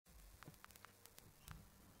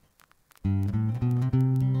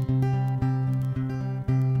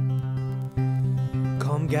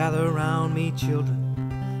Gather round me,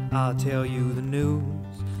 children, I'll tell you the news.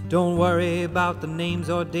 Don't worry about the names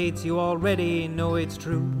or dates, you already know it's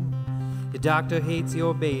true. Your doctor hates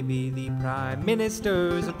your baby, the prime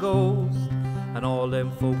minister's a ghost, and all them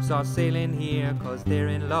folks are sailing here 'cause they're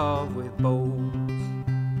in love with boats.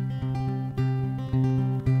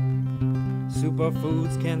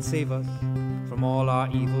 Superfoods can save us from all our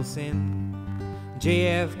evil sin.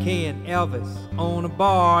 JFK and Elvis own a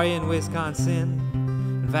bar in Wisconsin.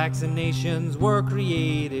 And vaccinations were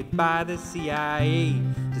created by the CIA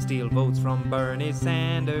to steal votes from Bernie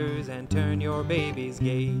Sanders and turn your babies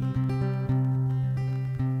gay.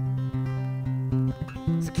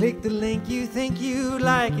 So click the link you think you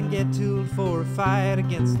like and get tooled for a fight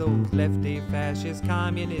against those lefty fascist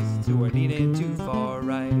communists who are leaning too far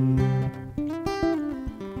right.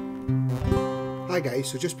 Hi guys,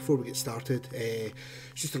 so just before we get started,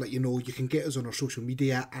 just to let you know, you can get us on our social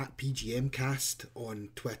media at PGMcast on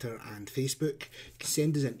Twitter and Facebook. You can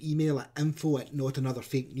send us an email at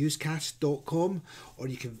info@notanotherfakenewscast.com, or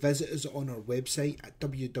you can visit us on our website at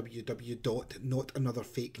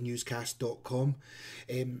www.notanotherfakenewscast.com.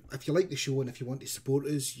 If you like the show and if you want to support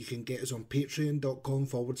us, you can get us on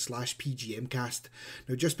patreon.com/PGMcast.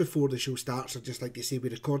 Now, just before the show starts, I'd just like to say we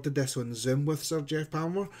recorded this on Zoom with Sir Geoff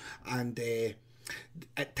Palmer, and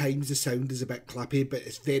at times the sound is a bit clappy, but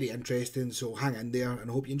it's very interesting, so hang in there and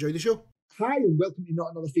I hope you enjoy the show. Hi and welcome to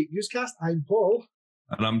Not Another Fake Newscast. I'm Paul.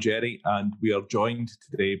 And I'm Jerry, and we are joined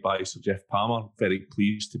today by Sir Geoff Palmer. Very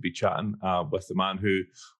pleased to be chatting with the man who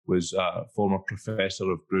was a former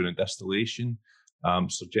professor of brewing and distillation.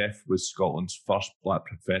 Sir Geoff was Scotland's first black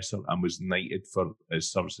professor and was knighted for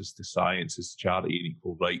his services to science, his charity and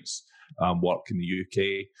equal rights work in the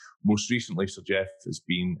UK. Most recently, Sir Geoff has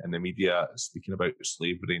been in the media speaking about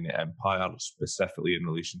slavery in the empire, specifically in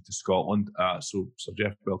relation to Scotland. So, Sir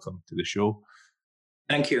Geoff, welcome to the show.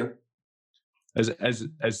 Thank you. As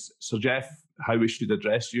Sir Geoff, how we should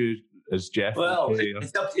address you as Geoff? Well,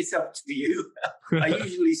 it's up to you. I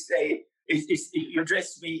usually say you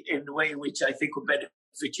address me in the way which I think will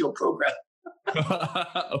benefit your program.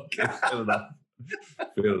 Okay, fair enough.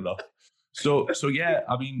 So yeah,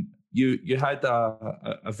 I mean, you had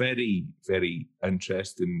a very, very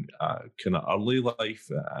interesting kind of early life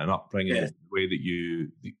and upbringing, the way that you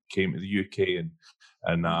came to the UK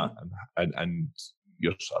and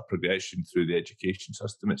your sort of progression through the education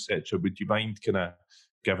system, etc. Would you mind kind of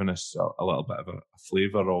giving us a little bit of a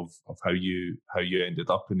flavour of how you ended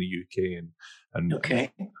up in the UK and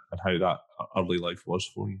how that early life was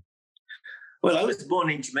for you? Well, I was born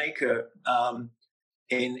in Jamaica,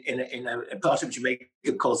 in a part of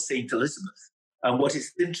Jamaica called St. Elizabeth. And what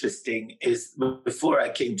is interesting is before I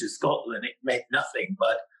came to Scotland, it meant nothing,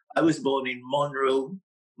 but I was born in Monroe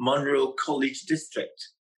College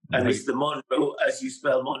District. And it's the Monroe, as you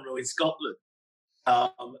spell Monroe in Scotland.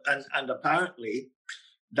 And apparently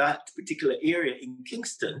that particular area in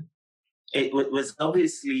Kingston, it was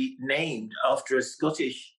obviously named after a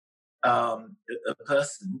Scottish a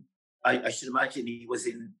person. I should imagine he was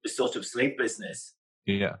in the sort of slave business.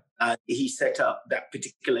 Yeah. And he set up that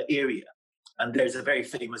particular area. And there's a very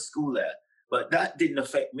famous school there. But that didn't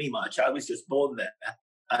affect me much. I was just born there.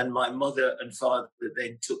 And my mother and father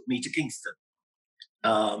then took me to Kingston,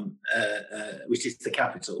 which is the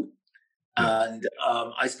capital. Yeah. And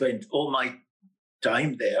I spent all my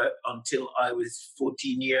time there until I was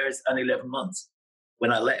 14 years and 11 months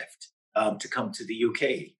when I left to come to the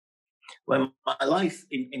UK. When my life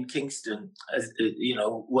in Kingston, as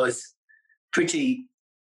was pretty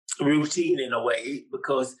routine in a way,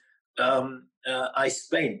 because I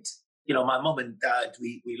spent, my mum and dad,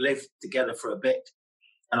 we lived together for a bit.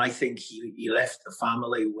 And I think he left the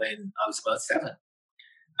family when I was about 7.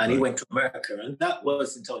 And he went to America. And that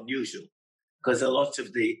wasn't unusual, because a lot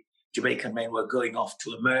of the Jamaican men were going off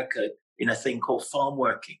to America in a thing called farm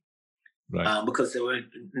working, because there were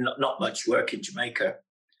not much work in Jamaica.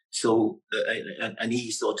 So, and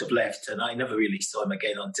he sort of left, and I never really saw him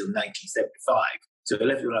again until 1975. So I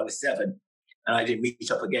left when I was 7, and I didn't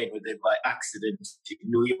meet up again with him by accident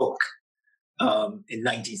in New York in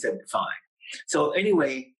 1975. So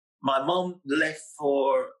anyway, my mom left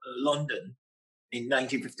for London in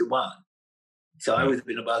 1951. So I would have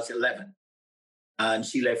been about 11. And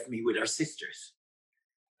she left me with her sisters.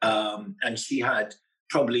 And she had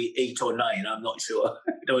probably 8 or 9, I'm not sure.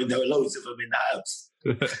 There were loads of them in the house.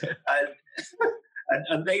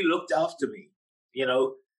 and they looked after me,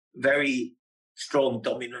 very strong,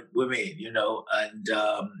 dominant women, and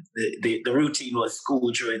the routine was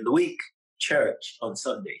school during the week, church on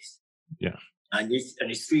Sundays. Yeah. And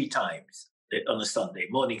it's 3 times on a Sunday: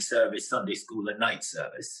 morning service, Sunday school, and night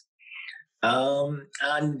service.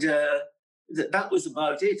 And that was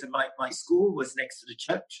about it. And my school was next to the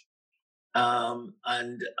church.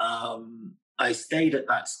 And I stayed at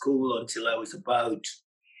that school until I was about,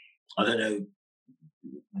 I don't know,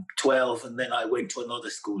 12. And then I went to another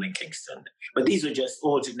school in Kingston. But these were just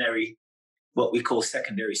ordinary, what we call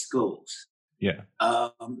secondary schools. Yeah.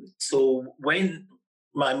 So when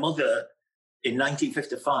my mother in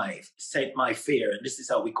 1955 sent my fare, and this is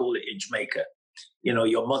how we call it in Jamaica, you know,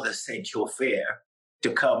 your mother sent your fare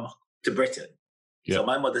to come to Britain. Yeah. So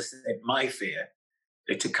my mother sent my fare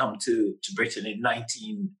to come to Britain in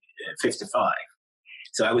 1955.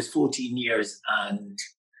 So I was 14 years and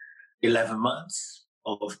 11 months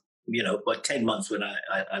of, you know, but 10 months when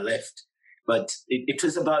I left. But it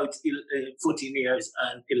was about 14 years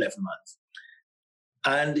and 11 months.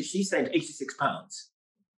 And she sent £86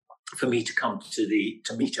 for me to come to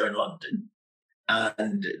meet her in London.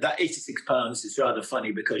 And that £86 is rather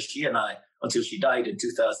funny because she and I, until she died in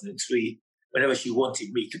 2003, whenever she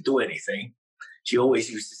wanted me to do anything, she always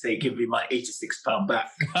used to say, "Give me my £86 back."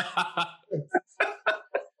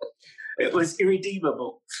 It was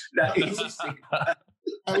irredeemable. That 86.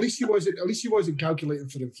 At least she wasn't calculating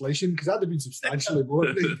for inflation, because that'd have been substantially more.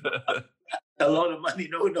 A lot of money.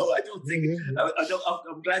 No, I don't think. Yeah.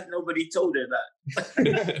 I'm glad nobody told her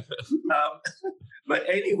that. But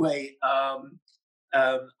anyway,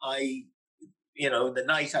 the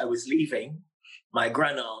night I was leaving, my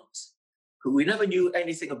grandaunt, who we never knew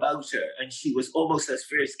anything about her, and she was almost as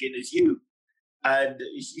fair-skinned as you, and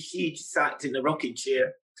she sat in a rocking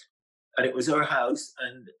chair, and it was her house,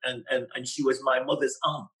 and she was my mother's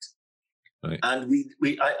aunt. Right. And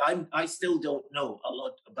I still don't know a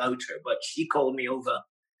lot about her, but she called me over,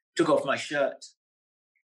 took off my shirt,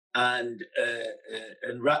 and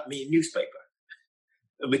wrapped me in newspaper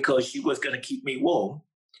because she was going to keep me warm.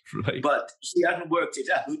 Right. But she hadn't worked it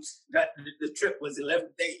out that the trip was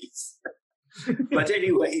 11 days. But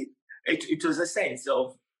anyway, it was a sense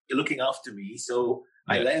of looking after me. So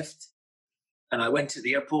I left, and I went to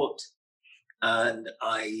the airport. And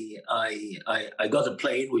I got a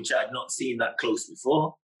plane, which I had not seen that close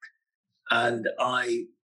before. And I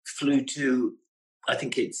flew to, I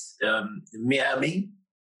think it's Miami.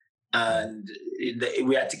 And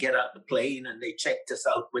we had to get out the plane, and they checked us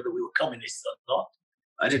out whether we were communists or not.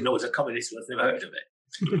 I didn't know what a communist was, never heard of it.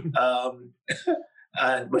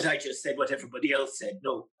 But I just said what everybody else said,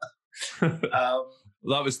 no.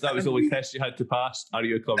 That was the only test you had to pass. Are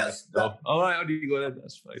you a communist? No. All right, how do you go then?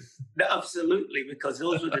 That's fine. No, absolutely, because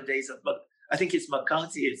those were the days of, I think it's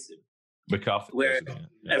McCarthyism, where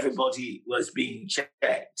everybody was being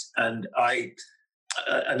checked, and I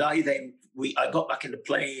got back in the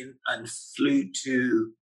plane and flew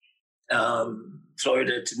to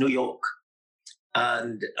Florida, to New York,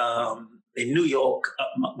 and in New York,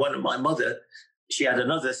 one of my mother, she had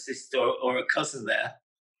another sister or a cousin there.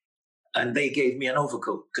 And they gave me an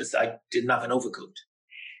overcoat because I didn't have an overcoat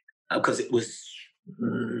because it was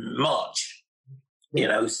March,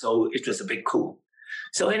 so it was a bit cool.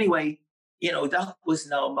 So anyway, that was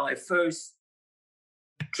now my first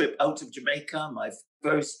trip out of Jamaica, my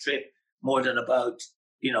first trip more than about,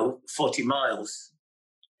 40 miles.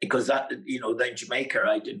 Because that, then Jamaica,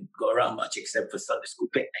 I didn't go around much except for Sunday school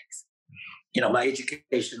picnics. My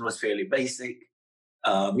education was fairly basic,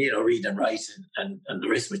 read and write and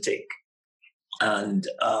arithmetic. And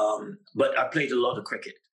but I played a lot of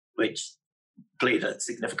cricket, which played a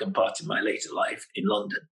significant part in my later life in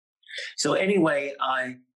London. So anyway,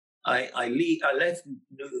 I left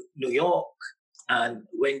New York and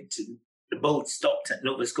went to the boat stopped at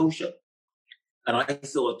Nova Scotia, and I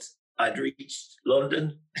thought I'd reached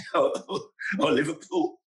London or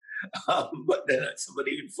Liverpool, but then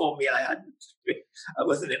somebody informed me I hadn't. I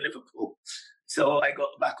wasn't in Liverpool, so I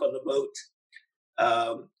got back on the boat.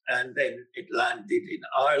 And then it landed in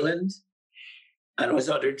Ireland. And it was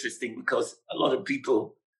rather interesting because a lot of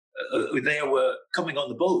people there were coming on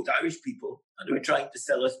the boat, Irish people, and they were trying to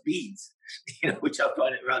sell us beads, which I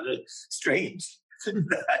find it rather strange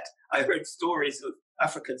that I heard stories of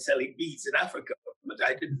Africans selling beads in Africa, but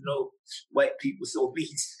I didn't know white people sold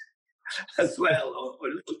beads as well, or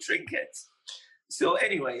little trinkets. So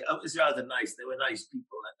anyway, it was rather nice. They were nice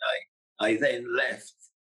people. And I then left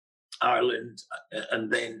Ireland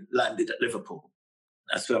and then landed at Liverpool.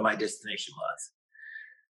 That's where my destination was.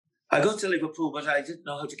 I got to Liverpool, but I didn't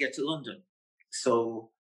know how to get to London.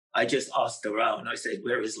 So I just asked around. I said,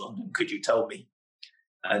 "Where is London? Could you tell me?"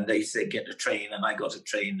 And they said, "Get a train." And I got a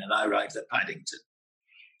train and I arrived at Paddington.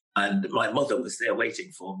 And my mother was there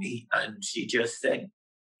waiting for me. And she just said,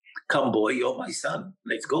 "Come, boy, you're my son.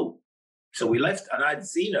 Let's go." So we left, and I'd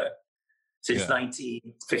seen her since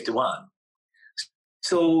 1951.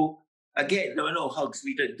 So again, there were no hugs.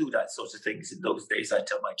 We didn't do that sort of things in those days, I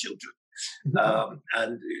tell my children.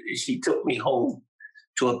 And she took me home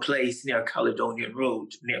to a place near Caledonian Road,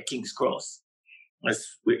 near King's Cross.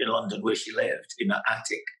 That's in London where she lived, in an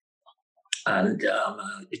attic. And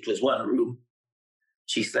it was one room.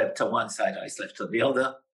 She slept on one side, I slept on the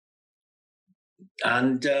other.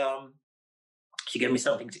 And she gave me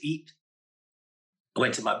something to eat. I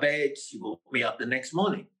went to my bed. She woke me up the next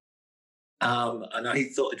morning. And I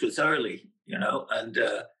thought it was early, and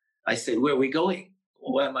I said, where are we going?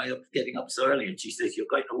 Why am I getting up so early? And she says, you're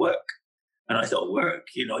going to work. And I thought, work?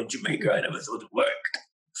 In Jamaica, I never thought of work.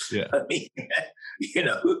 Yeah. I mean,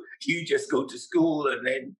 you just go to school and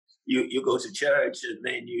then you go to church and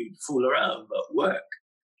then you fool around, but work.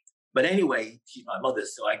 But anyway, she's my mother,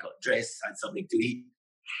 so I got dressed, had something to eat.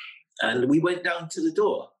 And we went down to the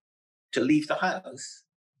door to leave the house.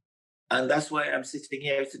 And that's why I'm sitting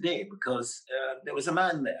here today, because there was a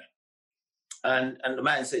man there. And the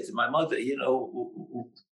man said to my mother,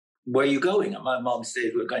 where are you going? And my mom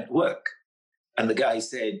said, we're going to work. And the guy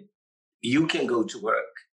said, you can go to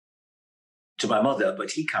work, to my mother,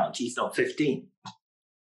 but he can't. He's not 15.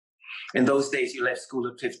 In those days, you left school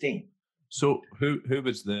at 15. So who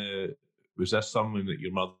was this someone that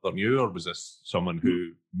your mother knew, or was this someone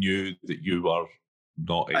who knew that you were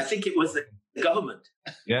not? I think it was the government.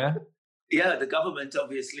 Yeah? Yeah, the government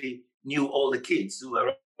obviously knew all the kids who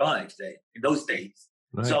arrived there in those days.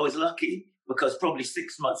 Right. So I was lucky, because probably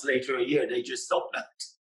 6 months later, a year, they just stopped that.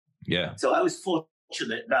 Yeah. So I was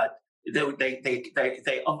fortunate that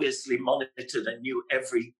they obviously monitored and knew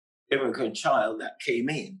every immigrant child that came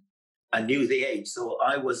in and knew the age. So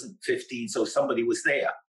I wasn't 15, so somebody was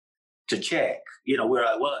there to check, where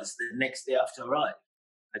I was the next day after I arrived.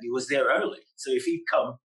 And he was there early. So if he'd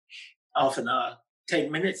come half an hour,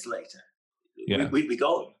 10 minutes later, we'd be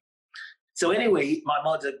going. So anyway, my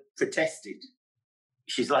mother protested.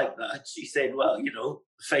 She's like that. She said, well,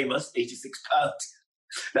 famous £86.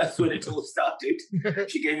 That's when it all started.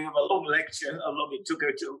 She gave him a long lecture, how long it took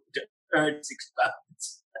her to earn £6.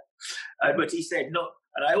 But he said no.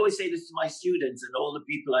 And I always say this to my students and all the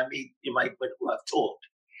people I meet who I've taught,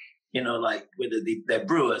 like whether they're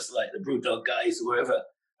brewers, like the Brewdog guys, or whoever.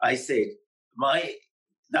 I said,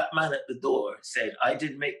 that man at the door said, I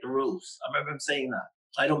didn't make the rules. I remember him saying that.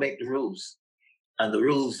 I don't make the rules. And the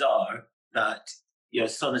rules are that your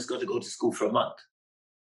son has got to go to school for a month.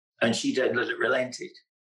 And she then relented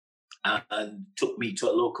and took me to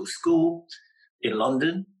a local school in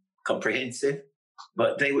London, comprehensive.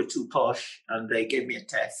 But they were too posh, and they gave me a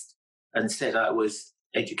test and said I was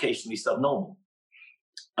educationally subnormal.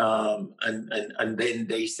 And then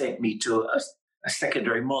they sent me to a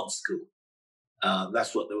secondary mod school.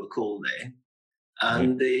 That's what they were called then.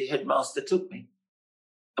 And the headmaster took me.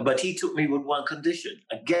 But he took me with one condition.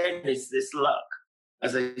 Again, it's this luck,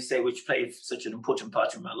 as I say, which played such an important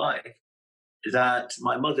part in my life, that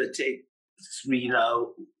my mother takes me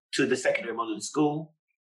now to the secondary modern school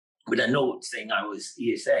with a note saying I was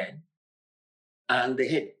ESN. And the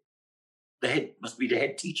head must be the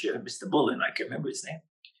head teacher, Mr. Bullen, I can remember his name.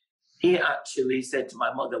 He actually said to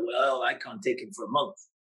my mother, well, I can't take him for a month.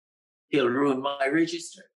 He'll ruin my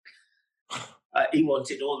register. He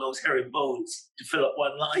wanted all those herringbones to fill up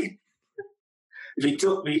one line. If he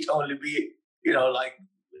took me, it'd only be, like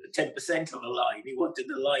 10% of the line. He wanted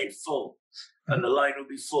the line full, and the line would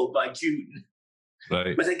be full by June.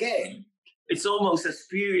 Right. But again, it's almost a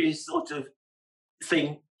spurious sort of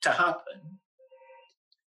thing to happen.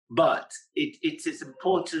 But it is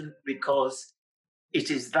important because it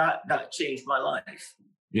is that changed my life.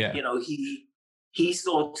 Yeah. He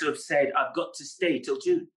sort of said, I've got to stay till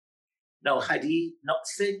June. Now, had he not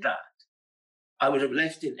said that, I would have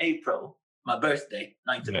left in April, my birthday,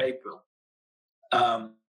 9th of April.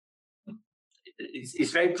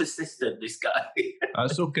 He's very persistent, this guy.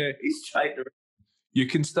 That's okay. He's trying to... You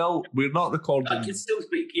can still... We're not recording... I can still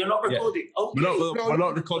speak. You're not recording? Yeah. Okay. We're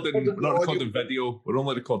not recording video. We're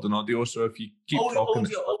only recording audio, so if you keep talking...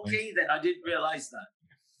 Audio. Okay, then. I didn't realise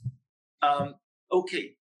that.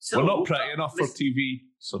 Okay. So, we're not pretty enough for TV,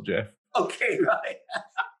 Sir Geoff. Okay, right.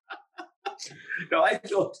 No, I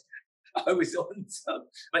thought I was on some.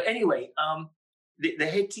 But anyway, the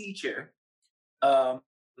head teacher,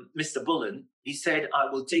 Mr. Bullen, he said, I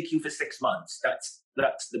will take you for 6 months. That's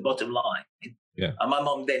the bottom line. Yeah. And my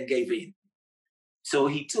mom then gave in. So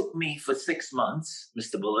he took me for 6 months,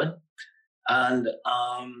 Mr. Bullen, and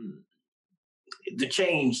the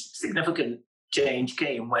significant change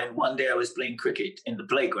came when one day I was playing cricket in the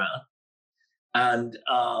playground, and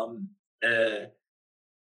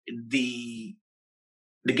the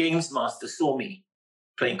games master saw me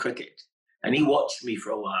playing cricket, And he watched me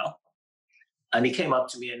for a while. And he came up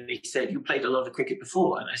to me and he said, "You played a lot of cricket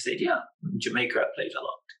before?" And I said, "Yeah, in Jamaica I played a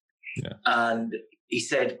lot." Yeah. And he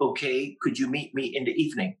said, "Okay, could you meet me in the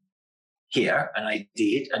evening here?" And I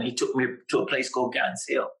did. And he took me to a place called Gans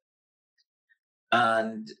Hill.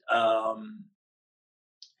 And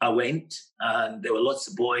I went, and there were lots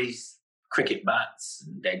of boys, cricket bats,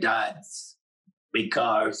 and their dads, big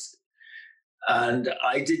cars. And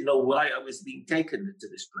I didn't know why I was being taken to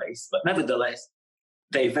this place. But nevertheless,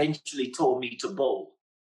 they eventually told me to bowl.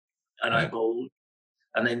 And I bowled.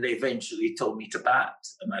 And then they eventually told me to bat.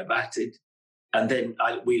 And I batted. And then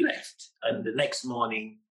we left. And the next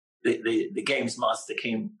morning, the games master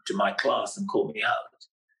came to my class and called me out.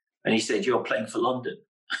 And he said, "You're playing for London."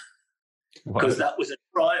 Because that was a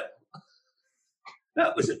trial.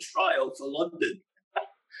 That was a trial for London.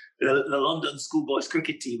 The London schoolboys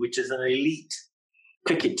cricket team, which is an elite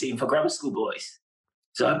cricket team for grammar school boys.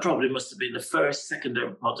 So I probably must have been the first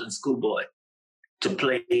secondary modern schoolboy to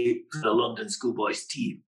play for the London schoolboys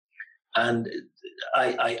team. And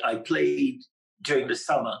I played during the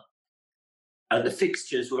summer. And the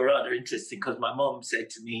fixtures were rather interesting because my mom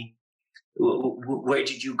said to me, "Where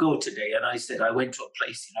did you go today?" And I said, "I went to a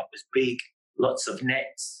place, it was big, lots of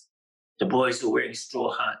nets. The boys were wearing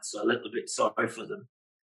straw hats, so a little bit sorry for them.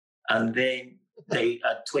 And then they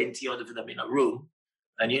had 20 odd of them in a room.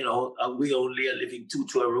 And, we only are living 2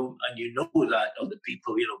 to a room. And that other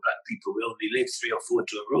people, black people, we only live 3 or 4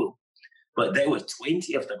 to a room. But there were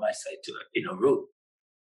 20 of them, I said, in a room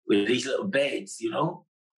with these little beds,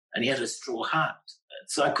 and he had a straw hat.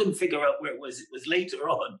 So I couldn't figure out where it was. It was later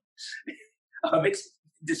on. I'm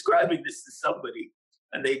describing this to somebody,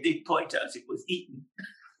 and they did point out it was Eton.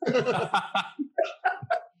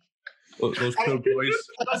 Those poor boys.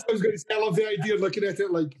 That's what I was going to say. I love the idea of looking at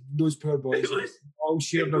it like those poor boys all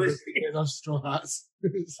sharing their straw hats. I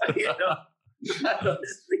was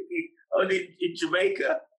thinking, only in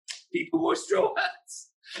Jamaica, people wore straw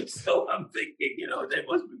hats. So I'm thinking, they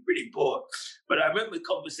must be pretty poor. But I remember the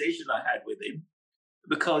conversation I had with him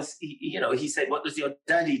because, he said, "What does your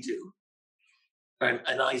daddy do?"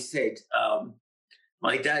 And I said,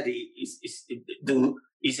 "My daddy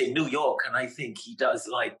he's in New York, and I think he does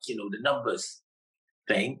the numbers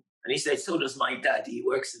thing." And he said, "So does my daddy. He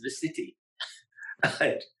works in the city."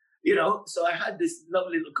 And, so I had this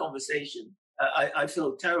lovely little conversation. I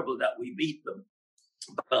felt terrible that we beat them.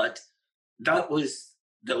 But that was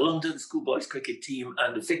the London schoolboys cricket team,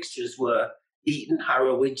 and the fixtures were Eton,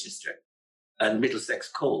 Harrow, Winchester, and Middlesex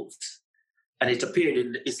Colts. And it appeared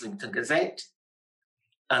in the Islington Gazette.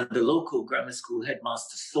 And the local grammar school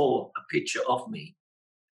headmaster saw a picture of me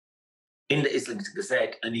in the Islington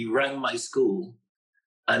Gazette, and he rang my school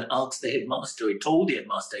and asked the headmaster, he told the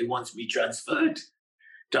headmaster he wants me transferred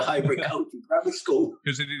to Highbury County Grammar School.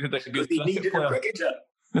 Because he needed a cricketer.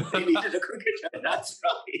 He needed a cricketer, that's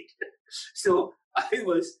right. So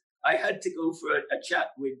I had to go for a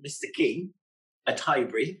chat with Mr. King at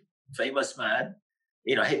Highbury, famous man,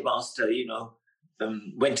 headmaster,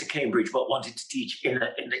 went to Cambridge but wanted to teach in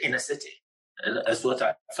the inner city. And that's what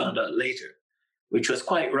I found out later, which was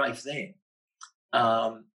quite rife then.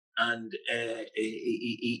 And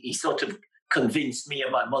he sort of convinced me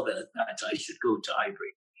and my mother that I should go to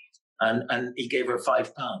Highbury. And he gave her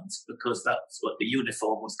 £5 because that's what the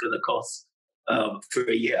uniform was going to cost for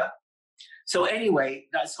a year. So anyway,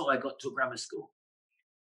 that's how I got to grammar school.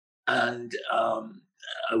 And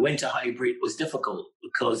I went to Highbury. It was difficult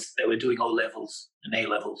because they were doing O-levels and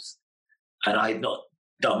A-levels. And I had not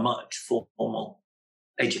done much formal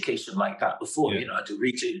education like that before. I had to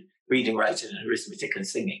reading, writing, and arithmetic and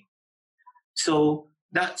singing. So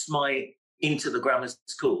that's my into the grammar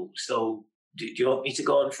school. So do you want me to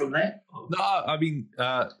go on from there? No, I mean,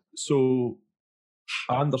 so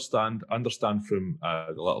I understand from a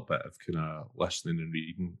little bit of kind of listening and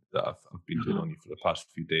reading that I've been doing on you for the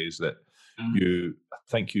past few days that you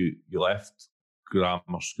left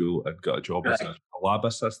grammar school and got a job as a lab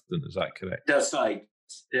assistant. Is that correct? That's right.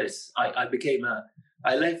 Yes, I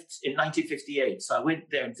left in 1958, so I went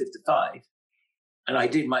there in 55, and I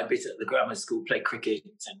did my bit at the grammar school, played cricket,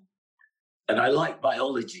 and I liked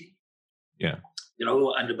biology. Yeah.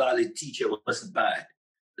 And the biology teacher wasn't bad.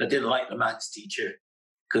 I didn't like the maths teacher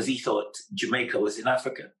because he thought Jamaica was in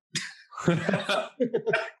Africa. I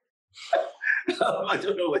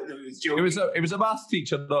don't know whether it was joking. It was a maths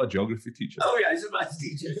teacher, not a geography teacher. Oh yeah, he's a maths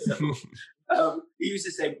teacher. So, he used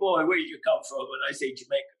to say, "Boy, where did you come from?" And I say,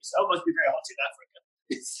 "Jamaica." So it must be very hot in Africa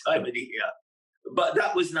this time of the year. But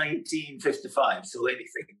that was 1955, so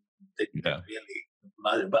anything didn't really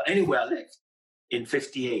matter. But anyway, I left in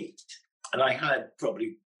 58, and I had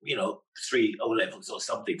probably 3 O-levels or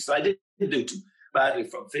something. So I didn't do too badly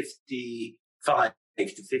from 55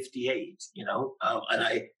 to 58, and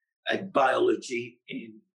I had biology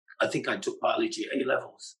I think I took biology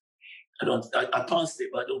A-levels. I passed it,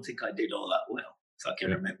 but I don't think I did all that well, so I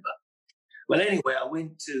can remember. Well, anyway, I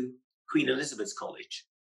went to Queen Elizabeth's College.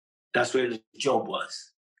 That's where the job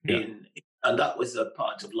was, and that was a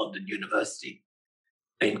part of London University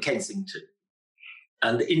in Kensington.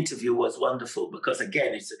 And the interview was wonderful because,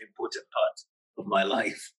 again, it's an important part of my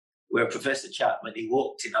life, where Professor Chapman, he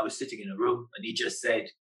walked in, I was sitting in a room, and he just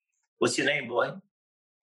said, "What's your name, boy?"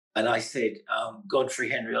 And I said, "Godfrey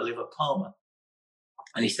Henry Oliver Palmer."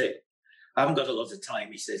 And he said, "I haven't got a lot of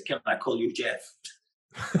time." He says, "Can I call you Geoff?"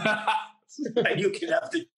 And you can have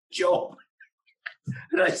the job.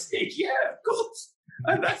 And I said, "Yeah, of course."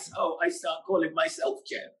 And that's how I start calling myself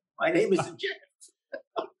Geoff. My name isn't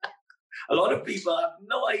Geoff. A lot of people have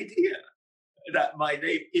no idea that my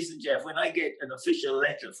name isn't Geoff. When I get an official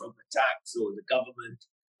letter from the tax or the government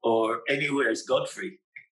or anywhere, it's Godfrey.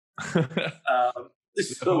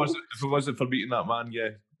 If it wasn't for meeting that man,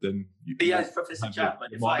 then it's Professor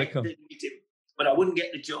Chapman. If I didn't meet him, but I wouldn't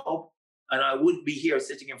get the job, and I wouldn't be here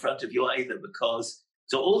sitting in front of you either. Because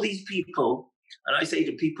all these people, and I say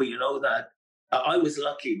to people, that I was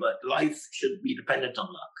lucky, but life should be dependent on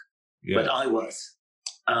luck. But I was,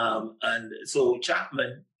 and so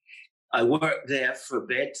Chapman, I worked there for a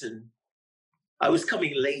bit, and I was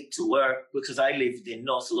coming late to work because I lived in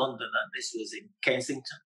North London, and this was in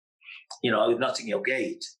Kensington. Notting Hill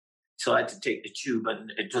Gate. So I had to take the tube,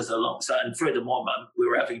 and it was a long side. And furthermore, we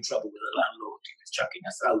were having trouble with the landlord. He was chucking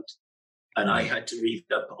us out. And I had to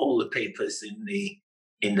read up all the papers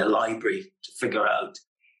in the library to figure out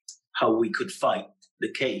how we could fight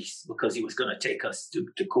the case, because he was going to take us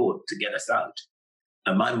to court to get us out.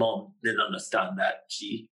 And my mom didn't understand that.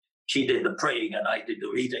 She did the praying and I did the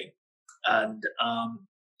reading. And,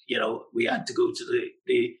 we had to go to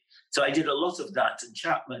so I did a lot of that, and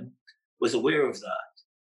Chapman was aware of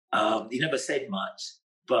that. He never said much,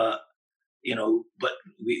 but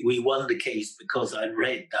we won the case because I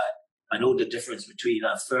read that I know the difference between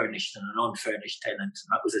a furnished and a non-furnished tenant, and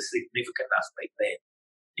that was a significant aspect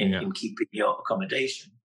then in keeping your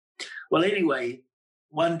accommodation. Well, anyway,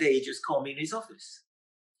 one day he just called me in his office.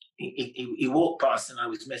 He walked past, and I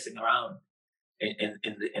was messing around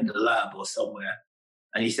in the lab or somewhere,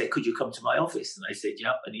 and he said, "Could you come to my office?" And I said,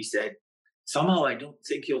 "Yeah." And he said, "Somehow I don't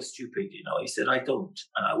think you're stupid, He said, "I don't.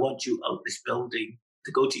 And I want you out this building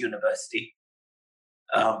to go to university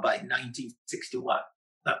by 1961.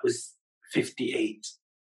 That was 58,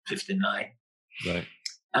 59. Right.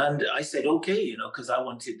 And I said, okay, because I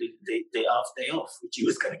wanted the half day off, which he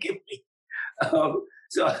was going to give me.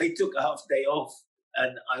 So I took a half day off,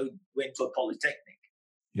 and I went to a polytechnic.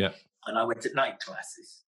 Yeah. And I went to night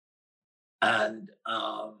classes. And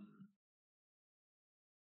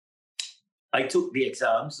I took the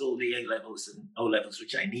exams, all the A-levels and O-levels,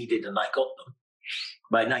 which I needed, and I got them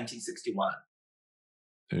by 1961.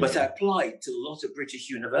 Yeah. But I applied to a lot of British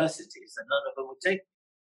universities, and none of them would take me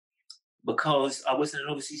because I wasn't an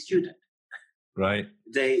overseas student. Right.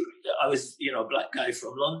 I was, a black guy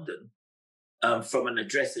from London, from an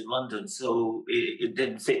address in London, so it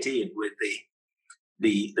didn't fit in with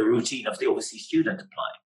the routine of the overseas student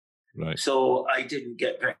applying. Right. So I didn't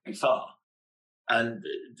get very far. And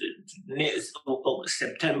near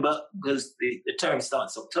September, because the term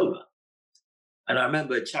starts October. And I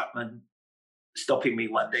remember Chapman stopping me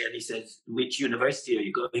one day, and he said, "Which university are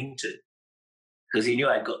you going to?" Because he knew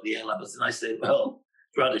I'd got the A-levels. And I said, well,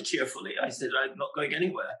 rather cheerfully, I said, "I'm not going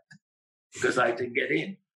anywhere," because I didn't get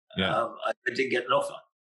in. Yeah. I didn't get an offer.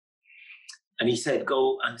 And he said,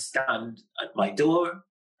 "Go and stand at my door."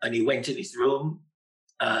 And he went in his room,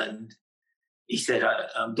 and he said,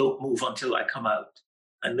 "Don't move until I come out."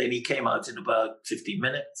 And then he came out in about 15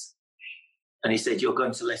 minutes. And he said, "You're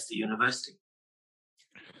going to Leicester University."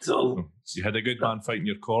 So you had a good man fighting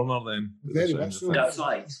your corner then. Very much so. That's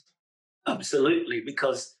right. Absolutely.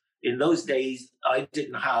 Because in those days, I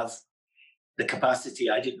didn't have the capacity.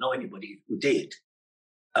 I didn't know anybody who did.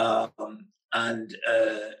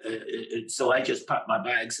 So I just packed my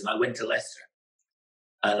bags and I went to Leicester.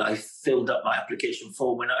 And I filled up my application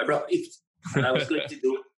form when I arrived. And I was going to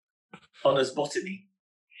do honours botany.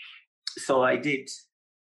 So I did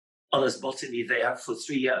honours botany there for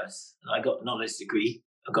 3 years. And I got an honours degree.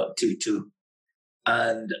 I got 2-2.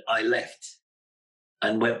 And I left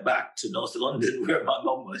and went back to North London where my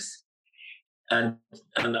mum was. And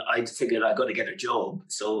I figured I got to get a job.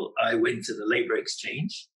 So I went to the Labour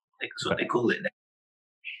Exchange. That's what they call it now.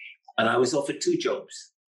 And I was offered 2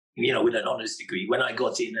 jobs, with an honours degree. When I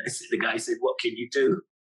got in, the guy said, "What can you do?"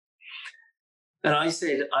 And I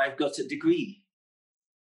said, I've got a degree.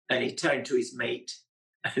 And he turned to his mate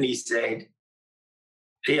and he said,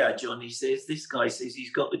 yeah, John, he says, this guy says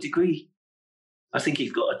he's got a degree. I think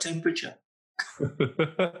he's got a temperature. He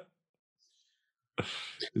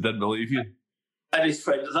didn't believe you. And his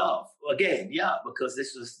friend laughed. Again, yeah, because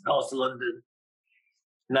this was North London,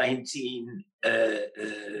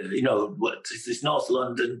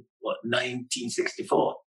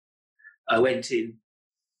 1964. I went in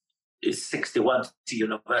 61 to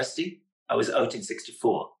university. I was out in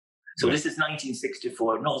 64. So this is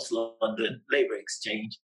 1964, North London, Labour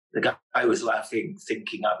Exchange. The guy was laughing,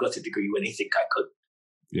 thinking, I've got a degree when he think I could.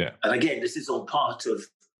 Yeah. And again, this is all part of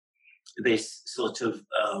this sort of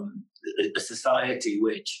a society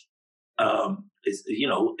which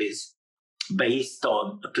is based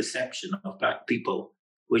on a perception of black people,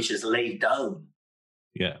 which is laid down,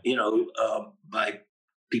 by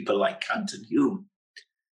people like Kant and Hume.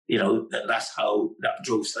 That's how that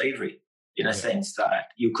drove slavery, in a sense that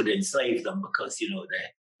you could enslave them because,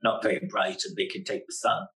 they're not very bright and they can take the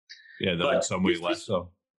sun. Yeah, they're in some way lesser.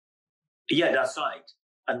 Yeah, that's right.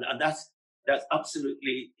 And that's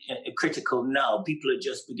absolutely critical now. People are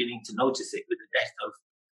just beginning to notice it with the death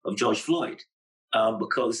of George Floyd,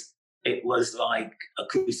 because it was like a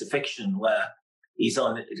crucifixion where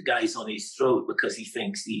the guy's on his throat because he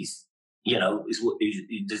thinks he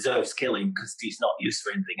deserves killing because he's not used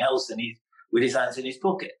for anything else, and he's with his hands in his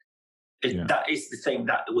pocket. That is the thing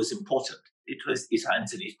that was important. It was his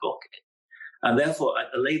hands in his pocket. And therefore,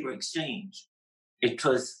 at the Labour Exchange, it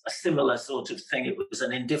was a similar sort of thing. It was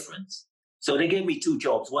an indifference. So they gave me two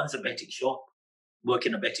jobs. One's a betting shop, work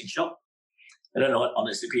in a betting shop. I don't know what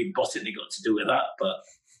honest degree botany got to do with that, but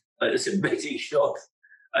it's a betting shop.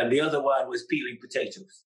 And the other one was peeling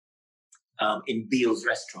potatoes in Beale's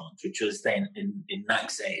restaurant, which was then in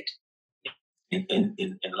Nags Head in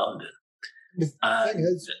London. The thing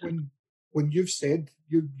is, when you've said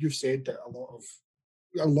that a lot of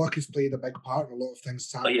luck has played a big part in a lot of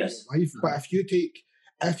things in your life, but if you take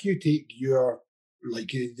your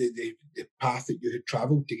the path that you had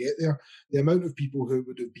travelled to get there, the amount of people who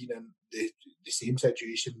would have been in the same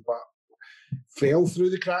situation but fell through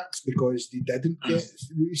the cracks because they didn't get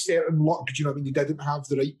certain luck. Do you know what I mean? They didn't have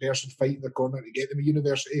the right person fighting their corner to get them a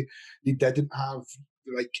university. They didn't have,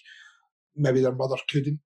 maybe their mother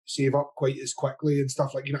couldn't save up quite as quickly and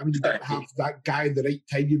stuff like, They didn't have that guy at the right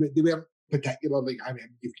time. They weren't particularly,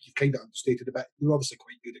 you've kind of understated a bit. You were obviously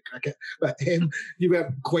quite good at cricket, but you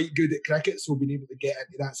weren't quite good at cricket, so being able to get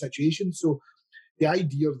into that situation. So the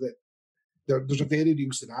idea that there's a very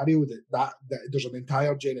real scenario that there's an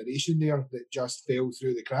entire generation there that just fell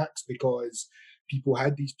through the cracks because people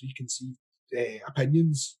had these preconceived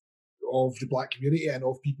opinions of the black community and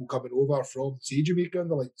of people coming over from, say, Jamaica and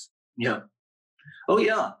the likes. Yeah. Oh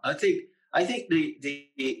yeah. I think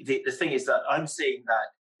the thing is that I'm saying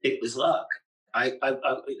that it was luck.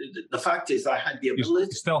 The fact is, I had the ability.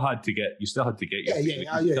 You still had to get your A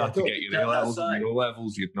levels and your O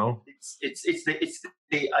levels.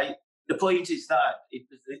 The point is that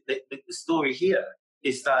the story here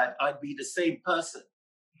is that I'd be the same person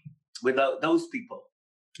without those people.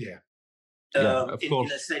 Yeah.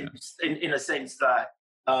 In a sense that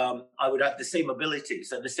I would have the same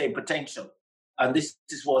abilities and the same potential, and this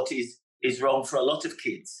is what is wrong for a lot of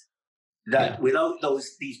kids. That without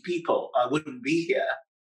these people, I wouldn't be here.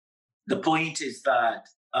 The point is that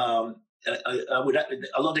a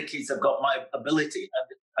lot of kids have got my ability,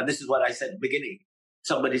 and this is what I said at the beginning.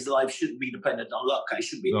 Somebody's life shouldn't be dependent on luck. I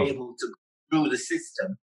should be able to go through the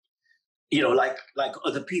system, like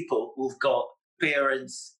other people who've got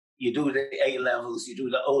parents. You do the A levels, you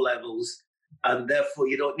do the O levels, and therefore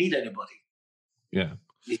you don't need anybody. Yeah.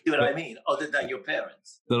 You see what I mean? Other than your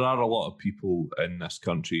parents. There are a lot of people in this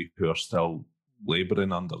country who are still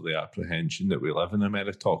labouring under the apprehension that we live in a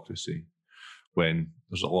meritocracy, when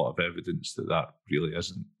there's a lot of evidence that really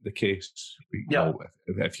isn't the case.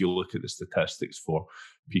 If you look at the statistics for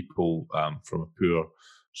people from a poor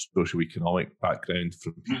socioeconomic background,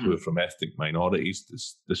 from people who are from ethnic minorities,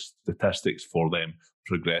 the statistics for them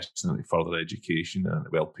progressing into further education and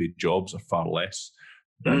well-paid jobs are far less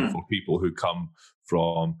than for people who come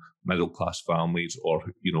from middle-class families or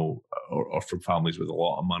from families with a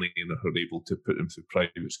lot of money and are able to put them through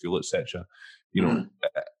private school, etc.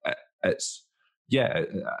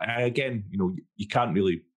 Again, you can't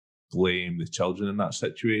really blame the children in that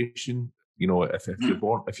situation.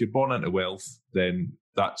 If you're born into wealth, then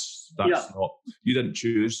that's not, you didn't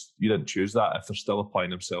choose that. If they're still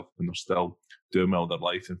applying themselves and they're still doing well in their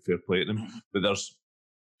life, and fair play to them. But there's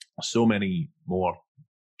so many more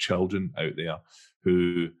children out there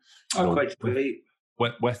who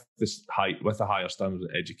with the higher standard of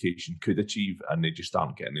education could achieve, and they just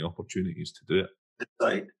aren't getting the opportunities to do it. That's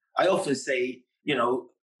right. I often say,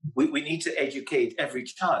 we need to educate every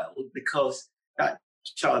child, because that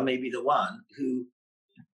child may be the one who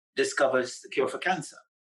discovers the cure for cancer.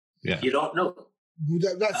 Yeah. You don't know.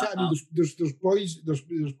 That's it. I mean, there's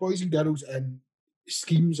boys and girls in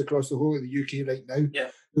schemes across the whole of the UK right now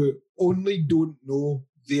who only don't know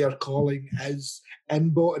their calling is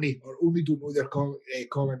in botany, or only don't know their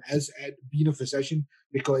calling is being a physician,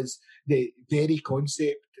 because the very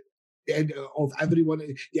concept of everyone,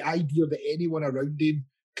 the idea that anyone around him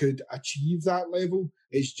could achieve that level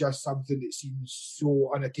is just something that seems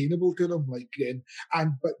so unattainable to them. But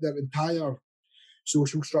their entire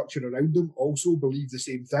social structure around them also believe the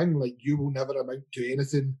same thing. Like, you will never amount to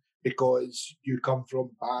anything because you come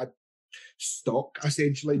from bad stock,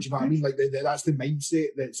 essentially. Do you know what I mean? Like, that's the mindset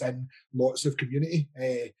that's in lots of community,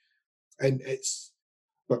 and it's.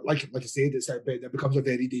 But like I said, it becomes a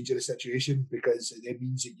very dangerous situation, because it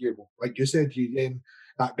means that you, like you said,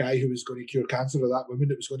 that guy who was going to cure cancer, or that woman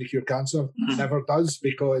that was going to cure cancer, never does,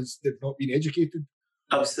 because they've not been educated.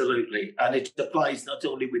 Absolutely. And it applies not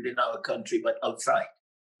only within our country, but outside.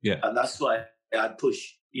 Yeah. And that's why I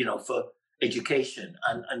push, for education.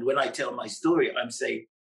 And when I tell my story, I'm saying,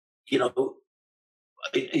 I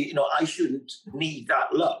shouldn't need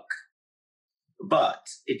that luck, but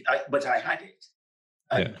I had it.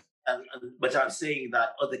 But I'm saying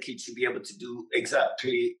that other kids should be able to do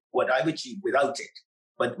exactly what I've achieved without it.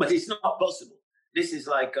 But it's not possible. This is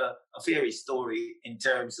like a fairy story in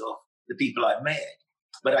terms of the people I've met.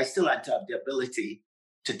 But I still had to have the ability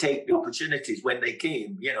to take the opportunities when they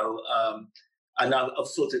came, and of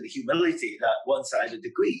sort of the humility that once I had a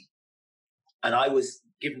degree and I was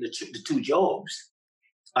given the two jobs,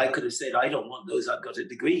 I could have said, I don't want those, I've got a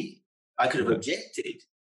degree. I could have objected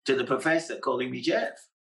to the professor calling me Geoff.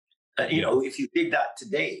 And, if you did that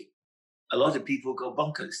today, a lot of people go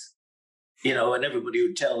bonkers, and everybody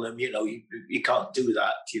would tell them, you can't do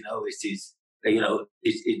that. It is,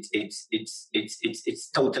 it's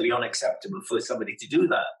totally unacceptable for somebody to do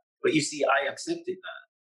that. But you see, I accepted that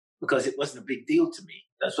because it wasn't a big deal to me.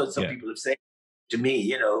 That's what some people have said to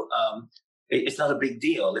me, it's not a big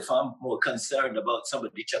deal. If I'm more concerned about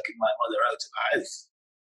somebody chucking my mother out of the house,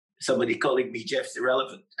 somebody calling me Geoff's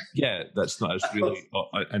irrelevant. Yeah, that's not as really,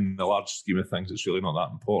 in the large scheme of things, it's really not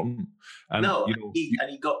that important. And, no, he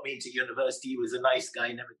got me into university. He was a nice guy,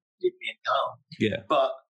 never did me in harm. Yeah.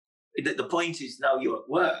 But the point is, now you're at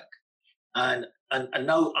work, and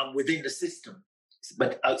now I'm within the system.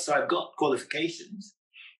 But so I've got qualifications,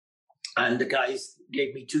 and the guys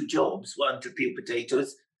gave me two jobs: one to peel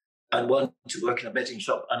potatoes, and one to work in a betting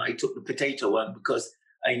shop. And I took the potato one because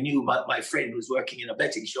I knew my friend was working in a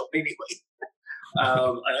betting shop anyway,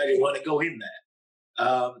 and I didn't want to go in there.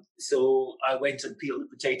 So I went and peeled the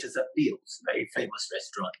potatoes at Beale's, a very famous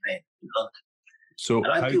restaurant then in London. So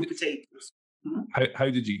and I peeled potatoes.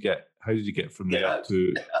 How did you get from there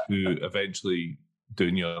to eventually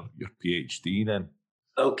doing your PhD then?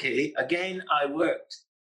 Okay, again, I worked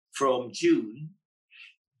from June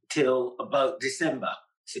till about December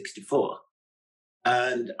 1964,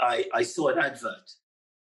 and I saw an advert,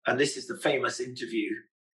 and this is the famous interview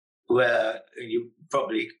where you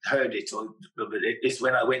probably heard it, or it is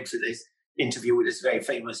when I went for this interview with this very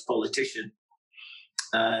famous politician,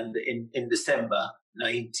 and in December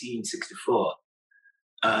 1964,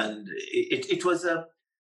 and it was an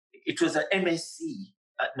MSc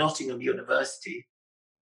at Nottingham University,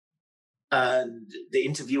 and the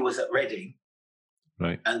interview was at Reading.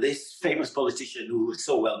 Right. And this famous politician who was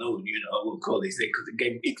so well known, I won't call his name because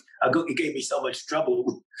it gave me so much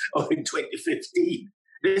trouble in 2015.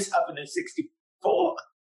 This happened in 1964.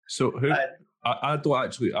 So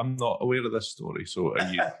I'm not aware of this story. So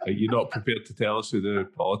are you not prepared to tell us who the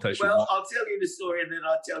politician was? Well, I'll tell you the story and then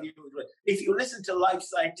I'll tell you who it was. If you listen to Life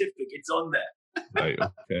Scientific, it's on there. Right,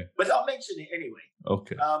 okay. But I'll mention it anyway.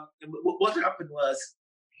 Okay. What happened was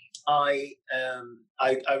I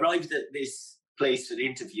arrived at this place for the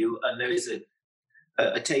interview, and there is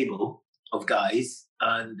a table of guys,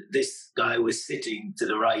 and this guy was sitting to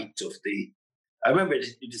the right of I remember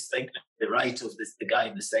distinctly the right of the guy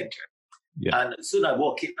in the center. Yeah. And as soon as I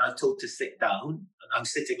walk in, I'm told to sit down, and I'm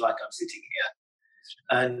sitting like I'm sitting here.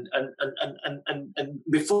 And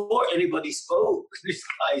before anybody spoke, this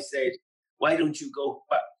guy said, "Why don't you go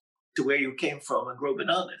back to where you came from and grow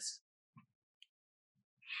bananas?"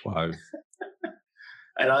 Wow.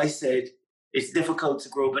 And I said, "It's difficult to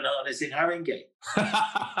grow bananas in Haringey."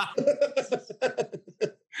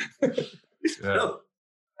 No,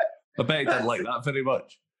 I bet he didn't like that very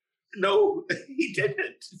much. No, he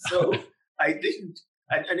didn't. So I didn't.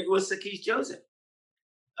 and it was Sir Keith Joseph,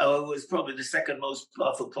 who was probably the second most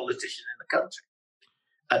powerful politician in the country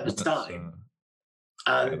at the time.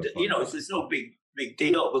 And, so it's no big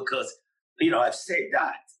deal because, I've said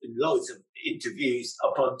that in loads of interviews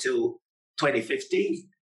up until 2015,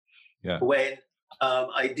 when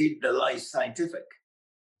I did the Live Scientific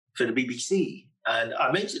for the BBC, and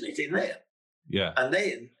I mentioned it in there. Yeah. And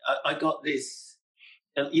then I got this,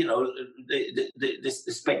 the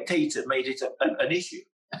Spectator made it an issue.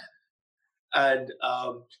 And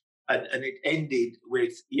it ended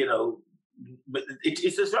with, but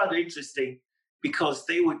it was rather interesting because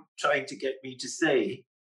they were trying to get me to say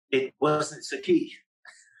it wasn't Sir Keith.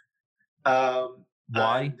 Why?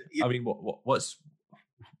 And, I mean, what's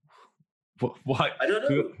why? I don't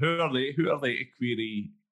know. Who are they to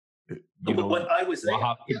query? When I was there, what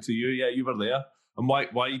happened to you? Yeah, you were there, and why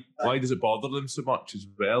does it bother them so much as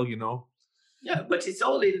well? Yeah, but it's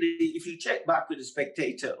all in the. If you check back with the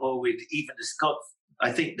Spectator or with even the Scot,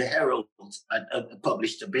 I think the Herald had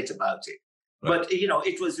published a bit about it. Right. But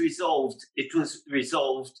it was resolved. It was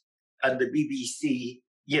resolved, and the BBC,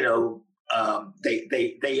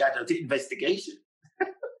 they had an investigation.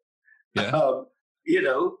 Yeah.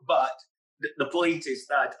 But the point is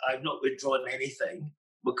that I've not withdrawn anything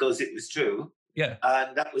because it was true. Yeah.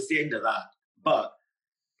 And that was the end of that. But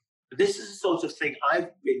this is the sort of thing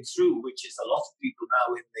I've been through, which is a lot of people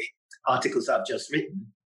now in the articles I've just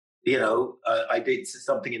written. I did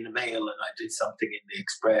something in the Mail, and I did something in the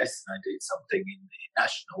Express, and I did something in the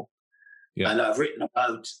National. Yeah. And I've written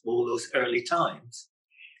about all those early times.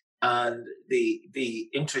 And the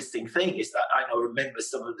interesting thing is that I now remember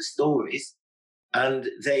some of the stories, and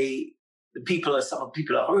some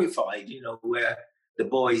people are horrified, where the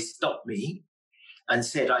boys stopped me and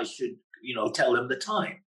said I should, tell them the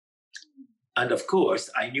time. And of course,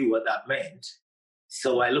 I knew what that meant.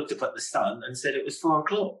 So I looked up at the sun and said it was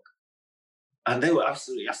 4:00. And they were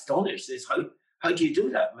absolutely astonished. They said, how do you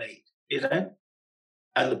do that, mate?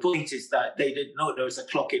 And the point is that they didn't know there was a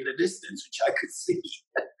clock in the distance, which I could see.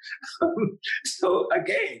 So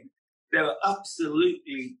again, they were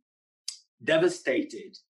absolutely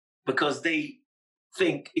devastated because they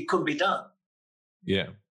think it could be done. Yeah.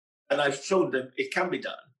 And I've shown them it can be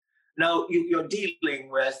done. Now, you're dealing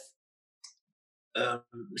with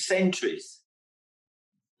centuries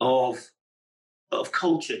of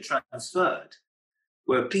culture transferred,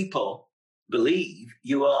 where people believe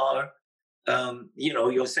you are,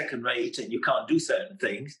 you're second rate and you can't do certain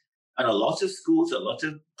things. And a lot of schools, a lot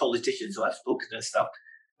of politicians who I've spoken to and stuff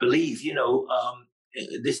believe,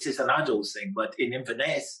 this is an adult thing. But in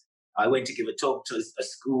Inverness, I went to give a talk to a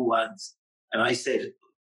school once, and I said,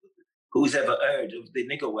 who's ever heard of the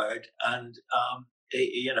nigger word? And,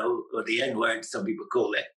 or the N word, some people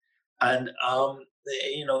call it. And,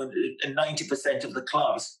 90% of the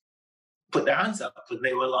class put their hands up, and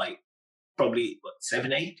they were like, probably,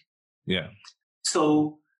 7, 8? Yeah.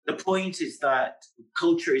 So the point is that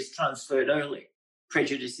culture is transferred early.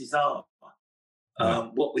 Prejudices are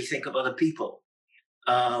what we think of other people,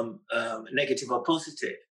 negative or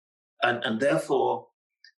positive. And therefore,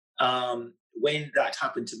 when that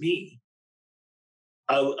happened to me,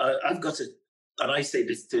 I've got and I say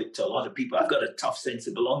this to a lot of people, I've got a tough sense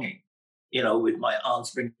of belonging, with my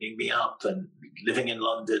aunts bringing me up and living in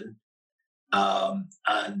London, and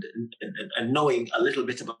knowing a little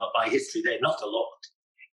bit about my history there, not a lot.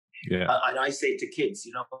 Yeah. And I say to kids,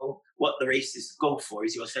 what the racists go for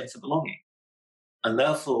is your sense of belonging. And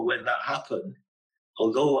therefore, when that happened,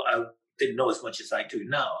 although I didn't know as much as I do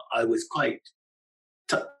now, I was quite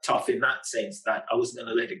tough in that sense that I wasn't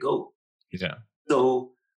going to let it go. Yeah.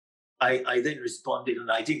 So I then responded,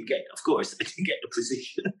 and I didn't get the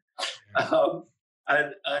position. And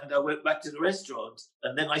I went back to the restaurant,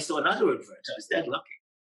 and then I saw another advert. I was dead lucky.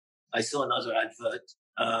 I saw another advert,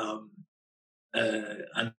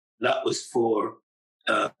 and that was for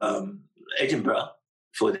Edinburgh,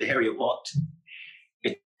 for the Harriet Watt.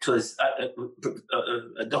 It was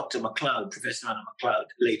a Dr. MacLeod, Professor Anna MacLeod,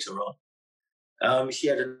 later on. She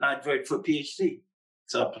had an advert for a PhD.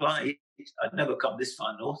 So I applied. I'd never come this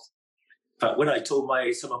far north. In fact, when I told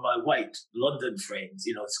some of my white London friends,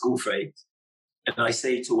 school friends, and I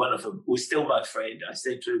say to one of them, who's still my friend, I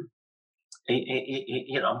said to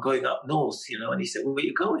him, I'm going up north, and he said, well, where are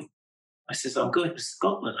you going? I said, I'm going to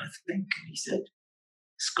Scotland, I think. And he said,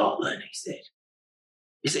 Scotland, he said.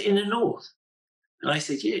 Is it in the north? And I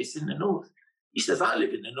said, yeah, it's in the north. He says, I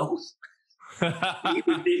live in the north.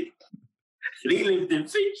 He lived in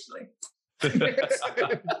Finchley.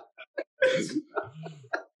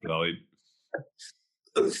 Brilliant.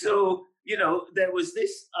 So, there was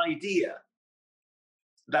this idea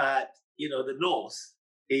that, the north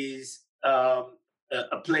is a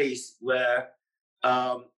place where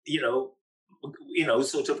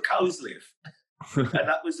sort of cows live, and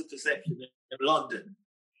that was the perception in London.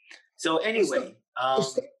 So anyway,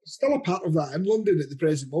 there's still a part of that in London at the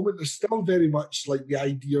present moment. There's still very much like the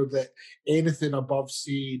idea that anything above,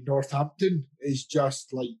 say, Northampton is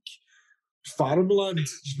just like farmland. Do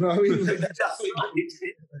you know what I mean? Like,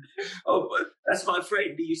 that's my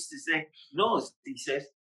friend. He used to say, "Nose." He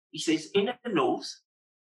says, in the nose,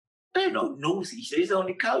 there are no nose. He says,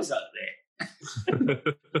 only cows out there.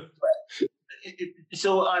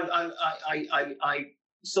 So I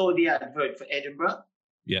saw the advert for Edinburgh.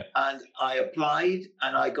 Yeah. And I applied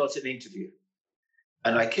and I got an interview.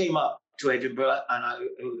 And I came up to Edinburgh and I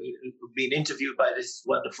been interviewed by this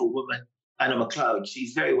wonderful woman, Anna MacLeod.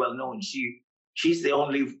 She's very well known. She's the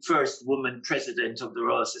only first woman president of the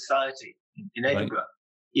Royal Society in Edinburgh. Right.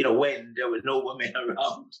 You know, when there were no women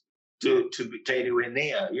around to anywhere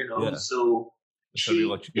near, you know. Yeah. So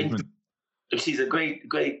she's a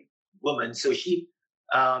great woman. So she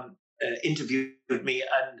interviewed me,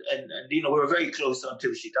 and we were very close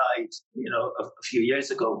until she died, a few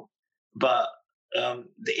years ago. But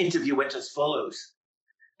the interview went as follows.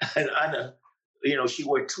 And Anna, she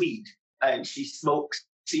wore tweed and she smoked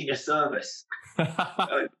senior service.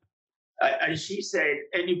 And she said,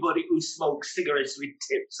 anybody who smokes cigarettes with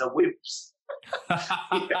tips are whips.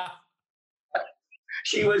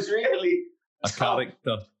 She was really a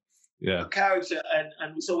character. Yeah. A character.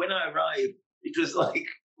 And so when I arrived, it was like,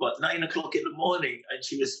 9 o'clock in the morning, and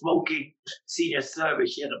she was smoking senior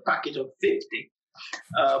service. She had a packet of 50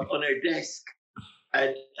 on her desk.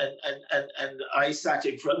 And I sat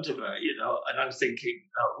in front of her, and I'm thinking,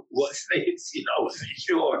 what's this? I wasn't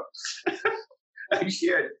sure. And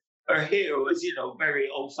her hair was, very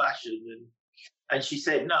old fashioned. And she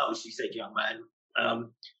said, young man,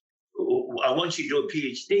 I want you to do a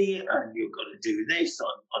PhD and you're going to do this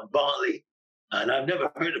on barley. And I've never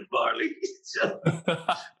heard of barley. So,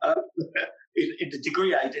 in the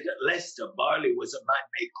degree I did at Leicester, barley was a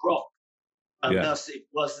man-made crop. And thus it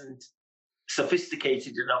wasn't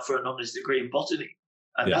sophisticated enough for an honours degree in botany.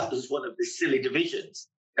 And that was one of the silly divisions,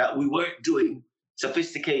 that we weren't doing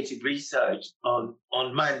sophisticated research on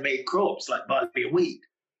man-made crops like barley and wheat.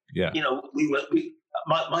 Yeah.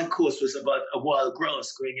 My course was about a wild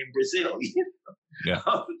grass growing in Brazil. Yeah.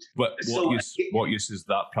 But what use is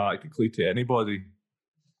that practically to anybody?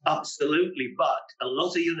 Absolutely. But a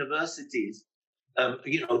lot of universities,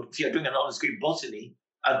 if you're doing an honours degree in botany,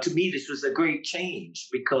 to me this was a great change,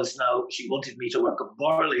 because now she wanted me to work on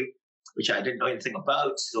barley, which I didn't know anything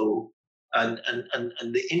about. So, and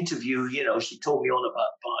the interview, she told me all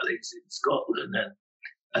about barley in Scotland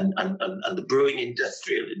and the brewing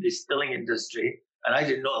industry and the distilling industry. And I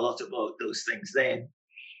didn't know a lot about those things then.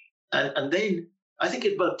 And then I think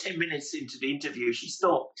about 10 minutes into the interview, she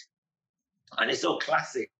stopped. And it's so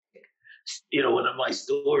classic, one of my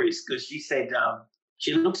stories, because she said,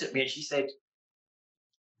 she looked at me and she said,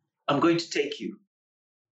 I'm going to take you.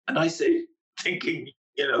 And I said, thinking,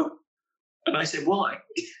 and I said, why?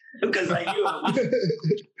 Because I knew I wasn't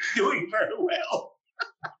doing very well.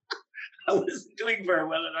 I wasn't doing very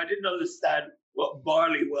well, and I didn't understand what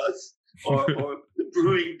barley was, or the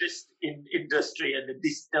brewing industry and the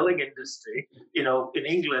distilling industry. In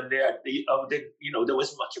England, there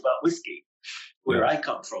wasn't much about whiskey where I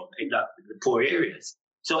come from, in the poor areas.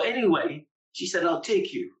 So anyway, she said, I'll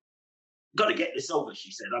take you. Got to get this over,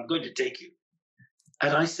 she said. I'm going to take you.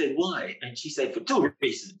 And I said, why? And she said, for 2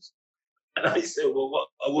 reasons. And I said, well,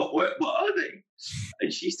 what are they?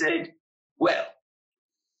 And she said, well,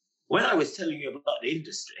 when I was telling you about the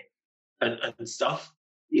industry and stuff,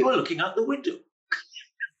 you were looking out the window.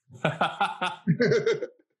 And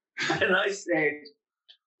I said,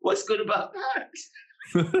 what's good about that?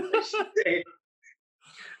 And she said,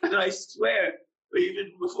 and I swear,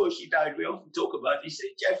 even before she died, we often talk about it. She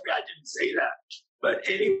said, Jeffrey, I didn't say that. But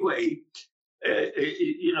anyway,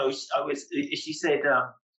 she said,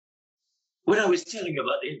 when I was telling you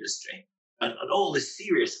about the industry and all the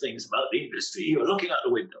serious things about the industry, you were looking out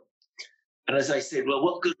the window. And as I said, well,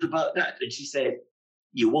 what good about that? And she said,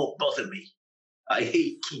 you won't bother me. I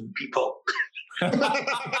hate keen people. And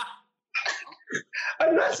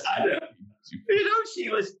that's Anna.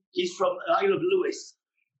 She's from the Isle of Lewis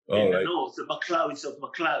in the north, the MacLeods of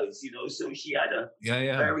MacLeods, so she had a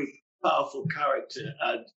very powerful character,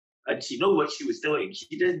 and she knew what she was doing.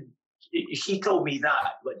 She told me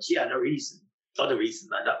that, but she had a reason, other reason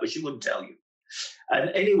than that, but she wouldn't tell you. And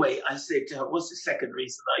anyway, I said to her, what's the second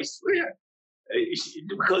reason? I swear,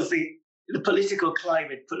 because the political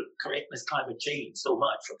climate, correctness climate changed so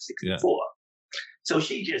much from 1964. So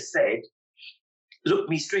she just said, looked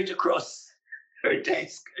me straight across her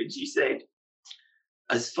desk and she said,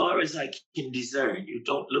 as far as I can discern, you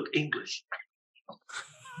don't look English.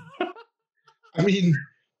 I mean,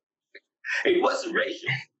 it wasn't racial.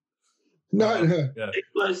 No. Yeah. It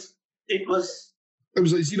was It was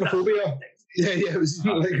like xenophobia. Yeah, it was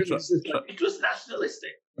it was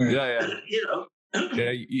nationalistic. Yeah. You know.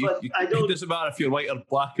 Yeah, it doesn't matter if you're white or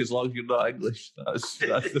black as long as you're not English. That's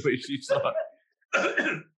the way she saw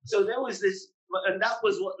it. So there was this, and that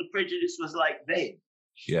was what the prejudice was like then.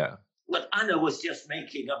 Yeah. But Anna was just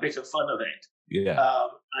making a bit of fun of it. Yeah.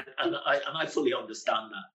 And I fully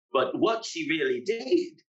understand that. But what she really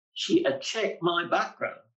did, she had checked my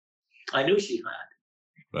background. I knew she had.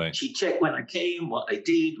 Right. She checked when I came, what I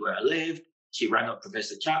did, where I lived. She rang up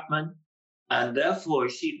Professor Chapman. And therefore,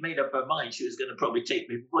 she'd made up her mind she was going to probably take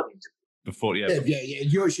me for an interview. Before, yeah.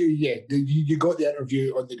 You got the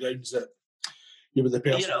interview on the grounds that you were the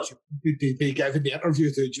person who could be given the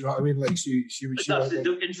interview to. Do you know what I mean? Like she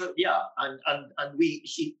yeah, and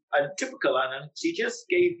typical Anna, she just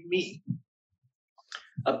gave me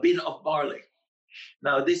a bin of barley.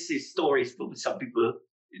 Now, this is stories from some people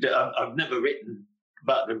that I've never written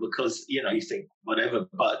about them because you think whatever.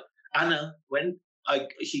 But Anna, when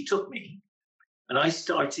she took me. And I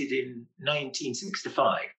started in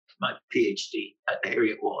 1965, my PhD at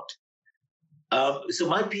Heriot-Watt. So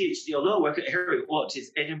my PhD, although I work at Heriot-Watt,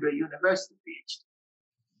 is Edinburgh University PhD.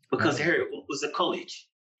 Because Heriot-Watt was a college.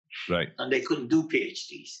 Right. And they couldn't do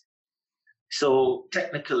PhDs. So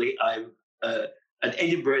technically, and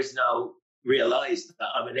Edinburgh has now realized that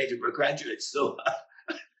I'm an Edinburgh graduate. So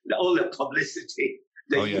all the publicity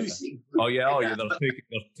they're using. They're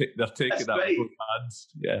taking that with both hands.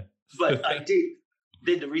 Yeah. But I did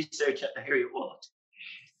the research at the Heriot-Watt.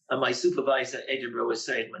 And my supervisor at Edinburgh was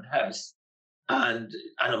Sir Edmund Hurst and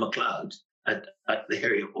Anna MacLeod at the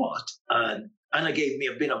Heriot-Watt. And Anna gave me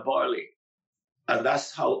a bin of barley. And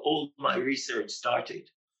that's how all my research started.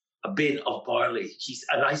 A bin of barley.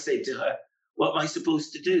 And I said to her, what am I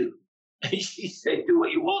supposed to do? And she said, do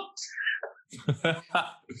what you want.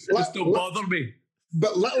 Just don't bother me.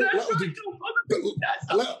 But little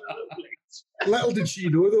did she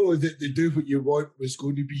know, though, that the do what you want was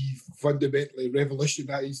going to be fundamentally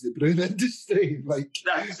revolutionise the brewing industry.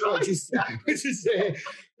 That's right.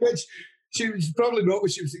 Which she was probably not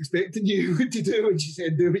what she was expecting you to do when she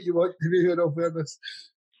said, do what you want to do, in all fairness.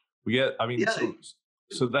 Well, yeah, I mean,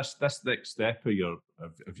 so this next step of your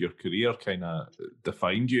career kind of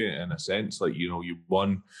defined you in a sense. Like, you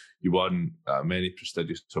won many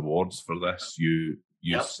prestigious awards for this. You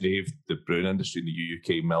saved the brewing industry in the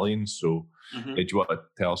UK millions. So, do you want to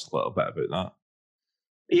tell us a little bit about that?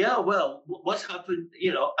 Yeah, well, what happened?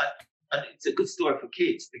 And it's a good story for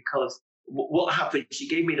kids because what happened? She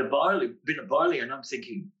gave me the bin of barley, and I'm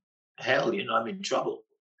thinking, hell, I'm in trouble.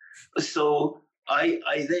 So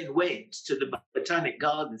I then went to the Botanic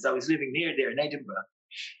Gardens. I was living near there in Edinburgh,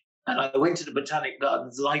 and I went to the Botanic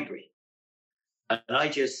Gardens library, and I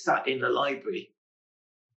just sat in the library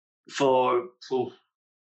for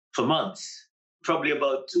months, probably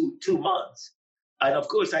about two months. And of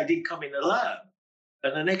course, I did come in the lab.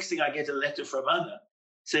 And the next thing I get a letter from Anna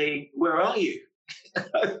saying, where are you?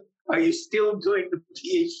 Are you still doing the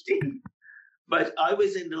PhD? But I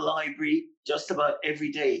was in the library just about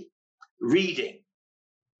every day, reading,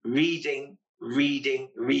 looking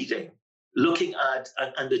at,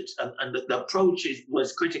 and the approach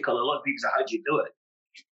was critical. A lot of people say, how do you do it?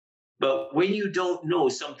 But when you don't know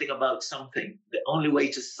something about something, the only way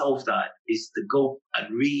to solve that is to go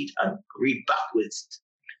and read backwards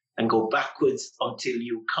and go backwards until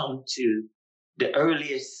you come to the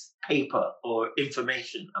earliest paper or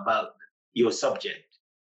information about your subject.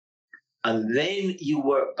 And then you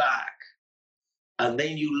work back and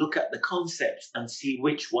then you look at the concepts and see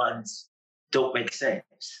which ones don't make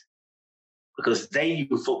sense. Because then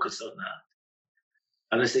you focus on that.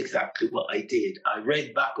 And that's exactly what I did. I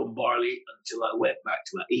read back on barley until I went back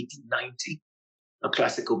to 1890, a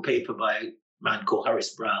classical paper by a man called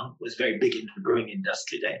Horace Brown, who was very big in the brewing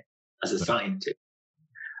industry then as a scientist.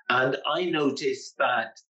 And I noticed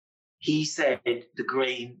that he said the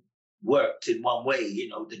grain worked in one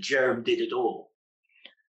way, the germ did it all.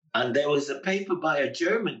 And there was a paper by a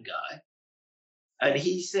German guy, and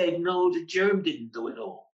he said, no, the germ didn't do it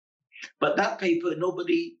all. But that paper,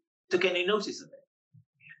 nobody took any notice of it,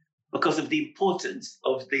 because of the importance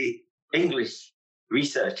of the English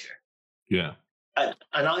researcher. Yeah. And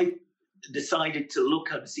I decided to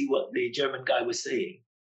look and see what the German guy was saying.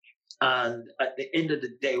 And at the end of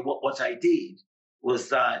the day, what I did was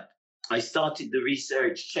that I started the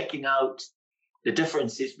research, checking out the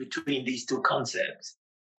differences between these two concepts.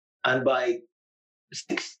 And by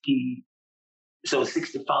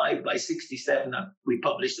 65 by 67, we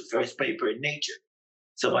published the first paper in Nature.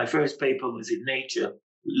 So my first paper was in Nature,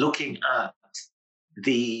 looking at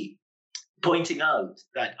pointing out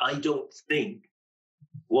that I don't think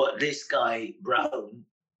what this guy Brown,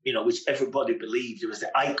 which everybody believed, it was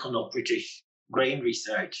the icon of British grain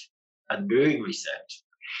research and brewing research.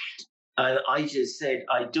 And I just said,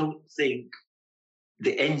 I don't think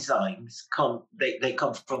the enzymes they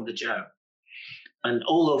come from the germ. And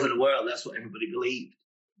all over the world, that's what everybody believed.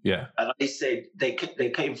 Yeah. And I said the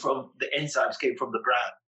enzymes came from the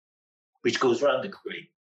bran, which goes around the grain.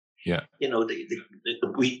 Yeah.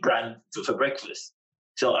 The wheat bran for breakfast.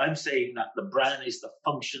 So I'm saying that the bran is the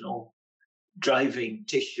functional driving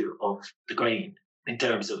tissue of the grain in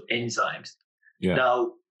terms of enzymes. Yeah.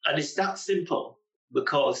 Now, and it's that simple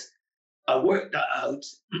because I worked that out,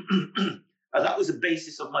 and that was the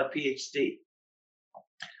basis of my PhD.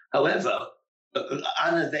 However,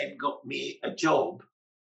 Anna then got me a job,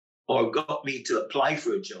 or got me to apply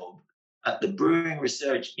for a job at the Brewing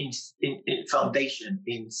Research Foundation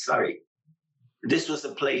in Surrey. This was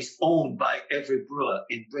a place owned by every brewer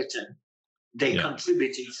in Britain. They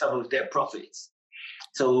contributed some of their profits.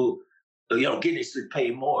 So, Guinness would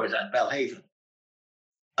pay more than Belhaven.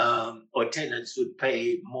 Or Tennent's would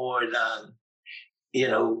pay more than,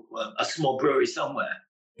 a small brewery somewhere.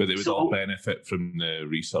 But they would all benefit from the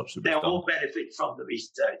research that was done. They all benefit from the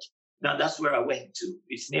research. Now, that's where I went to.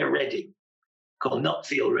 It's near Reading, called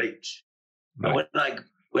Nutfield Ridge. Right. And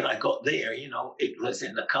when I got there, it was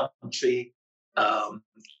in the country. I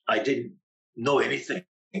didn't know anything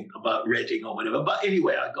about Reading or whatever. But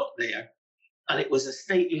anyway, I got there, and it was a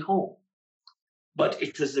stately home. But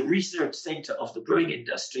it was the research center of the brewing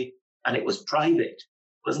industry, and it was private.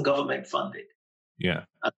 It wasn't government funded. Yeah.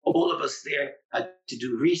 And all of us there had to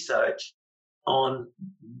do research on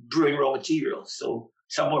brewing raw materials. So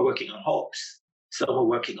some were working on hops, some were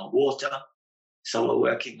working on water, some were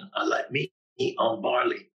working, like me, on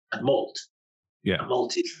barley and malt. Yeah. And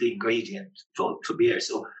malt is the ingredient for beer.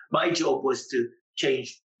 So my job was to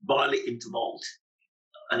change barley into malt.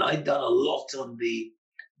 And I'd done a lot on the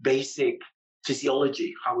basic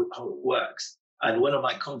physiology, how it works. And one of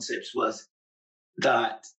my concepts was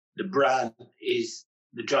that the bran is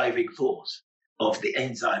the driving force of the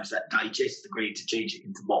enzymes that digest the grain to change it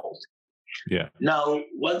into malt. Yeah. Now,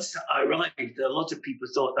 once I arrived, a lot of people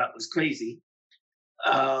thought that was crazy.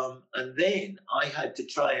 And then I had to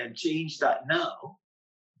try and change that now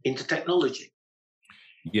into technology.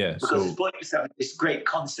 Yeah. Because it's pointless having this great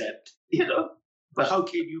concept, but how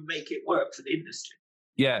can you make it work for the industry?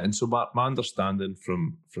 Yeah, and so my understanding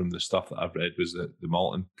from the stuff that I've read was that the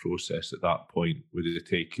malting process at that point would have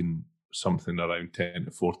taken something around 10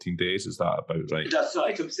 to 14 days. Is that about right? That's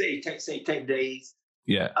right. I would say 10 days.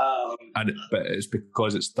 Yeah. But it's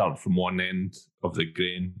because it started from one end of the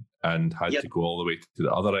grain and had to go all the way to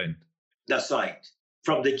the other end. That's right.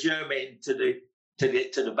 From the germ end to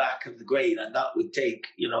the back of the grain, and that would take,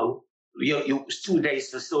 you 2 days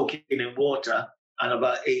for soaking in water and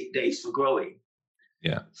about 8 days for growing.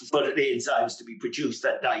 Yeah. For the enzymes to be produced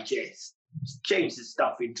that digest, change the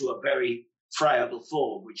stuff into a very friable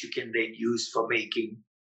form, which you can then use for making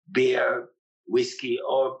beer, whiskey,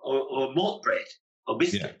 or malt bread or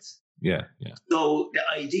biscuits. Yeah. So the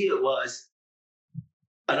idea was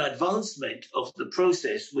an advancement of the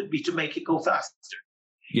process would be to make it go faster.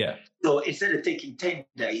 Yeah. So instead of taking 10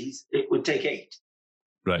 days, it would take 8.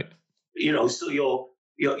 Right. So you're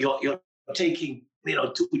taking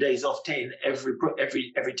 2 days off 10 every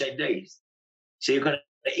 10 days. So you're going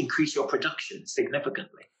to increase your production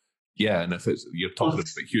significantly. Yeah, and if you're talking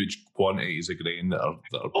about huge quantities of grain that are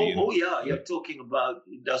being... You're talking about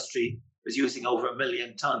industry is using over 1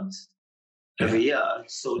 million tons every year.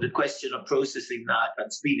 So the question of processing that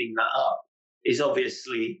and speeding that up is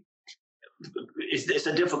obviously it's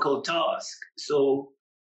a difficult task. So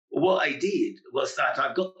what I did was that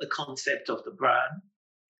I got the concept of the bran,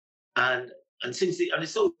 and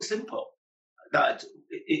it's so simple that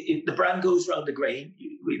the bran goes around the grain.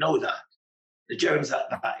 We know that. The germs at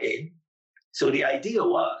that end. So the idea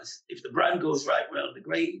was, if the bran goes right around the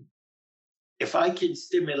grain, if I can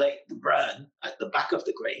stimulate the bran at the back of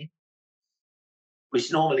the grain, which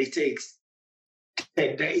normally takes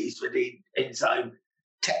 10 days for the enzyme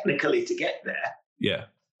technically to get there,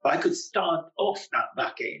 if I could start off that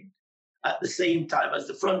back end at the same time as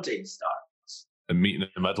the front end starts. And meeting in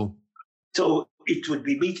the middle. So it would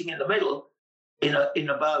be meeting in the middle in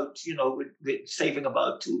about, with saving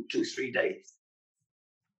about 2-3 days.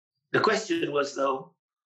 The question was, though,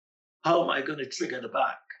 how am I going to trigger the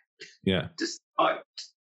back to start?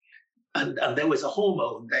 And there was a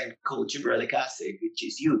hormone then called gibberellic acid, which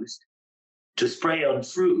is used to spray on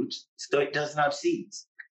fruit so it doesn't have seeds.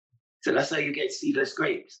 So that's how you get seedless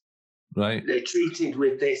grapes. Right. They're treated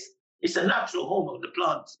with this. It's a natural hormone. The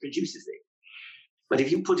plant produces it. But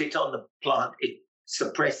if you put it on the plant, it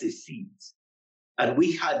suppresses seeds. And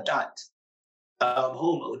we had that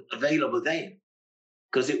hormone available then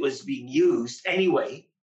because it was being used anyway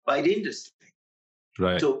by the industry.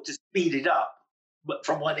 Right. So to speed it up, but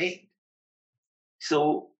from one end.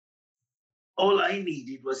 So all I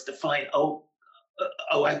needed was to find out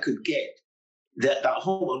how I could get that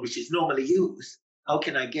hormone, which is normally used. How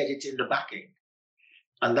can I get it in the back end?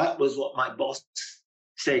 And that was what my boss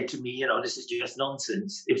said to me, this is just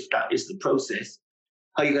nonsense. If that is the process,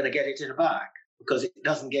 how are you going to get it in the back? Because it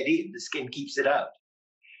doesn't get in, the skin keeps it out.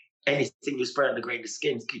 Anything you spray on the grain, the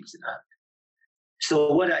skin keeps it out.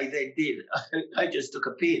 So what I then did, I just took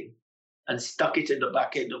a pin and stuck it in the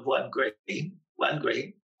back end of one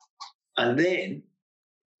grain, and then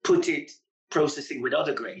put it processing with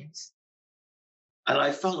other grains. And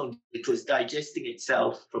I found it was digesting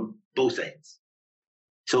itself from both ends.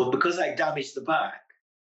 So because I damaged the back,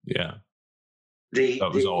 that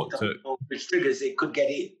was all it took. Which triggers it could get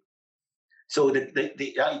in. So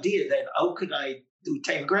the idea then, how could I do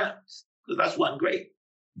 10 grams? Because that's one grain.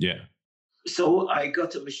 Yeah. So I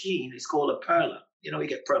got a machine. It's called a perler. You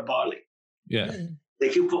get pearl barley. Yeah.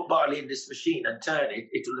 If you put barley in this machine and turn it,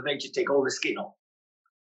 it will eventually take all the skin off.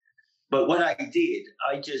 But what I did,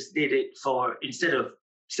 I just did it for, instead of,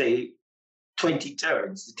 say, 20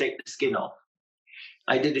 turns to take the skin off,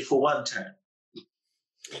 I did it for one turn.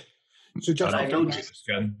 So just I noticed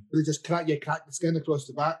they just crack the skin across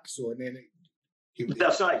the back, so and then it.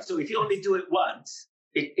 That's right. So if you only do it once,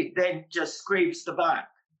 it then just scrapes the back,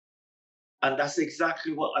 and that's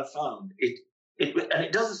exactly what I found. And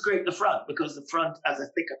it doesn't scrape the front because the front has a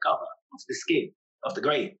thicker cover of the skin of the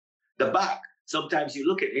grain. The back, sometimes you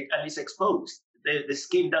look at it and it's exposed. The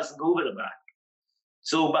skin doesn't go over the back.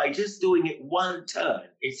 So by just doing it one turn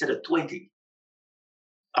instead of 20,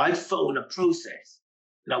 I found a process,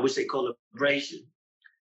 which they call abrasion,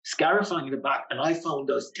 scarifying the back, and I found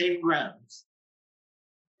those 10 grams.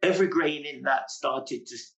 Every grain in that started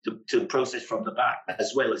to process from the back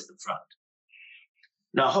as well as the front.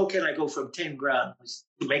 Now, how can I go from 10 grams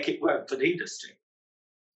to make it work for the industry?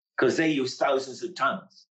 Because they use thousands of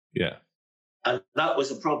tons. Yeah. And that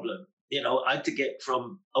was a problem. I had to get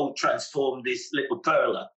transform this little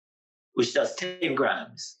perler, which does 10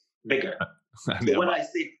 grams bigger. So when I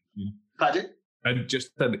say, pardon? And just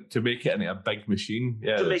to make it into a big machine.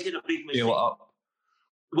 Yeah. To make it a big machine. Scale it up.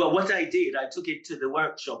 Well, what I did, I took it to the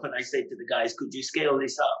workshop and I said to the guys, could you scale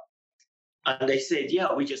this up? And they said, yeah,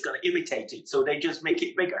 we're just going to imitate it. So they just make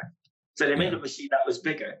it bigger. So they made a machine that was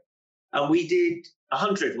bigger. And we did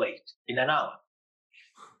 100 weight in an hour.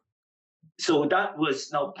 So that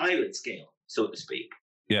was now pilot scale, so to speak.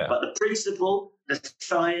 Yeah. But the principle, the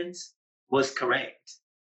science was correct.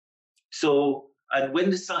 So, and when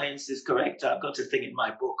the science is correct, I've got a thing in my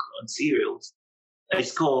book on cereals.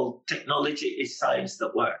 It's called Technology is Science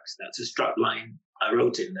That Works. That's a strap line I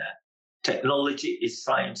wrote in there. Technology is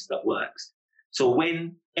science that works. So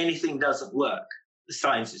when anything doesn't work, the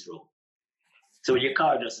science is wrong. So when your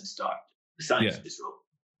car doesn't start, the science is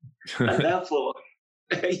wrong. And therefore,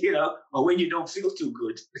 or when you don't feel too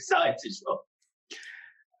good, the science is wrong.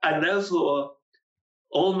 And therefore,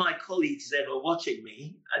 all my colleagues then were watching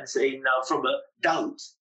me and saying, now from a doubt,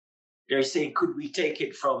 they're saying, could we take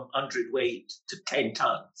it from 100 weight to 10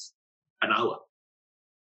 tons an hour?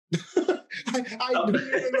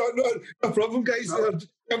 No problem, guys.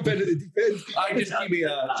 Jump into the deep end.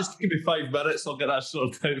 Just give me 5 minutes. I'll get that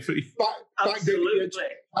sorted out for you. Back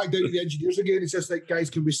down to the engineers again. It's just like, guys,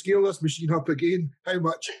 can we scale this machine up again? How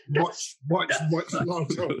much? Much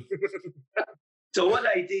larger. So what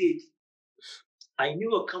I did, I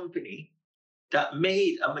knew a company that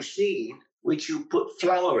made a machine which you put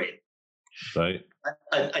flour in. Right.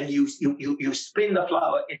 And you spin the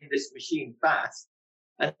flour in this machine fast,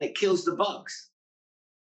 and it kills the bugs.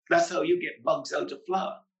 That's how you get bugs out of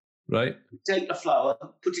flour. Right. You take the flour,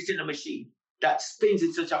 put it in a machine that spins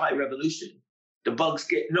in such a high revolution, the bugs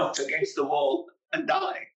get knocked against the wall and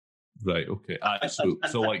die. Right. Okay.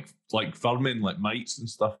 So like vermin, like mites and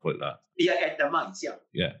stuff like that. Yeah, the mites. Yeah.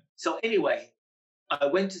 Yeah. So anyway, I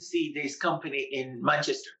went to see this company in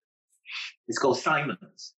Manchester. It's called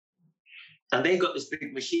Simon's. And they got this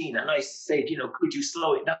big machine. And I said, could you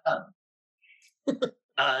slow it down?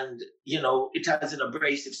 And, it has an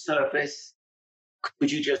abrasive surface.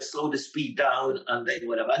 Could you just slow the speed down and then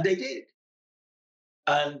whatever? And they did.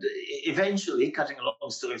 And eventually, cutting a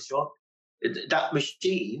long story short, that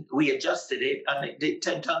machine, we adjusted it, and it did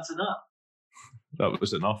 10 tons an hour. That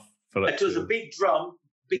was enough for it. It was a big drum,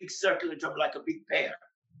 big circular drum, like a big pear.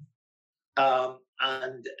 And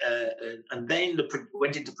then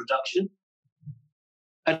went into production.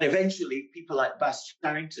 And eventually, people like Bass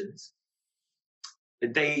Charrington's,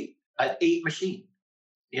 they had 8 machines.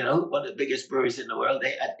 You know, one of the biggest breweries in the world,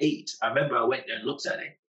 they had 8. I remember I went there and looked at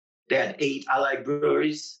it. They had 8 allied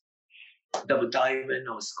breweries, Double Diamond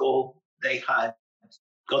or Skull. They had,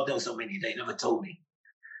 God knows how many, they never told me.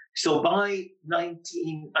 So by and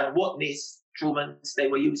Watney's, Truman's, they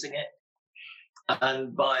were using it.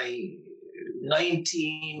 And by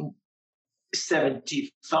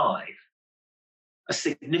 1975, a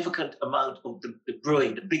significant amount of the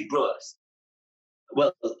brewing, the big brewers,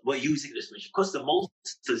 were using this machine. Of course, the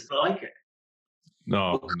maltsters like it.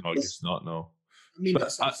 No, I guess not, no. I mean,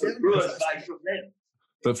 But brewers buy from them.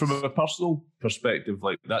 But from a personal perspective,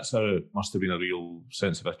 like must have been a real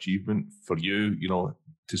sense of achievement for you, you know,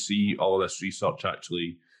 to see all of this research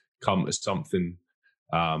actually come to something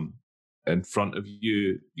in front of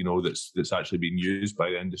you, you know, that's actually being used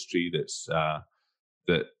by the industry, that's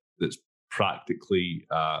practically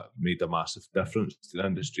made a massive difference to the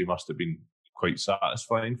industry. Must have been quite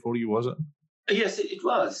satisfying for you, was it? Yes, it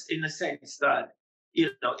was, in the sense that,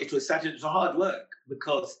 you know, it was hard work,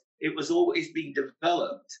 because it was always being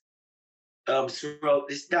developed throughout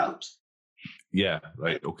this doubt. Yeah,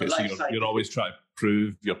 right. Okay, so you're always trying to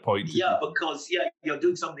prove your point. Yeah, because you're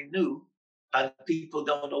doing something new, and people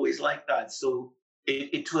don't always like that. So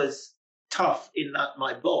it was tough in that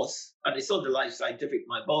my boss, and it's on the Life Scientific,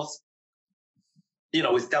 my boss, you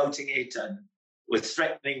know, was doubting it and was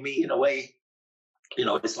threatening me in a way. You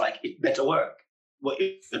know, it's like, it better work what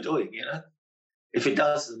you're doing, you know. If it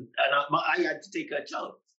doesn't, and I had to take a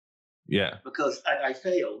chance. Yeah. Because I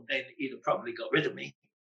failed, then he'd have probably got rid of me.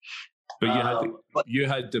 But you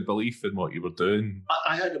had the belief in what you were doing.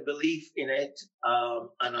 I had a belief in it,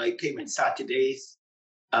 and I came in Saturdays,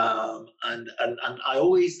 and I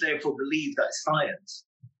always therefore believe that science,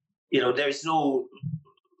 you know, there's no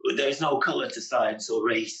color to science or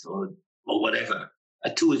race or whatever. A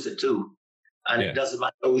 2 is a 2, and it doesn't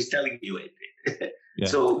matter who's telling you it. Yeah,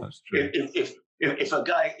 so that's true. If a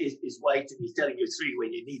guy is white and he's telling you 3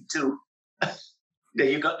 when you need 2, then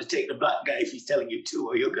you got to take the black guy if he's telling you 2,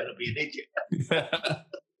 or you're going to be an idiot.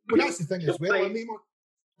 Well, that's the thing as well.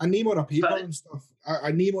 A name on a paper and stuff.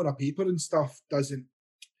 A name on a paper and stuff doesn't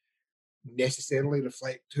necessarily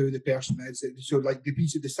reflect who the person is. So, like the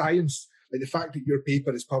piece of the science, like the fact that your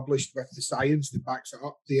paper is published with the science that backs it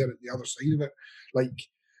up there at the other side of it, like,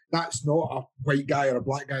 that's not a white guy or a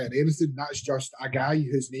black guy or anything. That's just a guy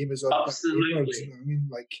whose name is on absolutely. Paper, you know what I mean?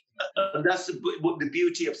 Like, that's the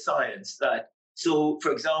beauty of science. That, so,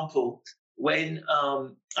 for example, when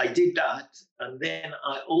I did that, and then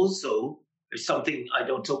I also, something I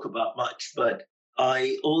don't talk about much, but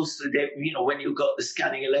I also, you know, when you got the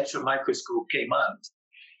scanning electron microscope came out,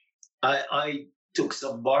 I took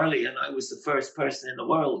some barley, and I was the first person in the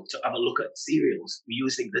world to have a look at cereals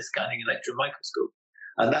using the scanning electron microscope.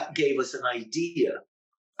 And that gave us an idea.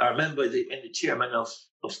 I remember when the chairman of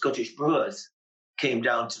Scottish Brewers came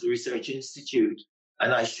down to the Research Institute,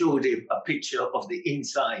 and I showed him a picture of the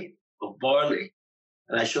inside of barley,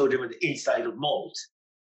 and I showed him the inside of malt,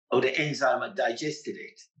 how the enzyme had digested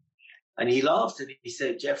it. And he laughed, and he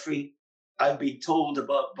said, "Geoffrey, I've been told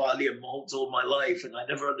about barley and malt all my life, and I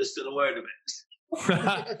never understood a word of it."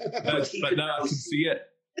 but now I can see it.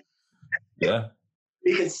 Yeah.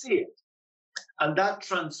 You can see it. And that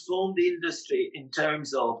transformed the industry in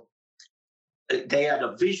terms of they had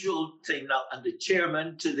a visual thing now, and the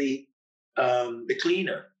chairman to the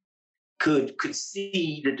cleaner could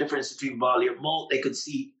see the difference between barley and malt. They could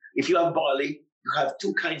see, if you have barley, you have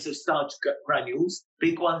 2 kinds of starch granules,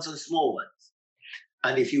 big ones and small ones.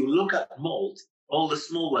 And if you look at malt, all the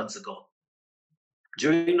small ones are gone.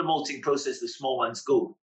 During the malting process, the small ones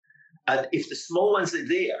go. And if the small ones are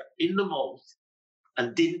there in the malt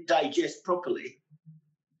and didn't digest properly,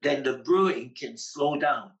 then the brewing can slow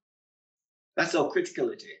down. That's how critical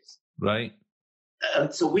it is. Right.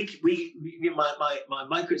 And so the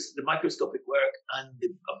microscopic work and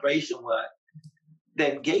the operation work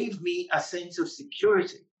then gave me a sense of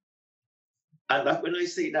security. And when I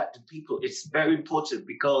say that to people, it's very important,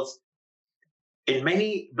 because in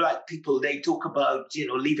many Black people, they talk about, you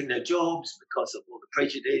know, leaving their jobs because of all the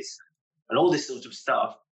prejudice and all this sort of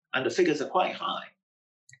stuff, and the figures are quite high.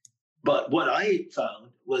 But what I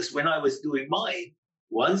found was, when I was doing mine,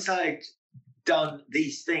 once I'd done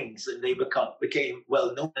these things and they became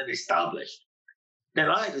well known and established, then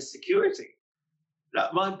I had a security.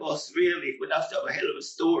 that my boss really would have to have a hell of a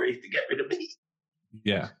story to get rid of me.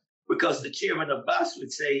 Yeah. Because the chairman of BAS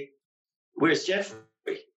would say, "Where's Jeffrey?"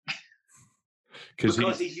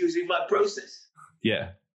 Because he's using my process.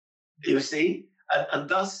 Yeah. You see? And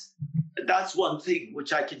thus, that's one thing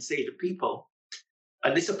which I can say to people.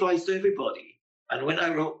 And this applies to everybody. And when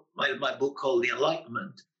I wrote my book called The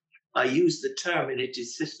Enlightenment, I used the term in it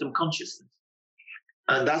is system consciousness.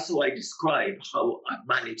 And that's how I describe how I've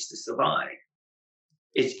managed to survive.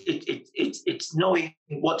 It's knowing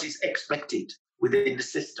what is expected within the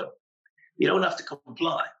system. You don't have to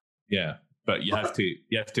comply. Yeah, but you have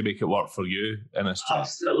to make it work for you in a sense.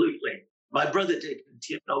 Absolutely. My brother didn't.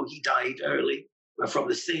 He died early. We're from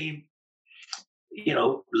the same,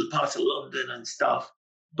 part of London and stuff.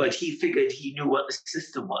 But he figured he knew what the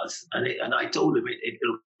system was, and I told him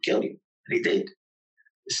it'll kill you, and it did.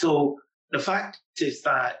 So the fact is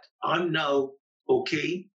that I'm now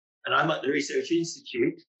okay, and I'm at the Research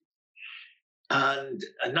Institute, and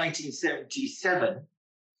in 1977,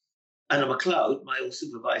 Anna MacLeod, my old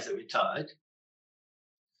supervisor, retired,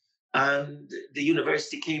 and the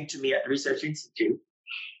university came to me at the Research Institute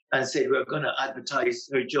and said, "We're going to advertise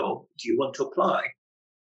her job. Do you want to apply?"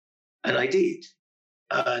 And I did.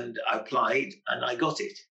 And I applied and I got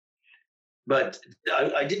it. But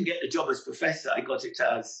I didn't get the job as professor. I got it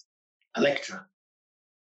as a lecturer.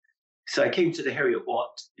 So I came to the Heriot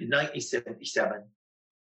Watt in 1977,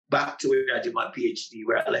 back to where I did my PhD,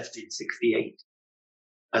 where I left in 68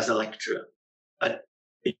 as a lecturer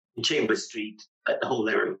in Chambers Street at the whole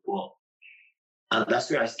Heriot Watt. And that's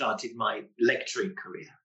where I started my lecturing career.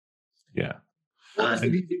 Yeah. What was the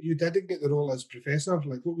reason you didn't get the role as professor?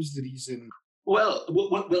 Like, what was the reason? Well,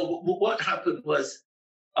 what happened was,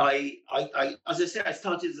 as I said, I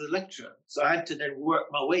started as a lecturer, so I had to then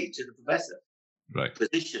work my way to the professor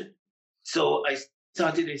position. So I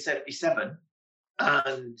started in 77,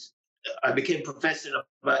 and I became professor in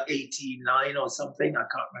about 89 or something. I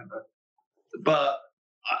can't remember. But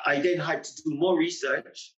I then had to do more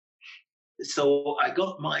research. So I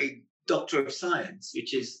got my Doctor of Science,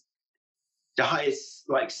 which is the highest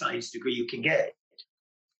science degree you can get,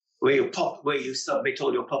 where you submit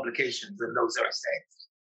all your publications, and those are assessed.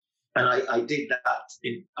 And I did that.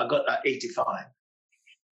 I got that 85.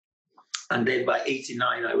 And then by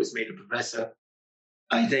 89, I was made a professor.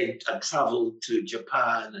 I traveled to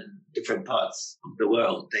Japan and different parts of the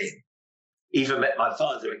world then. Even met my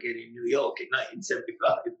father again in New York in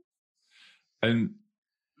 1975. And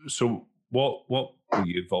so what were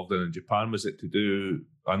you involved in Japan? Was it to do,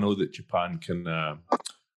 I know that Japan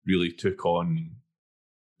really took on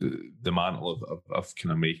the mantle of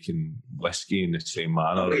kind of making whiskey in the same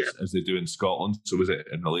manner as they do in Scotland. So was it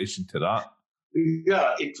in relation to that?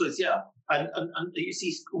 Yeah, it was, yeah. And you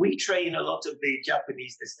see, we train a lot of the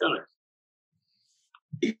Japanese distillers,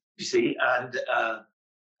 you see, and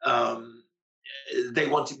they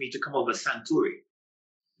wanted me to come over Suntory.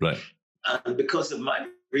 Right. And because of my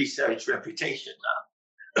research reputation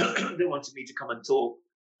now, they wanted me to come and talk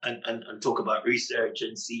and talk about research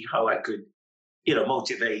and see how I could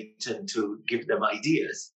motivate and to give them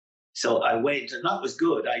ideas. So I went, and that was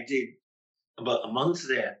good. I did about a month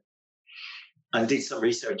there and did some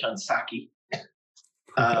research on sake.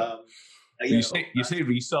 You say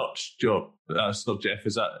research, Joe. So Geoff,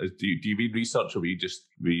 is that do you mean research, or were you just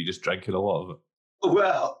drinking a lot of it?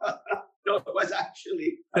 Well, no, it was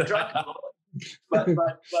actually I drank a lot, but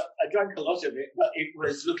I drank a lot of it. But it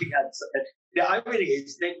was looking at the irony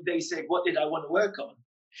is they said, what did I want to work on?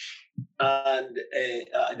 And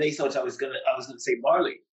they thought I was gonna say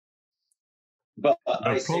barley, but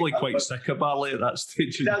I'm probably quite sick of barley at that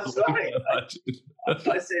stage. That's right. I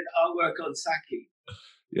said I'll work on sake.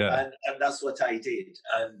 Yeah, and that's what I did,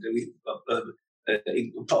 and we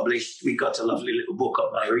published. We got a lovely little book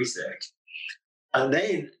on my research, and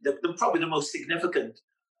then probably the most significant,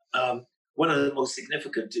 one of the most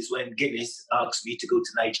significant is when Guinness asked me to go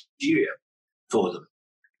to Nigeria for them,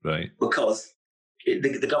 right? Because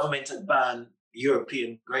the government had banned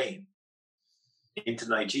European grain into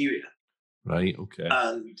Nigeria. Right, okay.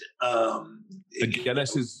 And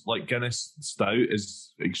Guinness is Guinness Stout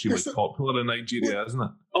is extremely popular in Nigeria, isn't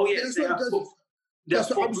it? Oh yes, that's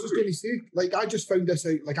what I was just going to say. I just found this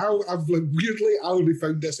out. I've weirdly, I only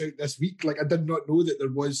found this out this week. I did not know that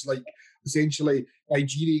there was essentially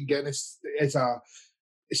Nigerian Guinness is a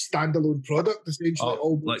standalone product, essentially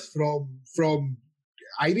almost from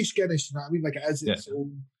Irish Guinness. You know what I mean? It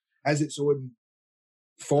has its own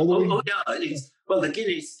following. Oh yeah. Well, the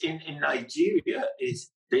Guinness in Nigeria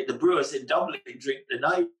is the brewers in Dublin drink the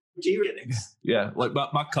Nigerians. Yeah, like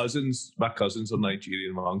my cousins are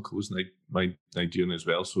Nigerian. My uncle's my Nigerian as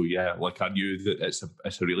well. So yeah, like I knew that it's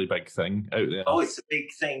a really big thing out there. Oh, it's a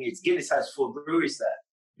big thing. Guinness has 4 breweries there.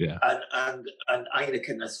 Yeah, and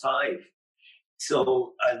Heineken has 5.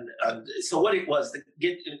 So and so what it was, the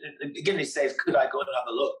Guinness says, could I go and have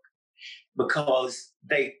a look? Because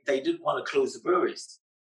they didn't want to close the breweries.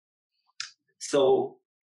 So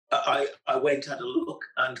I went, had a look,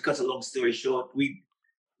 and cut a long story short,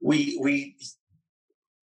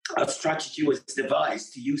 our strategy was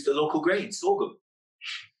devised to use the local grain, sorghum.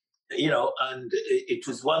 And it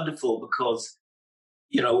was wonderful because,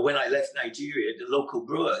 when I left Nigeria, the local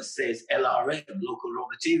brewer says LRM, local raw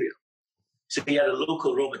material. So he had a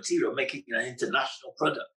local raw material making an international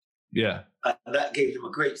product. Yeah. And that gave them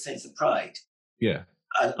a great sense of pride. Yeah.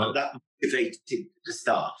 And that motivated the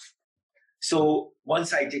staff. So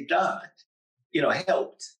once I did that, I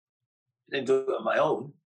helped. I didn't do it on my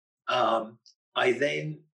own. I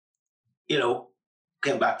then,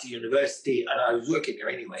 came back to university, and I was working there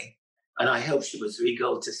anyway. And I helped Chivas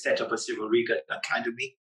Regal to set up a Civil Regal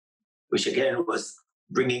Academy, which again was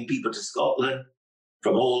bringing people to Scotland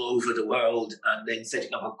from all over the world, and then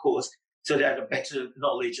setting up a course so they had a better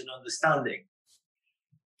knowledge and understanding.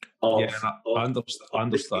 I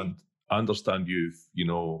understand you've,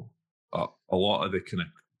 a lot of the kind of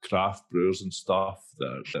craft brewers and stuff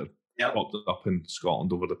that have popped up in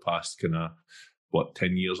Scotland over the past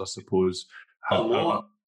 10 years, I suppose. Are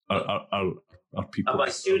people? Are my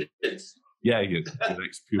students? Yeah, your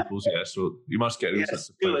ex-pupils, yeah. So you must get real sense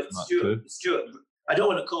of pride from that too. Stuart. I don't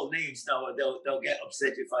want to call names now, and they'll get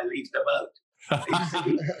upset if I leave them out.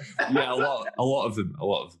 Yeah, a lot of them.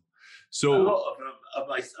 So a lot of them are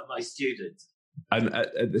my students. And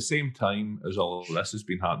at the same time as all of this has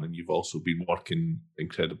been happening, you've also been working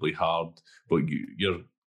incredibly hard. But you're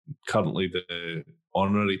currently the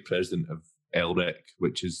honorary president of LREC,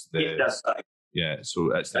 which is the that's right. Yeah,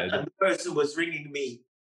 so it's and the person was ringing me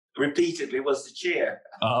repeatedly was the chair.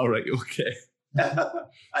 Oh, right, okay.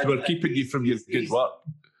 So we're keeping you from your good work.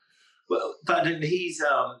 Well, but he's,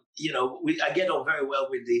 I get on very well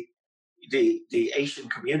with the Asian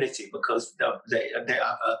community because they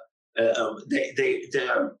are,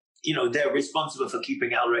 they're responsible for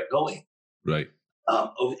keeping LREC going. Right.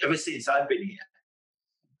 Ever since I've been here,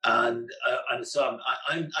 and so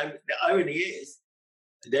I'm the irony is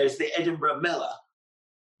there's the Edinburgh Mellor,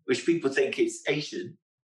 which people think is Asian.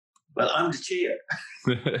 Well, I'm the chair.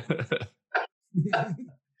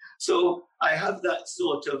 So I have that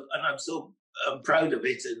sort of, and I'm so proud of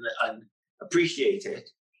it and appreciate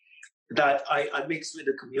it, that I mix with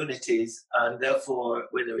the communities, and therefore,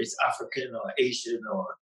 whether it's African or Asian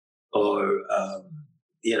or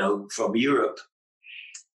from Europe,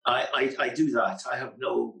 I do that. I have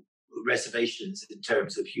no reservations in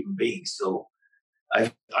terms of human beings. So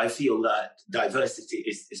I feel that diversity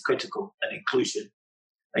is critical, and inclusion.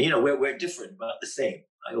 And, we're different, but the same.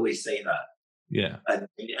 I always say that. Yeah. And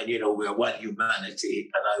we're one humanity,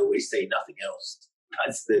 and I always say nothing else.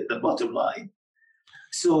 That's the bottom line.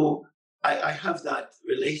 So I have that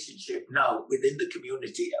relationship now within the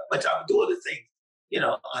community, but I do other things.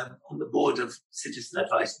 I'm on the board of Citizen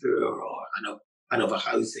Advice Bureau, or Hanover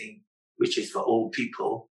Housing, which is for old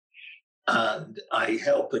people. And I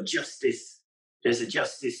help there's a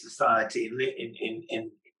justice society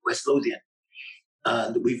in West Lothian.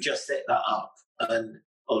 And we've just set that up. And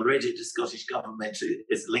already the Scottish Government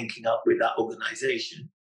is linking up with that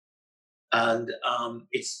organisation. And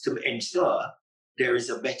it's to ensure there is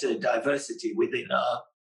a better diversity within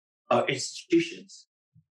our institutions.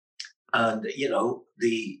 And,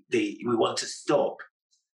 we want to stop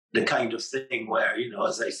the kind of thing where,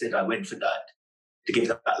 as I said, I went for that, to give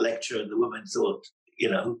that lecture, and the woman thought,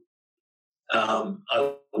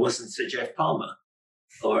 I wasn't Sir Geoff Palmer.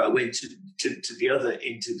 Or I went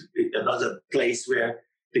into another place where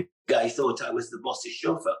the guy thought I was the boss's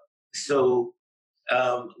chauffeur. So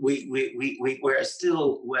we're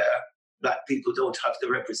still where black people don't have the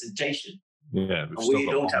representation. Yeah, we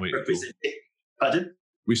don't have representation. Pardon?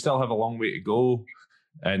 We still have a long way to go.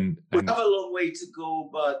 And we have a long way to go,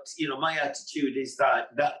 but my attitude is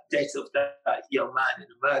that death of that young man in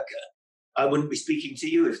America, I wouldn't be speaking to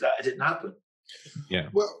you if that didn't happen. Yeah.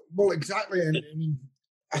 Well, exactly, and I mean,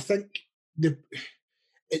 I think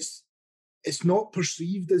it's not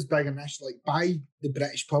perceived as big an issue by the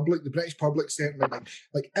British public. The British public certainly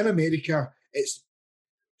like in America, it's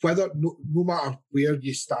whether no matter where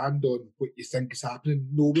you stand on what you think is happening,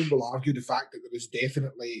 no one will argue the fact that there is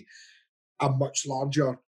definitely a much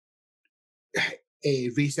larger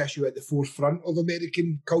race issue at the forefront of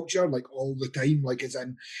American culture, like all the time. Like, as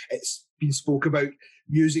in, it's been spoke about.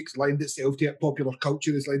 Music's lent itself to it. Popular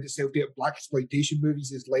culture has lent itself to it. Black exploitation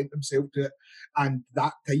movies has lent themselves to it, and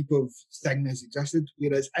that type of thing has existed.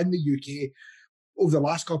 Whereas in the UK, over the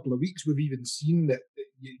last couple of weeks, we've even seen that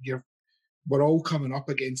we're all coming up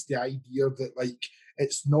against the idea that, like,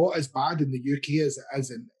 it's not as bad in the UK as it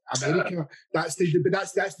is in America. But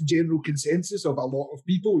that's the general consensus of a lot of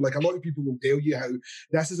people. Like, a lot of people will tell you how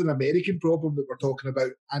this is an American problem that we're talking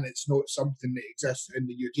about, and it's not something that exists in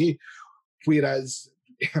the UK. Whereas,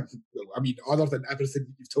 I mean, other than everything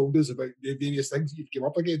that you've told us about the various things you've come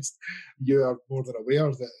up against, you are more than aware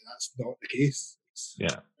that that's not the case.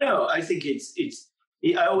 No, I think it's.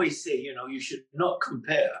 I always say, you should not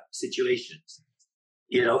compare situations.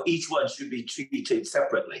 Each one should be treated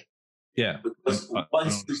separately. Yeah. Because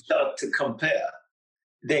once you start to compare,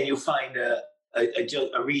 then you find a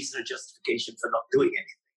reason or justification for not doing anything.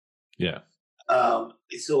 Yeah.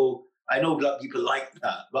 So I know black people like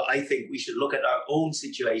that, but I think we should look at our own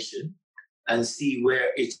situation and see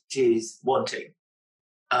where it is wanting.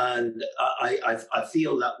 And I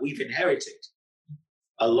feel that we've inherited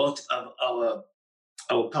a lot of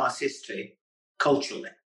our past history culturally.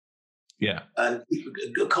 Yeah. And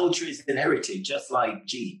culture is inherited just like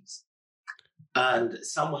genes. And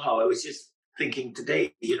somehow I was just thinking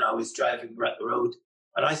today, I was driving around the road,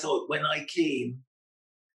 and I thought, when I came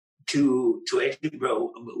to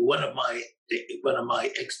Edinburgh, one of my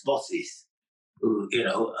ex-bosses, who,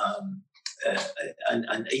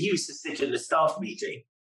 and he used to sit in the staff meeting,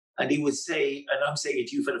 and he would say, and I'm saying it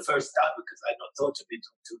to you for the first time because I'd not thought of it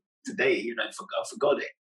today, I forgot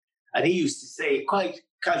it. And he used to say, quite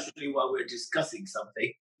casually while we were discussing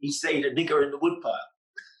something, he'd say, the nigger in the woodpile.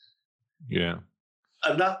 Yeah.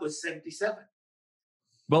 And that was 77.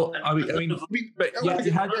 Well, but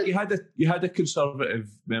you had a Conservative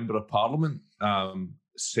member of Parliament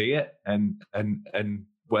say it in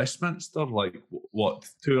Westminster, like, what,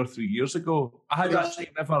 2 or 3 years ago. I'd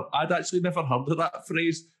actually never heard of that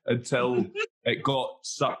phrase until it got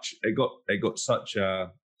such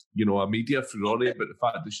a a media furore about the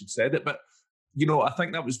fact that she'd said it. But I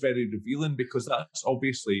think that was very revealing, because that's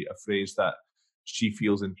obviously a phrase that she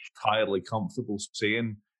feels entirely comfortable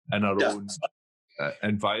saying in her own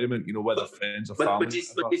environment, with her friends or family.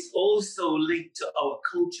 But it's also linked to our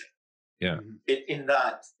culture. Yeah. In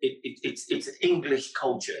that it's an English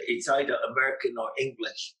culture. It's either American or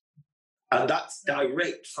English. And that's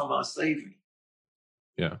direct from our slavery.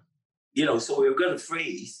 Yeah. So we've got a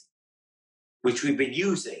phrase which we've been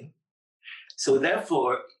using. So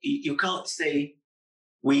therefore, you can't say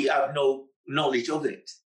we have no knowledge of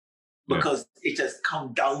it, because it has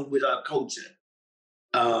come down with our culture.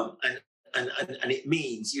 And it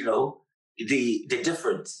means, the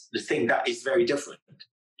difference, the thing that is very different,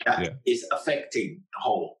 that is affecting the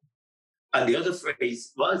whole. And the other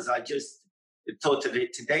phrase was, I just thought of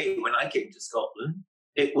it today when I came to Scotland.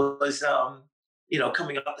 It was,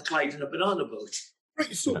 coming up the Clyde in a banana boat.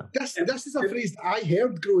 Right, so this is a phrase that I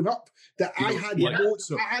heard growing up that I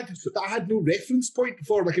had no reference point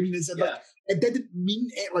for. Like, I mean, it didn't mean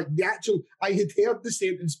it. Like, I had heard the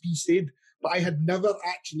sentence be said, but I had never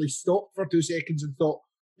actually stopped for 2 seconds and thought,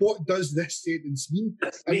 what does this sentence mean?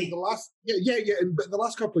 And in the last, but in the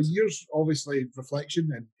last couple of years, obviously, reflection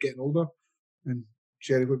and getting older. And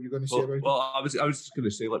Sherry, what were you going to say about it? Well, I was just going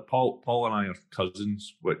to say, like, Paul and I are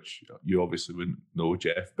cousins, which you obviously wouldn't know,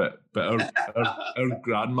 Geoff, but our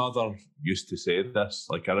grandmother used to say this.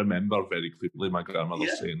 Like, I remember very clearly my grandmother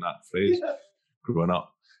saying that phrase growing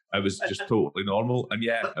up. It was just totally normal. And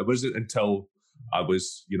it wasn't until I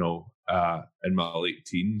was, in my late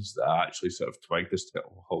teens that I actually sort of twigged this.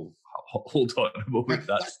 Hold on a moment.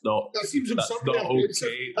 That's not okay.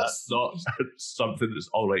 That's not something that's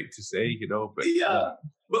all right to say, But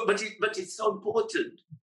but it's so important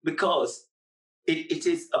because it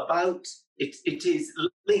is about it is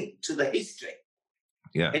linked to the history.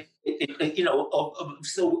 Yeah.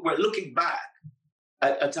 So we're looking back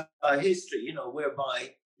at our history,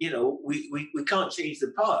 whereby we can't change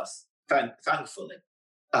the past, thankfully,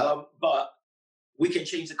 but we can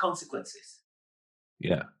change the consequences.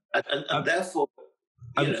 Yeah. And therefore,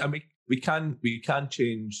 we can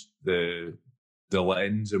change the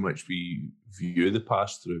lens in which we view the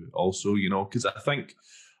past through also, because I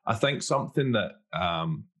think something that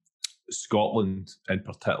Scotland in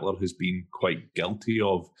particular has been quite guilty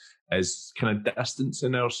of is kind of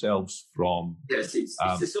distancing ourselves from. Yes, it's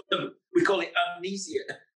sort of, we call it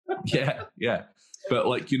amnesia. Yeah. But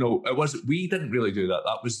we didn't really do that.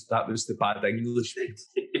 That was the bad English.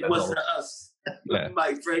 It wasn't us. Yeah.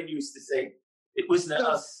 My friend used to say, it wasn't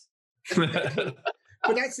us. But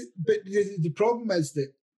the problem is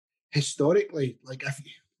that historically, like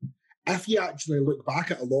if you actually look back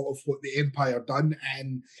at a lot of what the empire done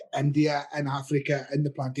in India, in Africa, in the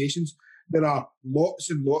plantations, there are lots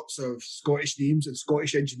and lots of Scottish names and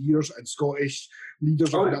Scottish engineers and Scottish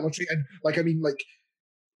leaders of the military. And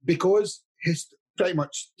because pretty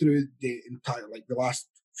much through the entire, like the last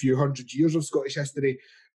few hundred years of Scottish history,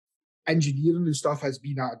 engineering and stuff has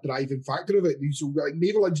been a driving factor of it. So like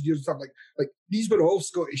naval engineers and stuff, like these were all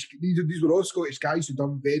Scottish. These were all Scottish guys who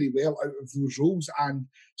done very well out of those roles, and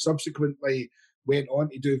subsequently went on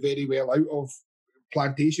to do very well out of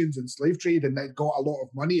plantations and slave trade, and then got a lot of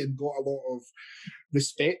money and got a lot of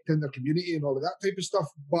respect in their community and all of that type of stuff.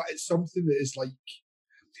 But it's something that is like,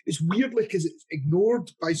 it's weirdly because it's ignored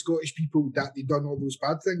by Scottish people that they've done all those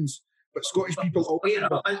bad things. But Scottish people...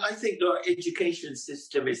 I think our education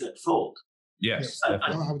system is at fault. Yes.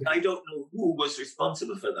 I don't know who was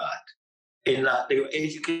responsible for that, in that the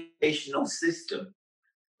educational system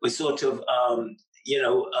was sort of,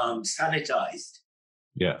 sanitized.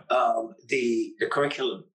 Yeah. The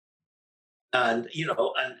curriculum. And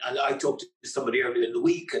I talked to somebody earlier in the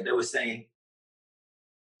week, and they were saying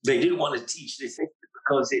they didn't want to teach this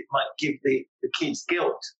because it might give the kids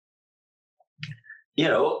guilt.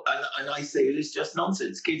 And I say it's just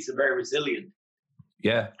nonsense. Kids are very resilient.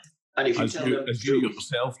 Yeah. And if you tell them as you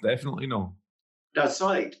yourself definitely know. That's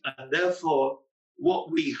right. And therefore, what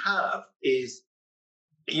we have is,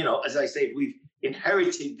 as I said, we've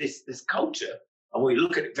inherited this culture, and we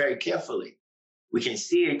look at it very carefully. We can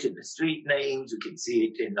see it in the street names. We can see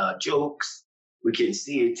it in our jokes. We can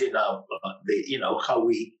see it in our, how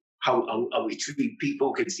we treat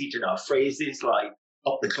people. We can see it in our phrases like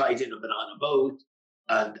 "up the Clyde in a banana boat."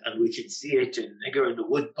 And we can see it in "nigger in the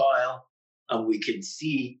woodpile," and we can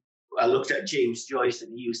see. I looked at James Joyce,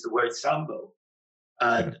 and he used the word "sambo,"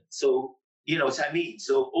 and so you know what I mean.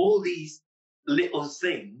 So all these little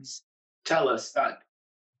things tell us that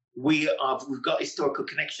we've got historical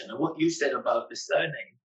connection. And what you said about the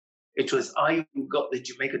surname, it was I who got the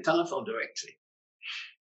Jamaica telephone directory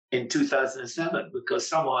in 2007 because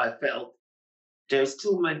somehow I felt there's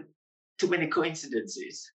too many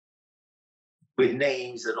coincidences with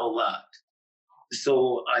names and all that.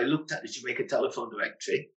 So I looked at the Jamaica telephone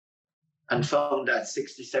directory and found that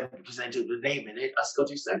 60-70% of the name in it are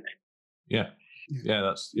Scottish surname. Yeah.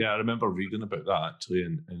 I remember reading about that actually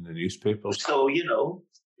in the newspapers. So,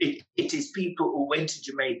 it is people who went to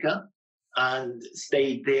Jamaica and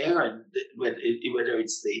stayed there, and whether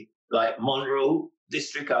it's the Monroe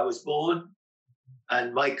district I was born,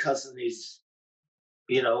 and my cousin is,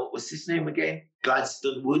 what's his name again?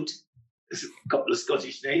 Gladstone Wood. There's a couple of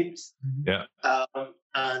Scottish names. Yeah.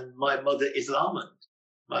 And my mother is Lamond,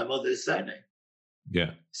 my mother's surname.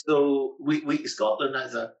 Yeah. So we Scotland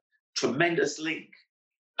has a tremendous link,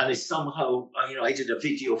 and it's somehow, I did a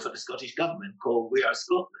video for the Scottish government called "We Are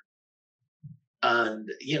Scotland," and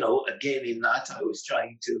again in that I was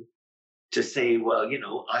trying to say, well,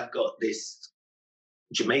 I've got this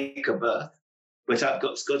Jamaica birth, but I've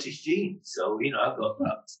got Scottish genes, so I've got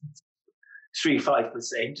about 3-5%,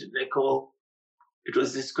 and it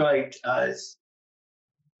was described as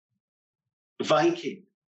Viking.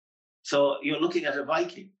 So you're looking at a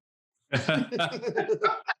Viking.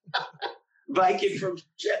 Viking from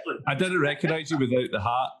Shetland. I didn't recognise you without the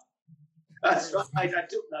hat. That's right, I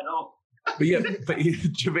took that off. But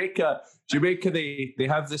Jamaica, they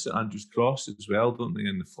have this at Andrew's Cross as well, don't they?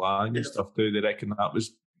 In the flag and stuff too. They reckon that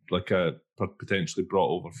was potentially brought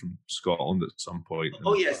over from Scotland at some point.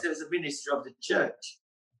 Oh yes, there was a minister of the church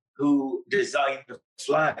who designed the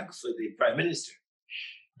flag for the Prime Minister.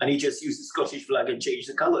 And he just used the Scottish flag and changed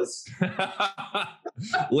the colours.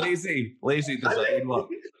 lazy design work.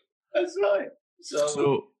 That's right.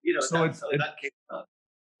 So that's how that came up.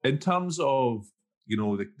 In terms of,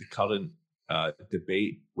 the current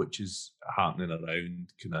debate which is happening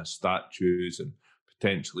around kind of statues and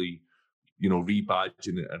potentially,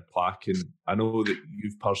 rebadging and plaquing, I know that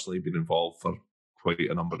you've personally been involved for quite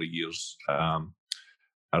a number of years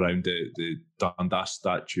around the Dundas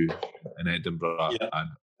statue in Edinburgh,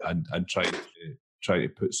 and try to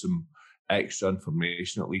put some extra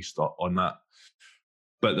information at least on that.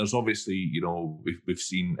 But there's obviously, we've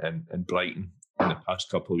seen in Brighton in the past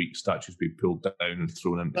couple of weeks, statues being pulled down and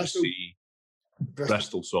thrown into the sea.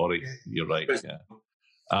 Bristol, sorry, you're right. Bristol.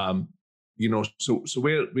 Yeah. So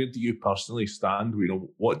where do you personally stand?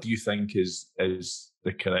 What do you think is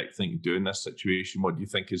the correct thing to do in this situation? What do you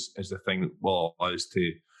think is the thing that will allow us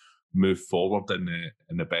to move forward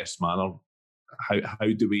in the best manner? How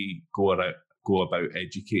do we go about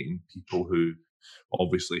educating people who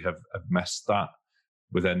obviously have missed that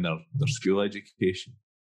within their school education?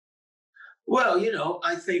 Well,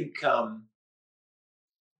 I think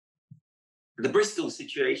the Bristol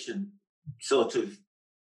situation sort of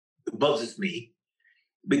bothers me,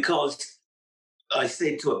 because I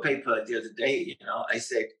said to a paper the other day, I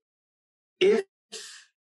said, if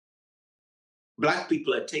Black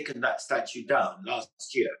people had taken that statue down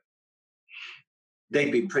last year,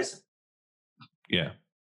 they'd be in prison. Yeah.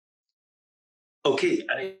 Okay,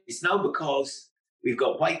 and it's now because we've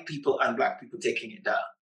got white people and Black people taking it down.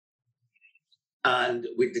 And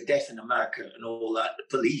with the death in America and all that, the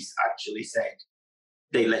police actually said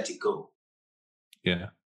they let it go. Yeah.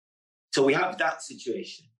 So we have that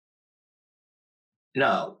situation.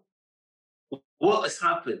 Now, what has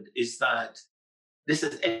happened is that this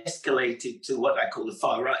has escalated to what I call the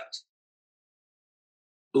far right,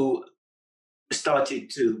 who started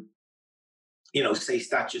to, say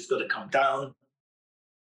statues got to come down.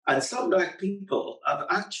 And some Black people have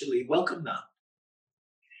actually welcomed that,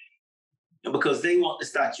 because they want the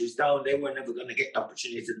statues down. They were never going to get the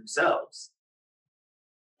opportunity themselves.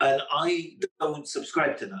 And I don't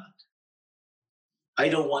subscribe to that. I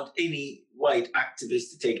don't want any white activist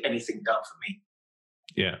to take anything down for me.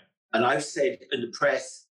 Yeah. And I've said in the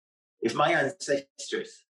press, if my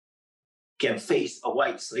ancestors can face a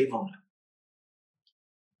white slave owner,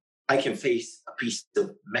 I can face a piece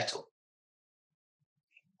of metal.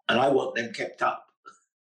 And I want them kept up.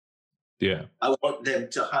 Yeah. I want them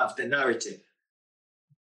to have the narrative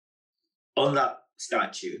on that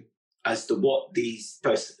statue as to what these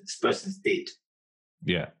persons did.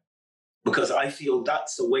 Yeah. Because I feel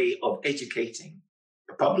that's a way of educating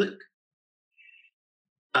the public.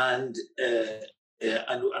 And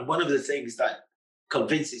one of the things that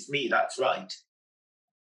convinces me that's right,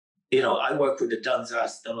 I work with the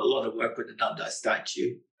Dundas, done a lot of work with the Dundas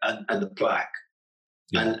statue and the plaque.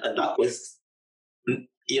 Yeah. And that was,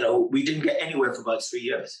 we didn't get anywhere for about 3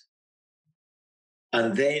 years.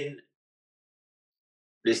 And then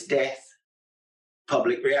this death,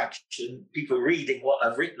 public reaction, people reading what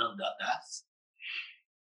I've written on Dundas,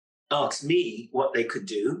 asked me what they could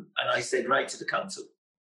do. And I said, write to the council.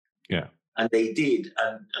 Yeah. And they did,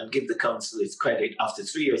 and give the council its credit. After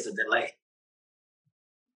 3 years of delay,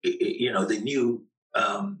 the new,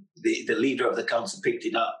 the leader of the council picked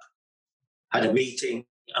it up, had a meeting,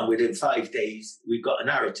 and within 5 days, we've got a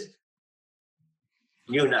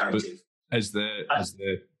new narrative. But as the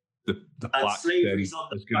plaque is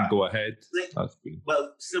going to go ahead.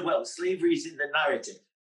 Well, slavery is in the narrative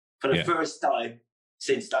for the first time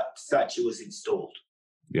since that statue was installed.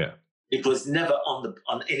 Yeah. It was never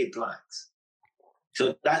on any plaques.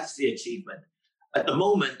 So that's the achievement. At the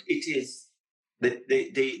moment, it is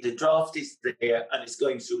the draft is there and it's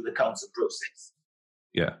going through the council process.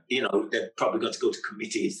 Yeah. They're probably going to go to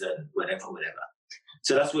committees and whatever.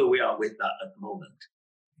 So that's where we are with that at the moment.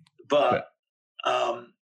 But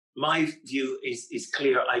my view is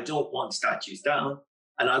clear. I don't want statues down.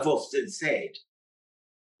 And I've often said,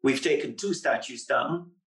 we've taken 2 statues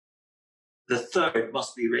down. The third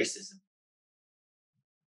must be racism.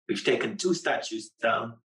 We've taken 2 statues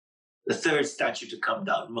down. The third statue to come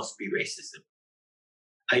down must be racism.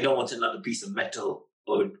 I don't want another piece of metal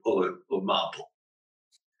or marble.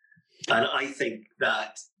 And I think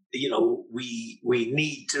that, we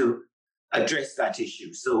need to address that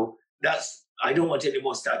issue. So I don't want any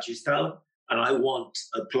more statues down, and I want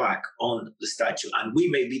a plaque on the statue. And we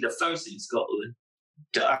may be the first in Scotland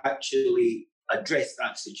to actually address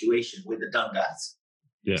that situation with the Dundas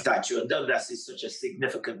statue. And Dundas is such a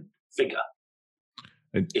significant figure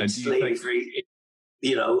in slavery.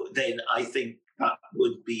 Then I think that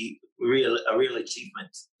would be a real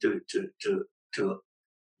achievement to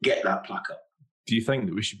get that plaque up. Do you think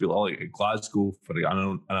that we should be like Glasgow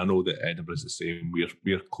I know that Edinburgh's the same.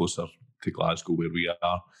 We're closer to Glasgow where we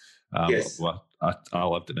are. Yes. I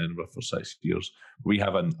lived in Edinburgh for 6 years. We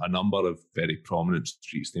have a number of very prominent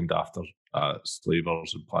streets named after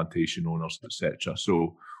slavers and plantation owners, etc.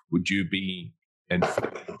 So would you be in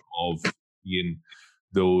favour of being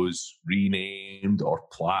those renamed or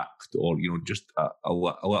plaqued, or just a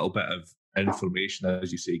little bit of information,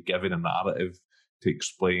 as you say, giving a narrative to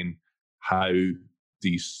explain how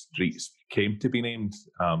these streets came to be named?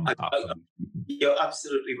 You're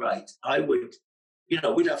absolutely right. I would,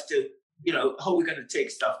 we'd have to, how are we going to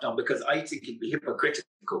take stuff down? Because I think it'd be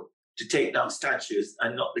hypocritical to take down statues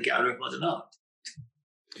and not the Gallery of Modern Art.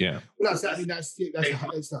 Yeah. Well, that's a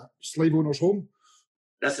slave owner's home.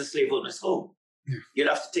 That's a slave owner's home. Yeah. You'd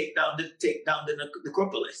have to take down the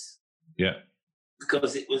necropolis. Yeah.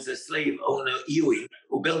 Because it was a slave owner, Ewing,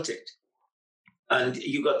 who built it. And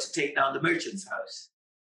you got to take down the merchant's house.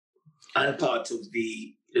 and part of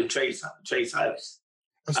the Trace House,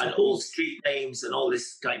 and all street names and all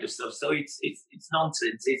this kind of stuff. So it's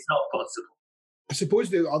nonsense. It's not possible. I suppose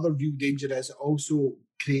the other real danger is it also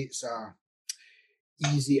creates a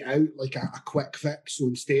easy out, like a quick fix. So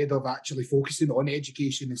instead of actually focusing on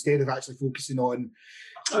education, instead of actually focusing on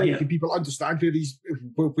making people understand where these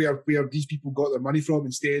people got their money from,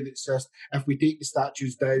 instead it's just, if we take the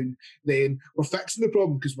statues down, then we're fixing the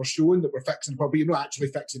problem because we're showing that we're fixing the problem. But you're not actually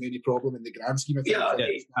fixing any problem in the grand scheme of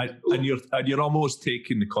things. And you're almost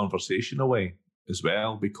taking the conversation away as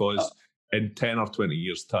well, because in 10 or 20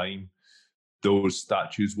 years' time, those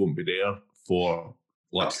statues won't be there for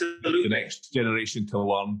the next generation to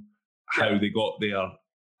learn how they got there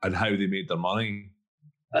and how they made their money.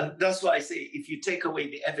 And that's why I say, if you take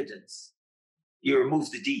away the evidence, you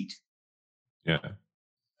remove the deed. Yeah.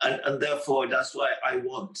 And therefore, that's why I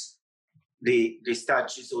want the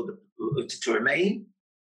statues to remain.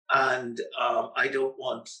 And I don't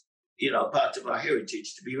want, part of our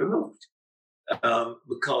heritage to be removed.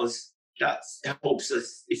 Because that helps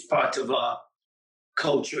us, it's part of our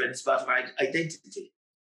culture and it's part of our identity.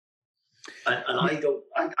 And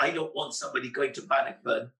I don't want somebody going to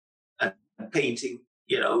Bannockburn and painting,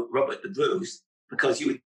 Robert the Bruce, because you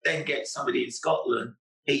would then get somebody in Scotland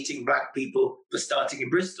hating black people for starting in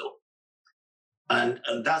Bristol. And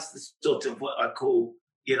that's the sort of what I call,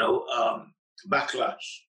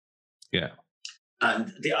 backlash. Yeah.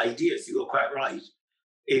 And the ideas, you were quite right.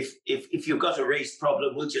 If you've got a race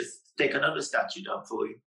problem, we'll just take another statue down for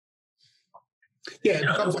you. Yeah, it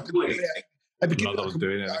becomes a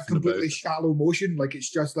completely shallow motion. Like, it's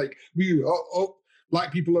just like,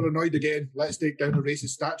 black people are annoyed again, let's take down a racist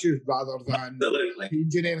statue, rather than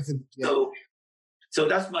changing anything. Yeah. So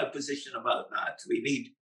that's my position about that. We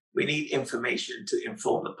need information to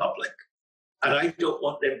inform the public. And I don't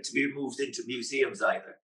want them to be moved into museums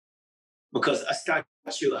either, because a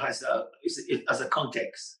statue has a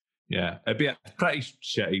context. Yeah, it'd be a pretty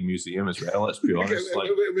shitty museum as well. Let's be honest.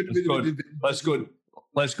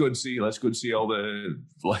 Let's go and see all the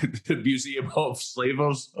the Museum of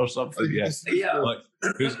Slavers or something. Yeah. Like,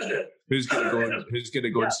 who's gonna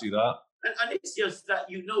go and see that? And it's just that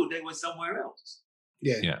they were somewhere else.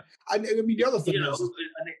 Yeah. And I mean, the other thing is,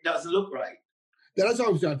 and it doesn't look right. There is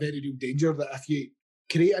always a very real danger that if you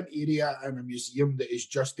create an area in a museum that is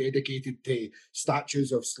just dedicated to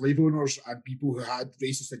statues of slave owners and people who had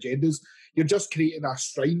racist agendas, you're just creating a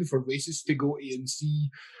shrine for racists to go to and see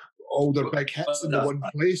all their big hits in the one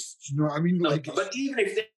place. Do you know what I mean? But even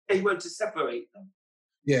if they were to separate them,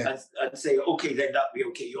 and say, okay, then that'd be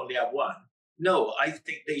okay, you only have one. No, I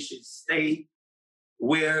think they should stay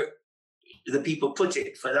where the people put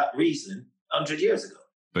it for that reason 100 years ago.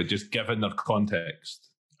 But just given their context.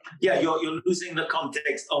 Yeah, you're losing the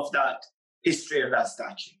context of that history of that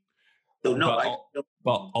statue. So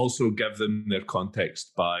but also give them their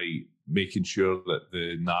context by making sure that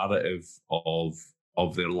the narrative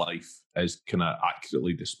of their life is kind of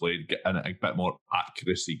accurately displayed and a bit more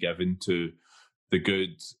accuracy given to the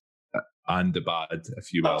good and the bad,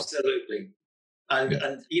 if you will. Absolutely.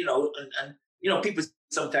 And people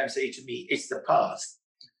sometimes say to me, it's the past,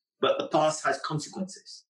 but the past has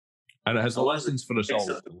consequences. And it has lessons for us all.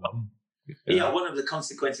 One of the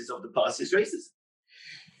consequences of the past is racism.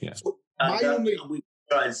 Yeah. So we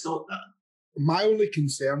try and sort that. My only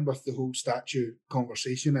concern with the whole statue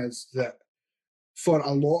conversation is that for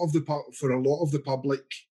a lot of the public,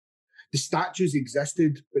 the statues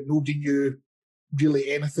existed, but nobody knew really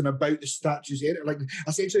anything about the statues. Like,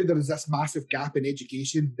 essentially, there is this massive gap in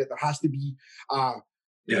education that there has to be.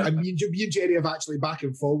 And me and Jerry have actually back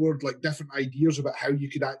and forward like different ideas about how you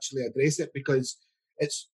could actually address it, because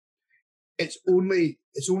it's only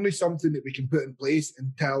something that we can put in place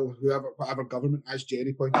until whatever government, as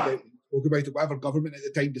Jerry pointed out, spoke about it, whatever government at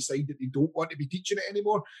the time decide that they don't want to be teaching it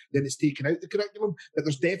anymore, then it's taken out the curriculum. But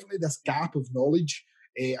there's definitely this gap of knowledge,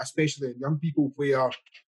 especially in young people, where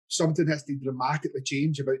something has to dramatically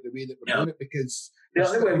change about the way that we're doing it, because the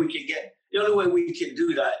only way we can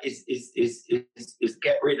do that is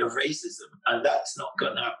get rid of racism, and that's not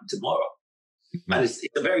going to happen tomorrow. Mm-hmm. And it's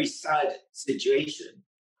a very sad situation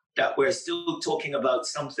that we're still talking about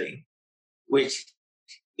something which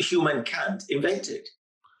human can't invented.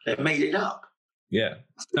 They made it up. Yeah,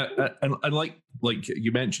 and like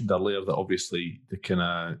you mentioned earlier, that obviously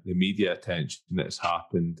the media attention that's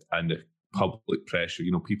happened and the public pressure.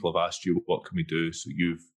 People have asked you, what can we do? So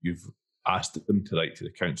you've asked them to write to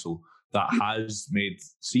the council. That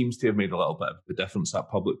seems to have made a little bit of a difference, that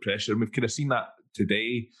public pressure. And we've kind of seen that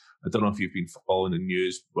today. I don't know if you've been following the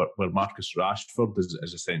news where Marcus Rashford is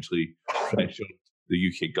essentially pressured the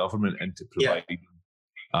UK government into providing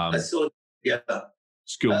So, yeah.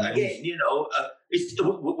 School again,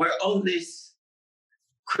 we're on this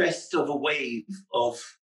crest of a wave of,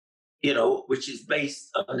 which is based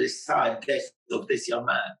on this sad death of this young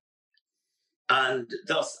man. And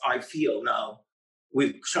thus, I feel now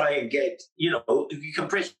we try and get, you can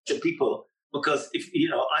pressure people because if,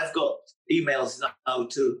 I've got emails now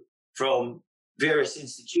from various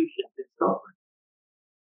institutions in Scotland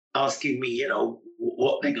asking me,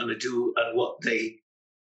 what they're going to do and what they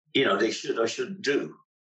should or shouldn't do.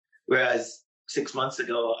 Whereas 6 months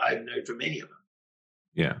ago, I hadn't heard from any of them.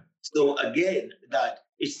 Yeah. So again, that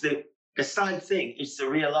it's the sad thing, it's the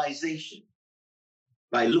realization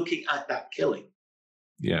by looking at that killing.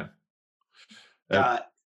 Yeah.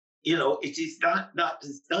 That, it is that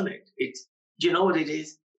has done it. It's, do you know what it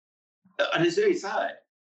is? And it's very sad.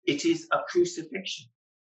 It is a crucifixion.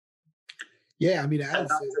 Yeah, I mean, it and has.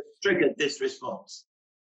 that has triggered this response.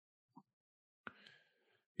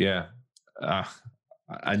 Yeah.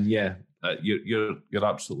 And yeah, you're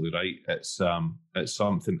absolutely right. It's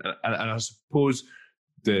something, and I suppose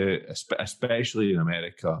especially in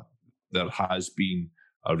America, there has been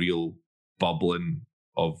a real bubbling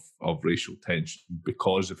of racial tension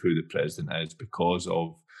because of who the president is, because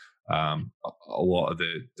of a lot of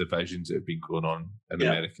the divisions that have been going on in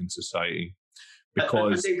American society.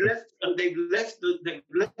 Because and they've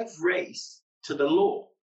left race to the law.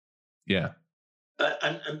 Yeah.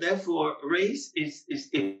 And therefore, race is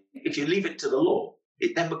if you leave it to the law,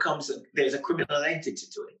 it then becomes there's a criminal entity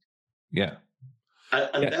to it. Yeah.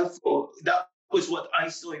 And therefore, that was what I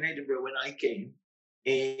saw in Edinburgh when I came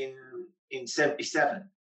in 1977.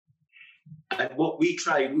 And what we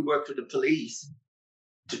worked with the police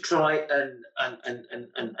to try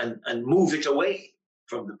and move it away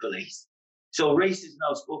from the police. So race is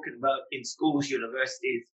now spoken about in schools,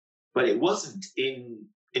 universities, but it wasn't in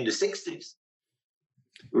the 60s.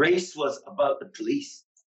 Race was about the police.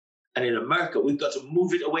 And in America, we've got to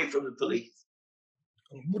move it away from the police.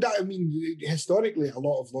 Well, historically, a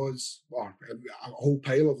lot of laws, or a whole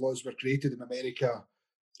pile of laws were created in America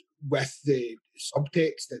with the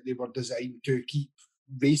subtext that they were designed to keep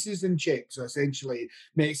races in check. So essentially,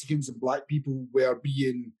 Mexicans and black people were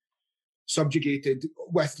being subjugated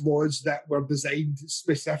with laws that were designed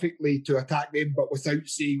specifically to attack them, but without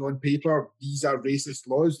saying on paper, these are racist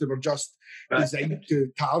laws. They were just designed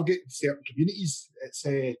to target certain communities. It's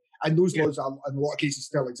and those laws are, in a lot of cases,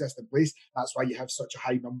 still exist in place. That's why you have such a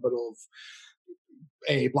high number of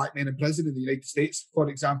black men in prison in the United States, for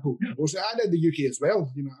example, and in the UK as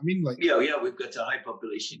well. You know what I mean? We've got a high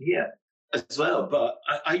population here as well. But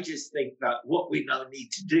I just think that what we now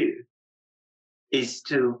need to do is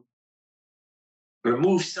to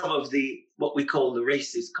remove some of what we call the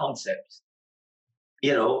racist concepts,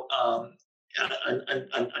 and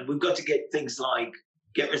we've got to get rid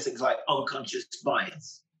of things like unconscious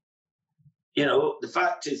bias. The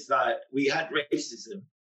fact is that we had racism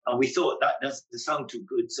and we thought that doesn't sound too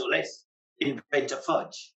good, so let's invent a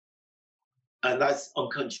fudge, and that's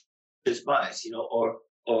unconscious bias, or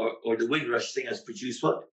the Windrush thing has produced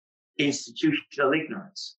what? Institutional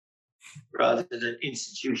ignorance rather than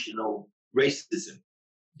institutional racism.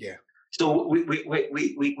 Yeah. So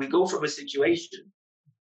we go from a situation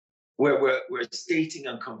where we're stating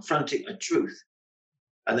and confronting a truth,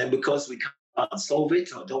 and then because we can't solve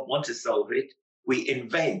it or don't want to solve it, we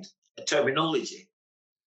invent a terminology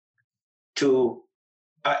to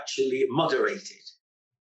actually moderate it.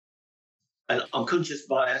 And unconscious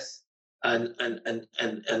bias and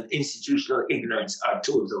institutional ignorance are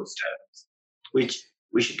two of those terms, which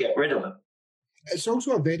we should get rid of them. It's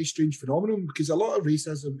also a very strange phenomenon because a lot of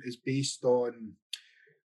racism is based on,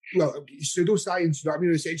 pseudoscience,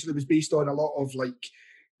 essentially it was based on a lot of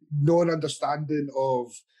non-understanding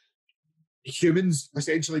of humans,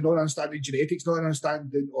 essentially non-understanding genetics,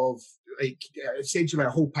 non-understanding of essentially a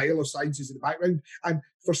whole pile of sciences in the background. And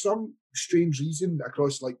for some strange reason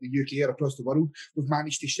across the UK or across the world, we've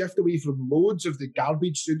managed to shift away from loads of the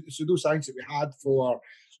garbage pseudoscience that we had for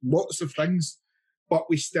lots of things, but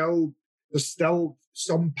there's still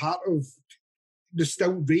some part of,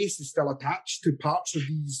 race is still attached to parts of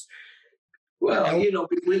these. Well, we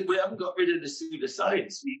haven't got rid of the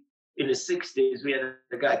pseudoscience. In the 60s, we had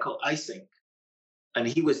a guy called Ising, and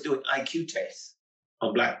he was doing IQ tests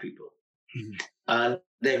on black people. Mm-hmm. And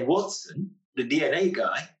then Watson, the DNA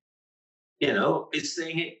guy, is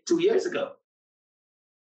saying it 2 years ago.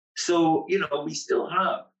 So, we still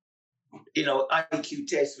have, IQ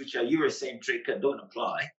tests which are Eurocentric and don't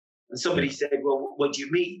apply. And somebody said, well, what do you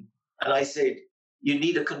mean? And I said, you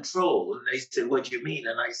need a control. And they said, what do you mean?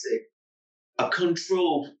 And I said, a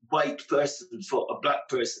controlled white person for a black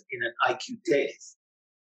person in an IQ test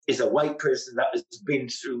is a white person that has been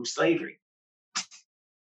through slavery.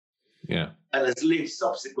 Yeah. And has lived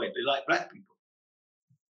subsequently like black people.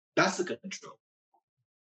 That's the control.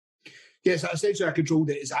 Yes, essentially a control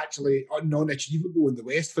that is actually non-achievable in the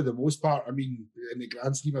West for the most part. I mean, in the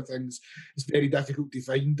grand scheme of things, it's very difficult to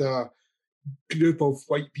find a group of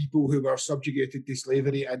white people who were subjugated to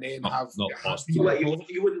slavery and then Well,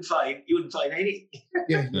 you wouldn't find any.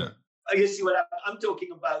 Yeah. You see what I'm talking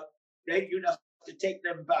about? Then you'd have to take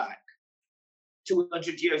them back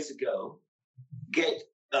 200 years ago.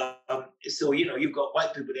 So you've got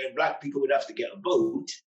white people there, and black people would have to get a boat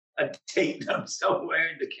and take them somewhere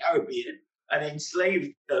in the Caribbean and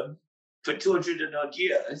enslave them for 200 and odd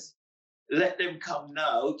years, let them come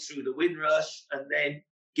now through the Windrush and then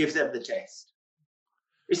give them the test.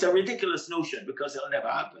 It's a ridiculous notion because it'll never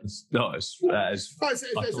happen. It's ridiculous.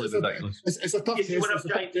 It's a tough test. You see what I'm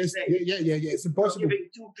trying to say? Yeah. It's impossible. Giving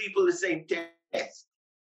two people the same test,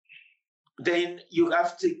 then you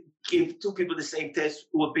have to give two people the same test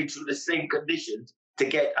who have been through the same conditions to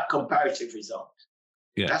get a comparative result.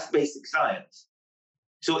 Yeah. That's basic science.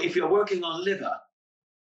 So if you're working on liver,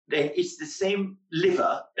 then it's the same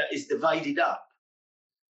liver that is divided up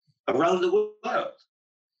around the world.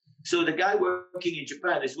 So the guy working in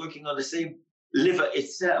Japan is working on the same liver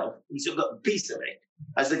itself, which have got a piece of it,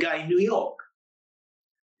 as the guy in New York.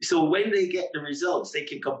 So when they get the results, they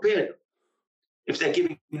can compare them. If they're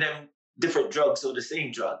giving them different drugs or the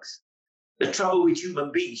same drugs. The trouble with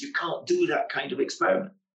human beings, you can't do that kind of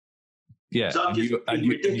experiment. Yeah, so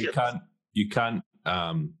you can't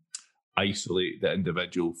isolate the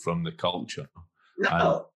individual from the culture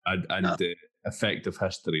and the effect of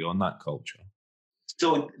history on that culture.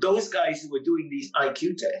 So those guys who were doing these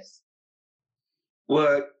IQ tests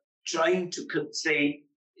were trying to say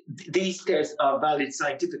these tests are valid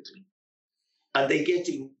scientifically, and they're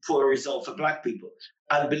getting poor result for black people.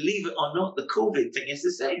 And believe it or not, the COVID thing is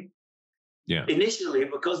the same. Yeah. Initially,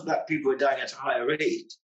 because black people were dying at a higher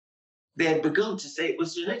rate, they had begun to say it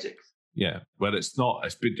was genetics. Yeah, well, it's not.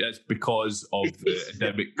 It's because of the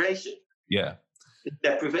endemic. Deprivation. Yeah. It's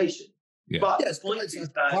deprivation. Yeah. But it's a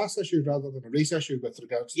class issue rather than a race issue with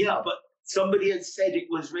regards to but somebody had said it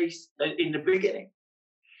was race in the beginning.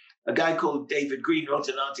 A guy called David Green wrote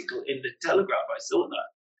an article in the Telegraph. I saw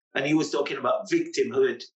that. And he was talking about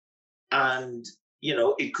victimhood and,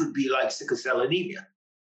 it could be like sickle cell anemia.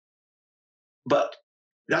 But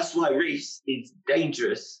that's why race is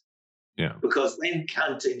dangerous. Yeah. Because when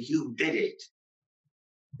Kant and Hume did it,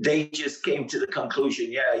 they just came to the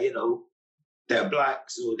conclusion, they're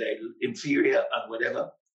blacks or they're inferior and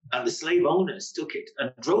whatever. And the slave owners took it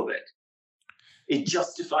and drove it. It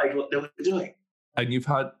justified what they were doing. And you've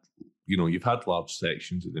had large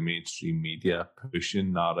sections of the mainstream media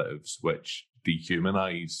pushing narratives which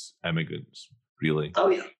dehumanize immigrants, really. Oh,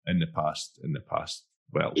 yeah. In the past.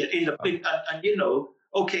 Well, yeah,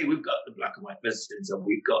 okay, we've got the black and white residents and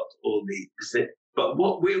we've got all but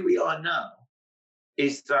where we are now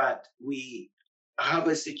is that we have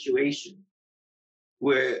a situation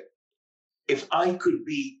where if I could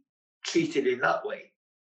be treated in that way,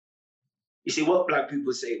 you see what black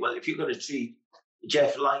people say, well, if you're going to treat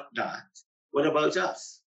Geoff like that, what about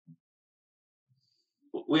us?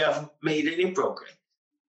 We haven't made any progress.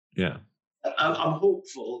 Yeah. I'm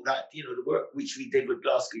hopeful that, the work which we did with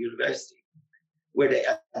Glasgow University, where they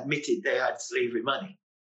admitted they had slavery money,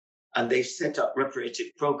 and they've set up reparative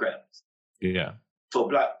programs for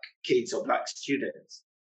black kids or black students.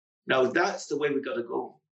 Now, that's the way we got to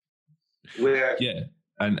go. Where,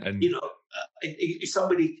 if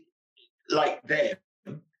somebody like them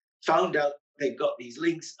found out they've got these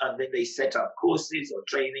links and then they set up courses or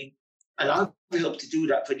training, and I've helped to do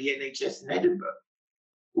that for the NHS in Edinburgh,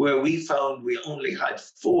 where we found we only had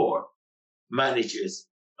 4 managers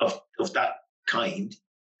of that kind,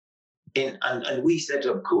 and we set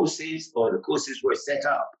up courses, or the courses were set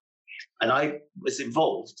up, and I was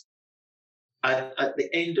involved. And at the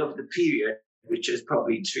end of the period, which is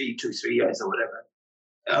probably 3 years or whatever,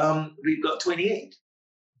 we've got 28.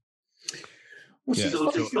 Yeah. So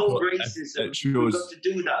to stop racism, we've got to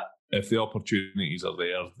do that. If the opportunities are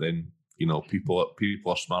there, then people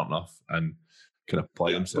are smart enough and can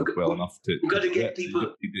apply themselves well enough to. We've got to get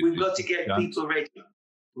people. We've got to get people ready.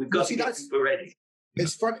 We've got to get people ready.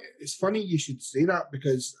 It's funny. It's funny you should say that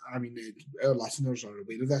because our listeners are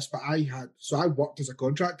aware of this. But I worked as a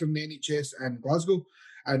contractor in the NHS in Glasgow,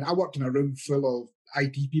 and I worked in a room full of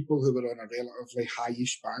IT people who were on a relatively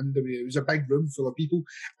high-ish band. I mean, it was a big room full of people.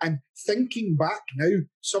 And thinking back now,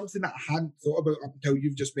 something that I hadn't thought about up until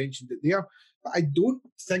you've just mentioned it there, but I don't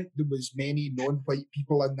think there was many non-white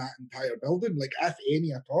people in that entire building, like if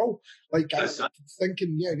any at all. Like I was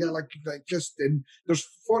thinking, like just in there's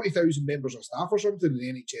 40,000 members of staff or something in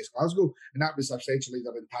the NHS Glasgow, and that was essentially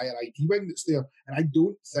their entire IT wing that's there. And I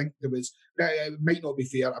don't think there was. It might not be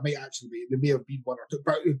fair. I might actually be. There may have been one or two,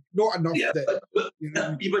 but not enough. Yeah, that,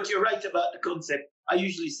 but you're right about the concept. I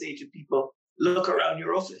usually say to people, look around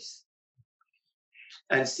your office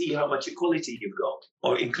and see how much equality you've got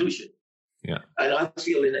or inclusion. Yeah. And I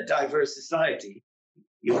feel in a diverse society,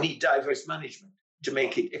 you need diverse management to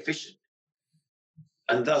make it efficient.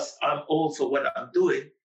 And thus, I'm all for what I'm doing.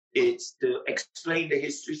 It's to explain the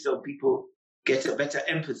history so people get a better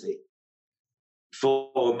empathy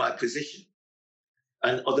for my position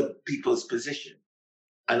and other people's position.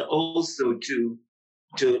 And also to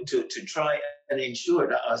try and ensure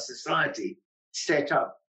that our society set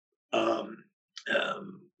up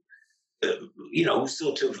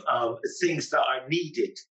sort of things that are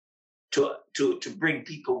needed to bring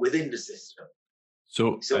people within the system.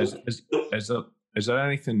 So is there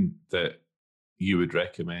anything that you would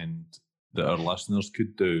recommend that our listeners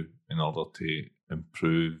could do in order to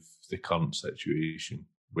improve the current situation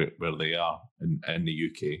where they are in the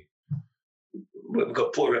UK? We've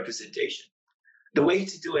got poor representation. The way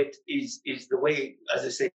to do it is the way, as I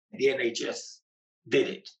said, the NHS did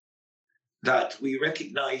it. That we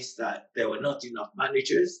recognized that there were not enough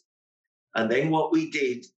managers, and then what we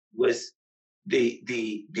did was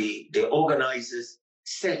the organizers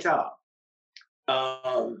set up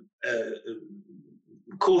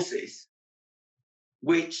courses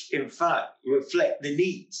which, in fact, reflect the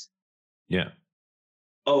needs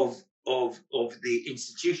of the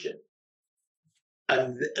institution,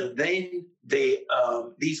 and then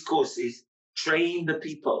these courses train the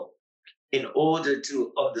people in order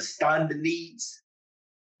to understand the needs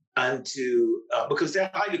and to, because they're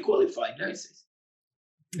highly qualified nurses,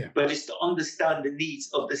 but it's to understand the needs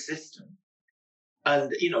of the system.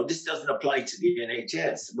 And, this doesn't apply to the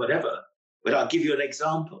NHS, whatever, but I'll give you an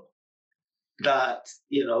example that,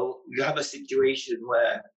 you have a situation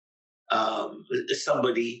where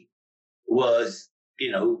somebody was,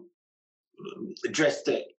 dressed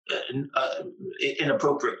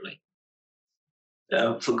inappropriately.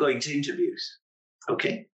 For going to interviews,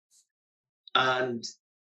 okay? And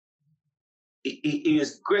he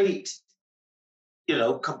was great,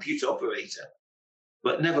 computer operator,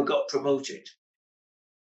 but never got promoted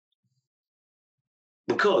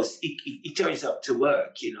because he turns up to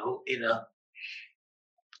work,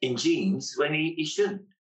 in jeans when he shouldn't,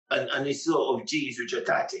 and it's sort of jeans which are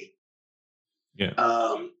tatty. Yeah.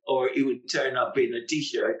 Or he would turn up in a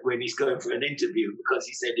t-shirt when he's going for an interview because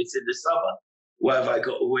he said it's in the summer. Why have I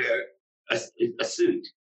got to wear a suit?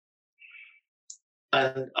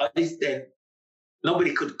 And then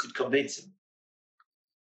nobody could convince him.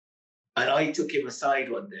 And I took him aside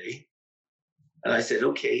one day and I said,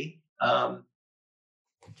 okay,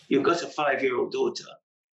 you've got a 5-year-old daughter,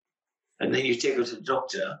 and then you take her to the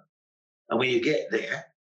doctor, and when you get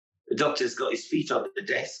there, the doctor's got his feet on the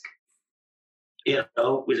desk, with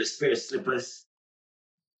a pair of slippers.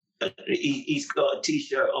 He's got a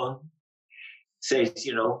t-shirt on, says,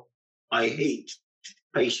 I hate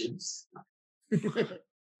patients. And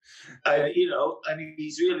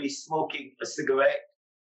he's really smoking a cigarette.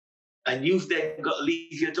 And you've then got to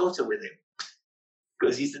leave your daughter with him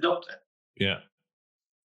because he's the doctor. Yeah.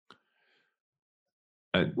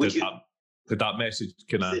 Did that message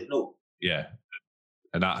no? Yeah.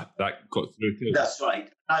 And that got through to us. That's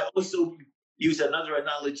right. I also use another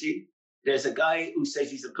analogy. There's a guy who says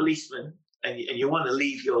he's a policeman, and you want to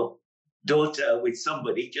leave your daughter with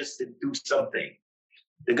somebody just to do something.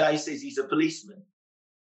 The guy says he's a policeman.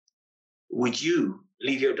 Would you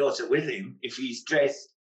leave your daughter with him if he's dressed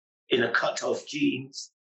in a cut-off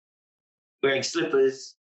jeans, wearing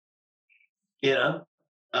slippers, and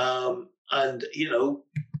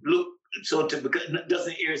look sort of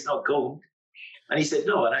doesn't ears not combed? And he said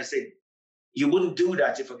no. And I said, you wouldn't do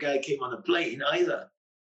that if a guy came on a plane either,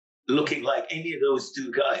 looking like any of those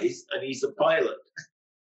two guys, and he's a pilot.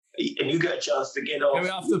 And you get a chance to get off. Get me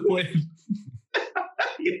off the plane.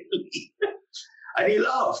 And he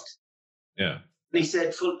laughed. Yeah. And he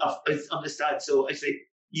said, I understand. So I said,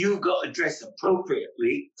 you've got to dress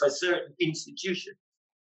appropriately for certain institutions.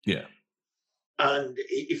 Yeah. And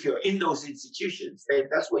if you're in those institutions, then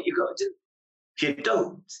that's what you got to do. If you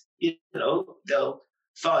don't, they'll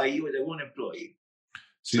fire you or they won't employ you.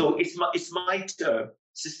 So it's my term,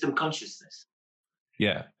 system consciousness.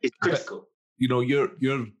 Yeah. It's critical.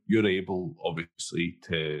 you're able, obviously,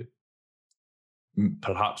 to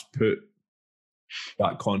perhaps put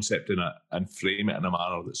that concept in it and frame it in a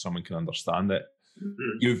manner that someone can understand it.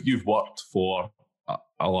 Mm-hmm. You've worked for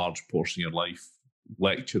a large portion of your life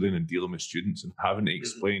lecturing and dealing with students and having to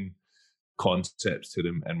explain concepts to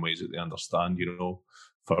them in ways that they understand.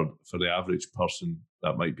 For the average person,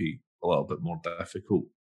 that might be a little bit more difficult.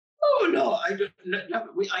 Oh no,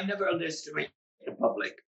 I never underestimate the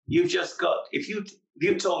public. You've just got, if you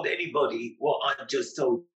told anybody what I just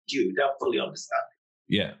told you, they'll fully understand.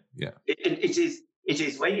 Yeah. It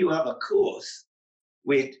is when you have a course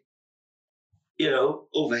with,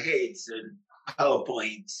 overheads and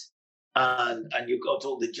PowerPoints and you've got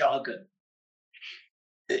all the jargon,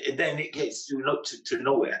 then it gets to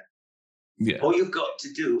nowhere. Yeah. All you've got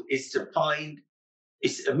to do is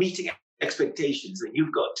it's a meeting expectations, and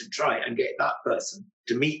you've got to try and get that person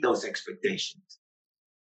to meet those expectations.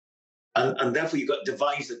 And therefore you've got to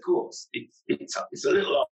devise a course. It's a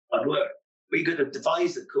little hard work, but you've got to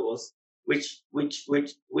devise a course which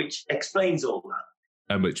explains all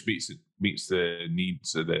that. And which meets the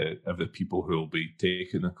needs of the people who will be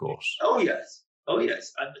taking the course. Oh yes.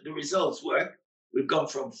 And the results work. We've gone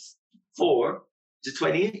from 4 to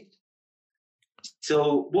 28.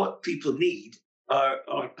 So what people need are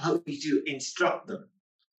how do you instruct them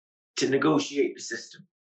to negotiate the system.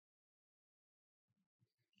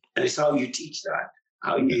 And it's how you teach that,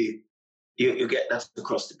 how you get that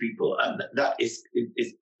across to people. And that is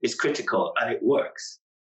critical, and it works.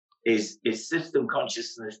 Is system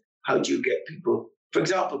consciousness. How do you get people? For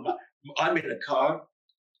example, I'm in a car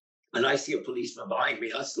and I see a policeman behind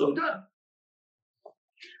me, I slow down.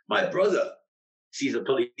 My brother sees a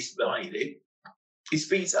police behind him, he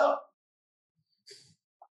speeds up.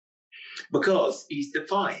 Because he's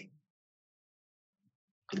defying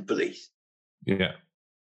the police. Yeah.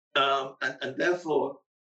 And therefore,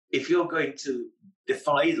 if you're going to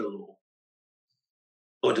defy the law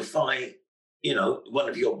or defy, one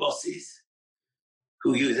of your bosses,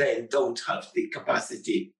 who you then don't have the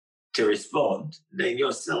capacity to respond, then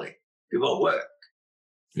you're silly. It won't work.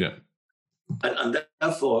 Yeah. And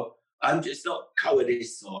therefore, I'm just not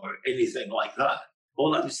cowardice or anything like that.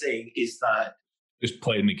 All I'm saying is that just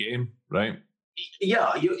playing the game, right?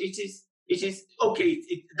 Yeah, it is okay.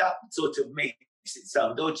 That sort of makes it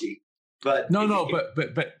sound dodgy, but but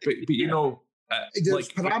there's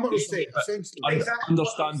parameters set, essentially.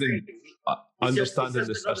 Understanding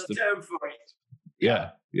the system. Term for it.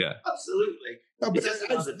 Yeah. Absolutely. No, but it's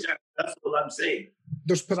another term. That's all I'm saying.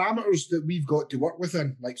 There's parameters that we've got to work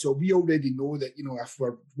within. So we already know that, if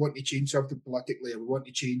we're wanting to change something politically, or we want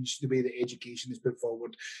to change the way that education is put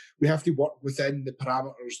forward, we have to work within the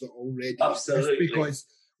parameters that already Absolutely.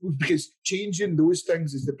 exist, because changing those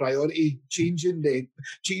things is the priority. Changing the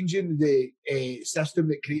system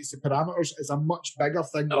that creates the parameters is a much bigger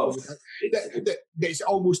thing. That's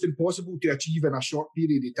almost impossible to achieve in a short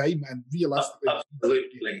period of time, and realistically.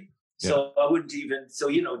 Absolutely. So I wouldn't even. So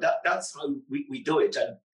that's how we do it.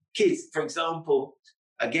 And kids, for example,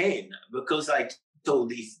 again, because I told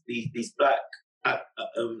these black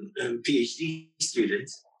PhD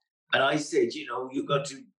students, and I said, you've got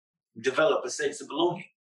to develop a sense of belonging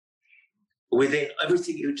within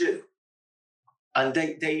everything you do, and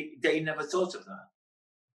they never thought of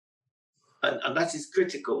that, and that is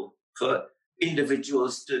critical for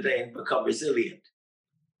individuals to then become resilient.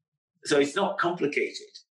 So it's not complicated.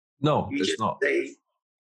 No, it's not.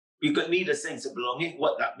 You need a sense of belonging.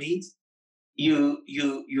 What that means, you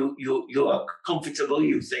are comfortable.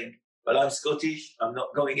 You think, well, I'm Scottish. I'm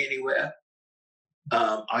not going anywhere.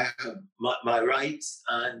 I have my rights,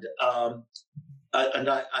 and I'm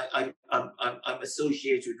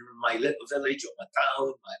associated with my little village or my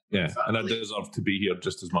town. My family. And I deserve to be here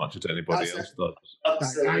just as much as anybody else does.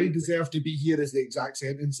 Absolutely. I deserve to be here is the exact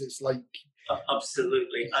sentence. It's like.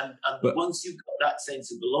 Absolutely, and once you've got that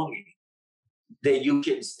sense of belonging, then you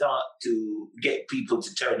can start to get people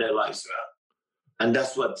to turn their lives around, and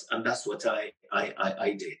that's what I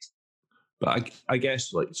did. But I guess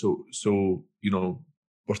so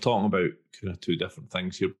we're talking about kind of two different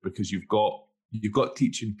things here, because you've got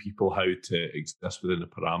teaching people how to exist within the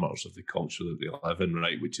parameters of the culture that they live in,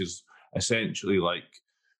 right? Which is essentially like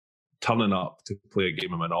turning up to play a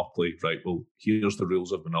game of Monopoly, right? Well, here's the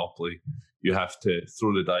rules of Monopoly. You have to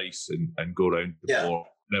throw the dice and go around the board,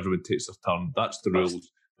 and everyone takes their turn. That's the rules.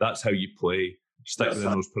 That's how you play. Stick within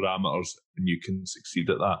those parameters, and you can succeed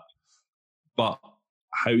at that. But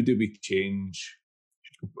how do we change,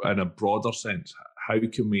 in a broader sense, how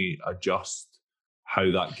can we adjust how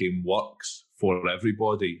that game works for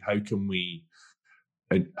everybody? How can we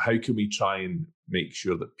try and make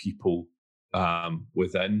sure that people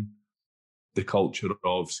within the culture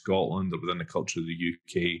of Scotland or within the culture of the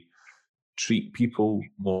UK, treat people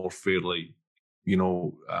more fairly,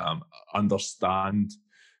 understand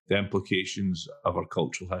the implications of our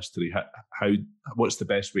cultural history? What's the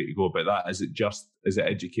best way to go about that? Is it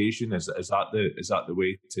education? Is that the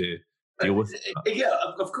way to deal with it? Yeah,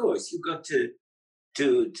 of course. You've got to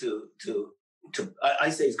I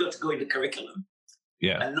say it's got to go in the curriculum.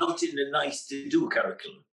 Yeah. And not in the nice to do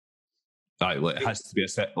curriculum. It has to be a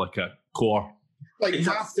core. Like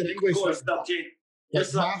maths and English. Core subject.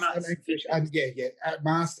 Just like maths and English. And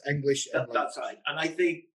maths, English. That's right. And I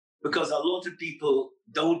think because a lot of people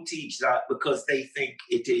don't teach that because they think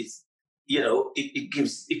it is,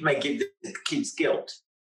 it may give the kids guilt.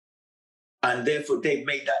 And therefore they've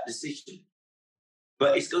made that decision.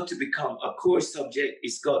 But it's got to become a core subject.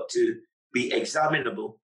 It's got to be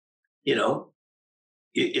examinable. You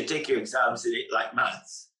take your exams in it like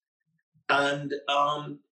maths. And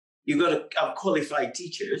you've got to have qualified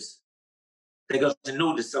teachers. They got to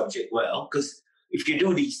know the subject well, because if you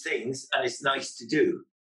do these things and it's nice to do,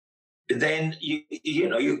 then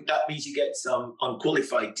that means you get some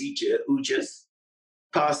unqualified teacher who just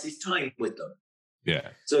passes time with them. Yeah.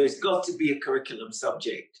 So it's got to be a curriculum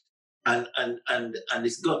subject, and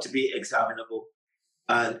it's got to be examinable,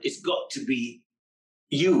 and it's got to be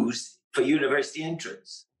used for university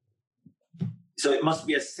entrance. So it must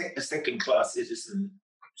be a second-class citizen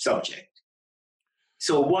subject.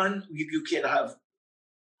 So one, you can have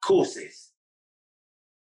courses,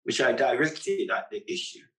 which I directed at the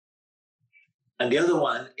issue. And the other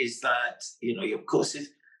one is that, you have courses.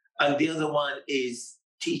 And the other one is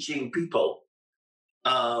teaching people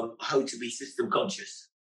how to be system conscious.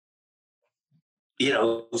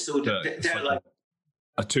 So they're like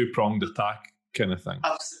a two-pronged attack kind of thing.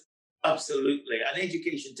 Absolutely. And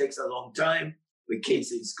education takes a long time with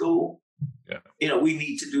kids in school. Yeah. We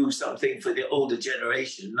need to do something for the older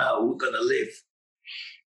generation now. We're going to live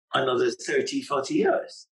another 30, 40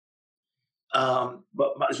 years.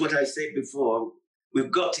 But as what I said before,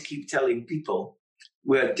 we've got to keep telling people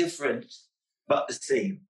we're different, but the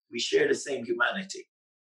same. We share the same humanity.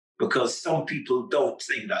 Because some people don't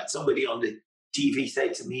think that. Somebody on the TV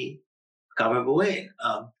said to me, I can't remember when,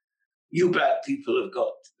 you black people have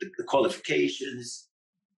got the qualifications,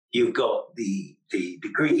 you've got the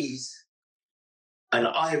degrees, and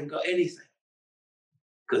I haven't got anything.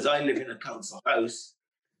 Because I live in a council house,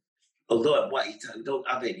 although I'm white, I don't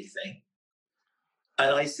have anything.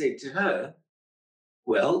 And I said to her,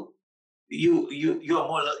 well, you're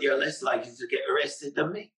less likely to get arrested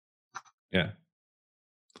than me. Yeah.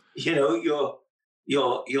 You're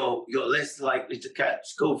less likely to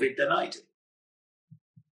catch COVID than I do.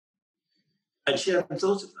 And she hadn't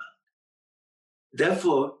thought of that.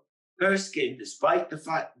 Therefore, her skin, despite the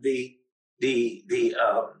fact the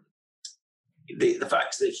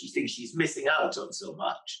facts that she thinks she's missing out on so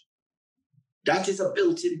much, that is a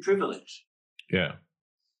built-in privilege. Yeah.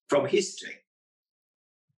 From history.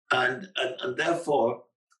 And therefore,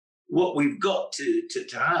 what we've got to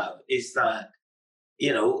have is that,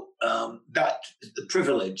 that the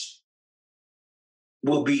privilege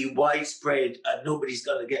will be widespread and nobody's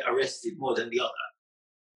going to get arrested more than the other.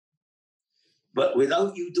 But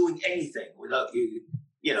without you doing anything, without you,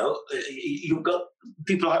 you've got,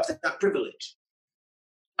 people have that privilege.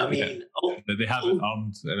 I mean... Yeah. They haven't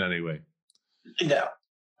earned in any way. No.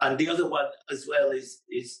 And the other one as well is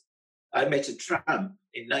I met a tramp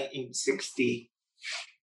in 1960.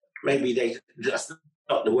 Maybe that's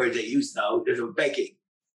not the word they use now. They were begging,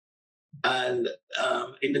 and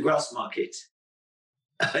in the grass market.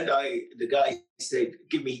 And the guy said,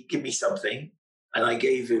 "Give me something," and I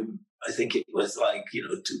gave him. I think it was like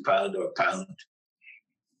 £2 or £1,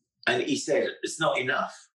 and he said, "It's not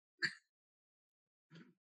enough."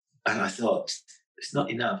 And I thought, "It's not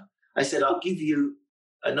enough." I said, "I'll give you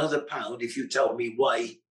another £1 if you tell me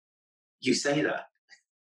why you say that."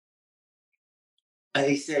 And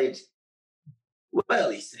he said,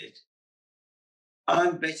 "Well," he said,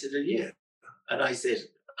 "I'm better than you." And I said,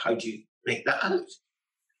 "How do you make that out?"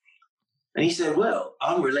 And he said, "Well,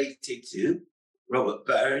 I'm related to Robert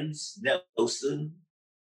Burns, Nelson,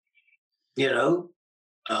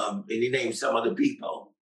 and he named some other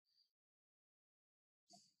people."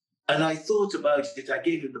 And I thought about it. I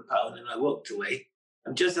gave him the £1 and I walked away.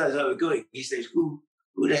 And just as I was going, he said, who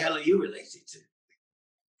the hell are you related to?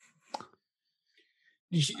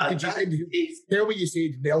 Tell me you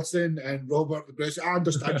said Nelson and Robert Bruce. I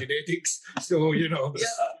understand genetics, so Yeah.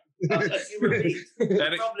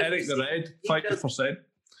 Eric the Red, 50%.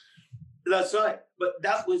 That's right. But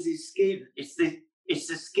that was his skin. It's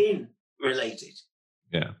the skin related.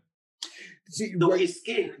 Yeah. See, So his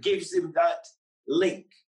skin gives him that link.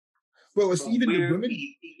 Well, it's even the women.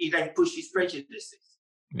 He then pushes prejudices.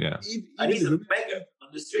 Yeah. And he's a beggar on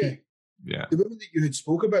the street. Yeah. The woman that you had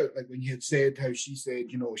spoke about, like when you had said how she said,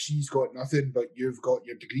 she's got nothing, but you've got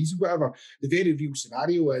your degrees or whatever. The very real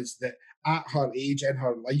scenario is that at her age in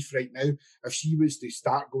her life right now, if she was to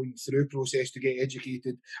start going through a process to get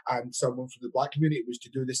educated and someone from the black community was to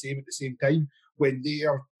do the same at the same time, when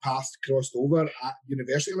their paths crossed over at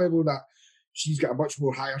university level, that she's got a much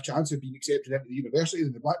more higher chance of being accepted into the university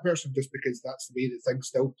than the black person, just because that's the way that things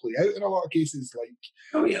still play out in a lot of cases. Like,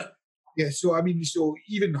 oh yeah. Yeah, so I mean, so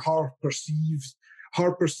even her perceiving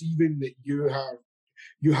that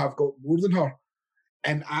you have got more than her,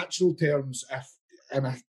 in actual terms, if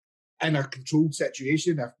in a controlled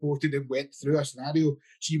situation, if both of them went through a scenario,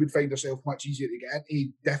 she would find herself much easier to get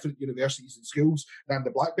into different universities and schools than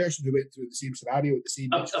the black person who went through the same scenario at the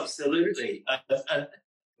same age. Absolutely.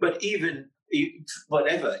 But even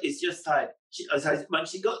whatever, it's just that when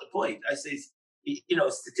she got the point, I says,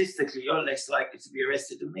 statistically, you're less likely to be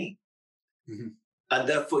arrested than me. Mm-hmm. And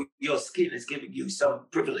therefore, your skin is giving you some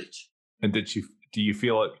privilege. And do you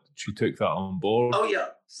feel like she took that on board? Oh, yeah,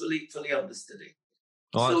 fully understood it.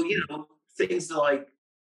 Oh, so, things like,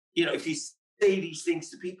 if you say these things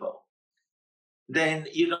to people, then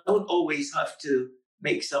you don't always have to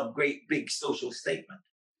make some great big social statement.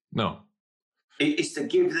 No. It's to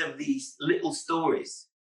give them these little stories.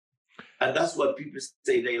 And that's what people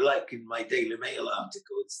say they like in my Daily Mail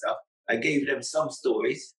article and stuff. I gave them some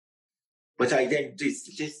stories, but I then did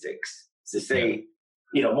statistics to say,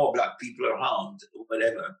 more black people are harmed or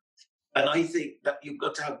whatever. And I think that you've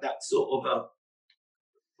got to have that sort of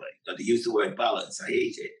not to use the word balance, I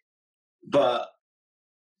hate it. But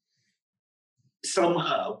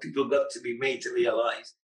somehow people got to be made to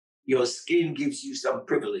realize your skin gives you some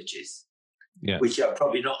privileges, which are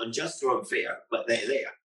probably not unjust or unfair, but they're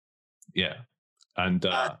there. Yeah. And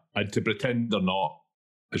to pretend they're not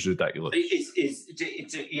is ridiculous.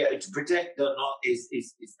 To pretend they're not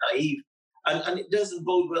is naive. And it doesn't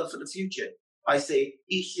bode well for the future. I say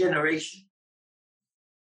each generation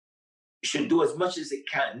should do as much as it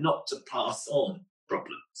can not to pass on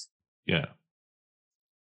problems. Yeah.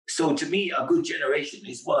 So to me, a good generation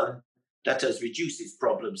is one that has reduced its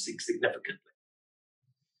problems significantly.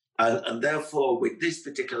 And therefore, with this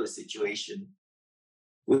particular situation,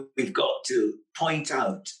 we've got to point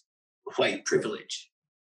out white privilege.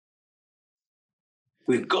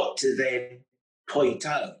 We've got to then point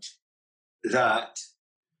out that,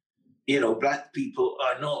 black people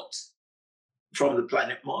are not from the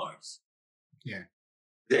planet Mars. Yeah.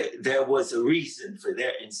 There was a reason for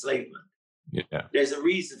their enslavement. Yeah. There's a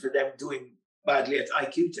reason for them doing badly at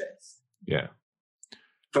IQ tests. Yeah.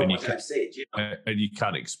 From what I've said, And you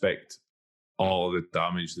can't expect all of the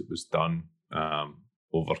damage that was done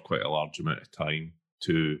over quite a large amount of time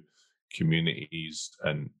to communities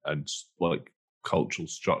and like cultural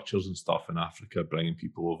structures and stuff in Africa, bringing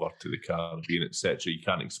people over to the Caribbean, etc. You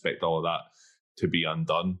can't expect all of that to be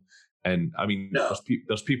undone. And I mean, there's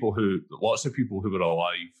lots of people who were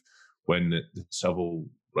alive when the civil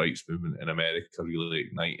rights movement in America really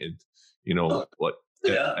ignited.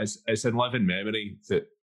 It's in living memory that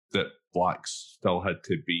blacks still had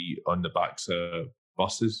to be on the backs of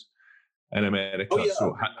buses in America. Oh, yeah.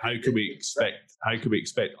 So how could we expect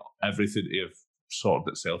everything to have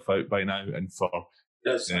sorted itself out by now, and for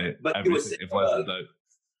everything to have leveled out?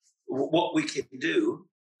 What we can do,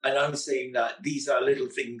 and I'm saying that these are little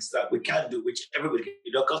things that we can do, which everybody can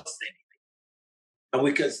do, not cost anything. And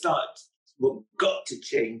we can start, we've got to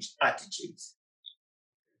change attitudes.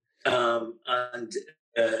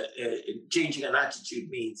 Changing an attitude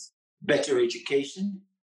means better education.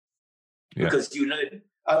 Yeah. Because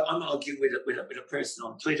I'm arguing with a person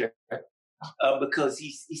on Twitter because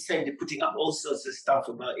he said they're putting up all sorts of stuff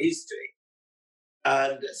about history.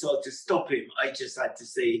 And so to stop him, I just had to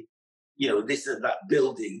say, this and that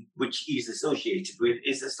building, which he's associated with,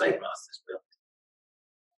 is a slave master's building.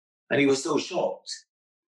 And he was so shocked,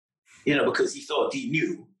 because he thought he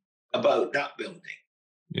knew about that building.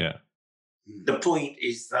 Yeah. The point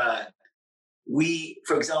is that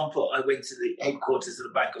for example, I went to the headquarters of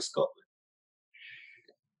the Bank of Scotland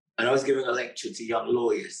and I was giving a lecture to young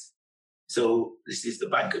lawyers. So this is the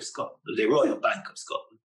Bank of Scotland, the Royal Bank of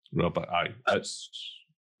Scotland. Robert,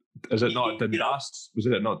 is it not Dundas? Was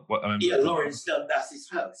it not? Lawrence Dundas's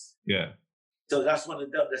house. Yeah. So that's one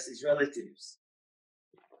of Dundas's relatives.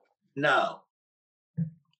 Now,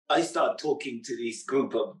 I start talking to this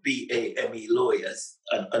group of BAME lawyers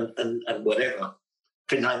and whatever,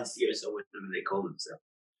 financiers or whatever they call themselves.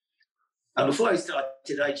 And before I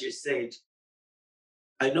started, I just said,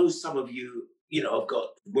 I know some of you, have got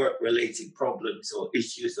work-related problems or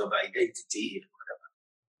issues of identity and whatever.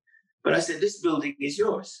 But I said, this building is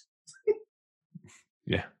yours.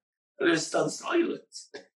 Yeah. And there's stunned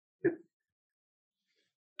silence.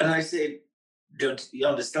 And I said, don't you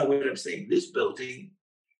understand what I'm saying? This building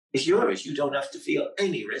is yours. You don't have to feel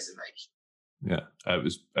any reservation. Yeah, it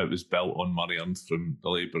was built on money earned from the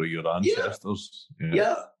labour of your ancestors.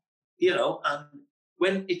 Yeah. And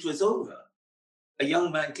when it was over, a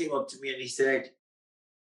young man came up to me and he said,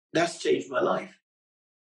 that's changed my life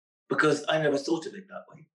because I never thought of it that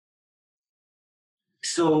way.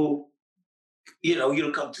 So, you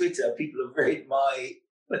look on Twitter, people have read my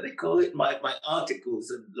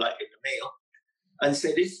articles and like in the mail and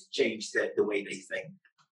said it's changed the way they think.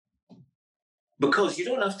 Because you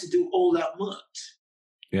don't have to do all that much.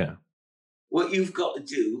 Yeah. What you've got to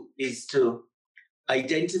do is to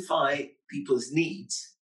identify people's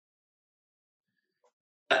needs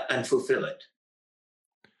and fulfill it.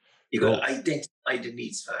 You've got to identify the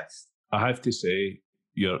needs first. I have to say,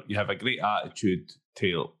 you have a great attitude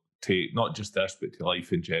to not just this, but to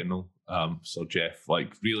life in general, Sir Geoff.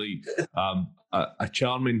 Like really, a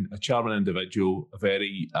charming individual, a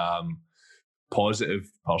very positive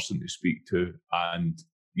person to speak to, and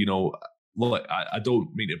look, I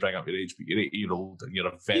don't mean to bring up your age, but you're 8-year-old and you're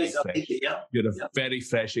a very very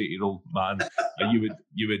fresh 8-year-old man. And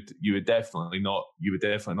you would definitely not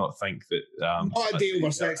think that not a day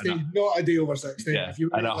over 60, not a day over 60. Yeah, if you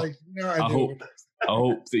and I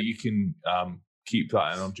hope that you can keep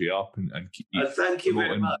that energy up and keep thank you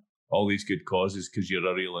very much. All these good causes, because you're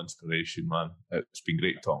a real inspiration, man. It's been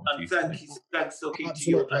great talking to you. Thanks talking to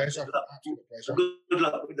you. Pleasure. Good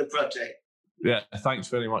luck with the project. Yeah, thanks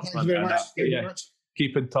very much, man. Thank you very much.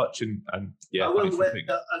 Keep in touch and yeah.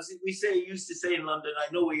 As we used to say in London,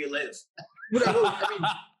 I know where you live.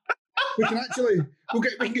 We can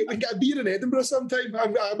get a beer in Edinburgh sometime.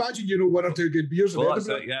 I imagine one or two good beers in Edinburgh.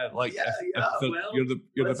 That's it, yeah.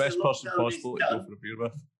 You're the best person possible to go for a beer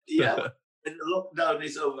with. Yeah, and the lockdown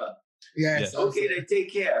is over. Yes. Okay, then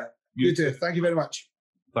take care. You too. Thank you very much.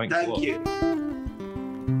 Thank you.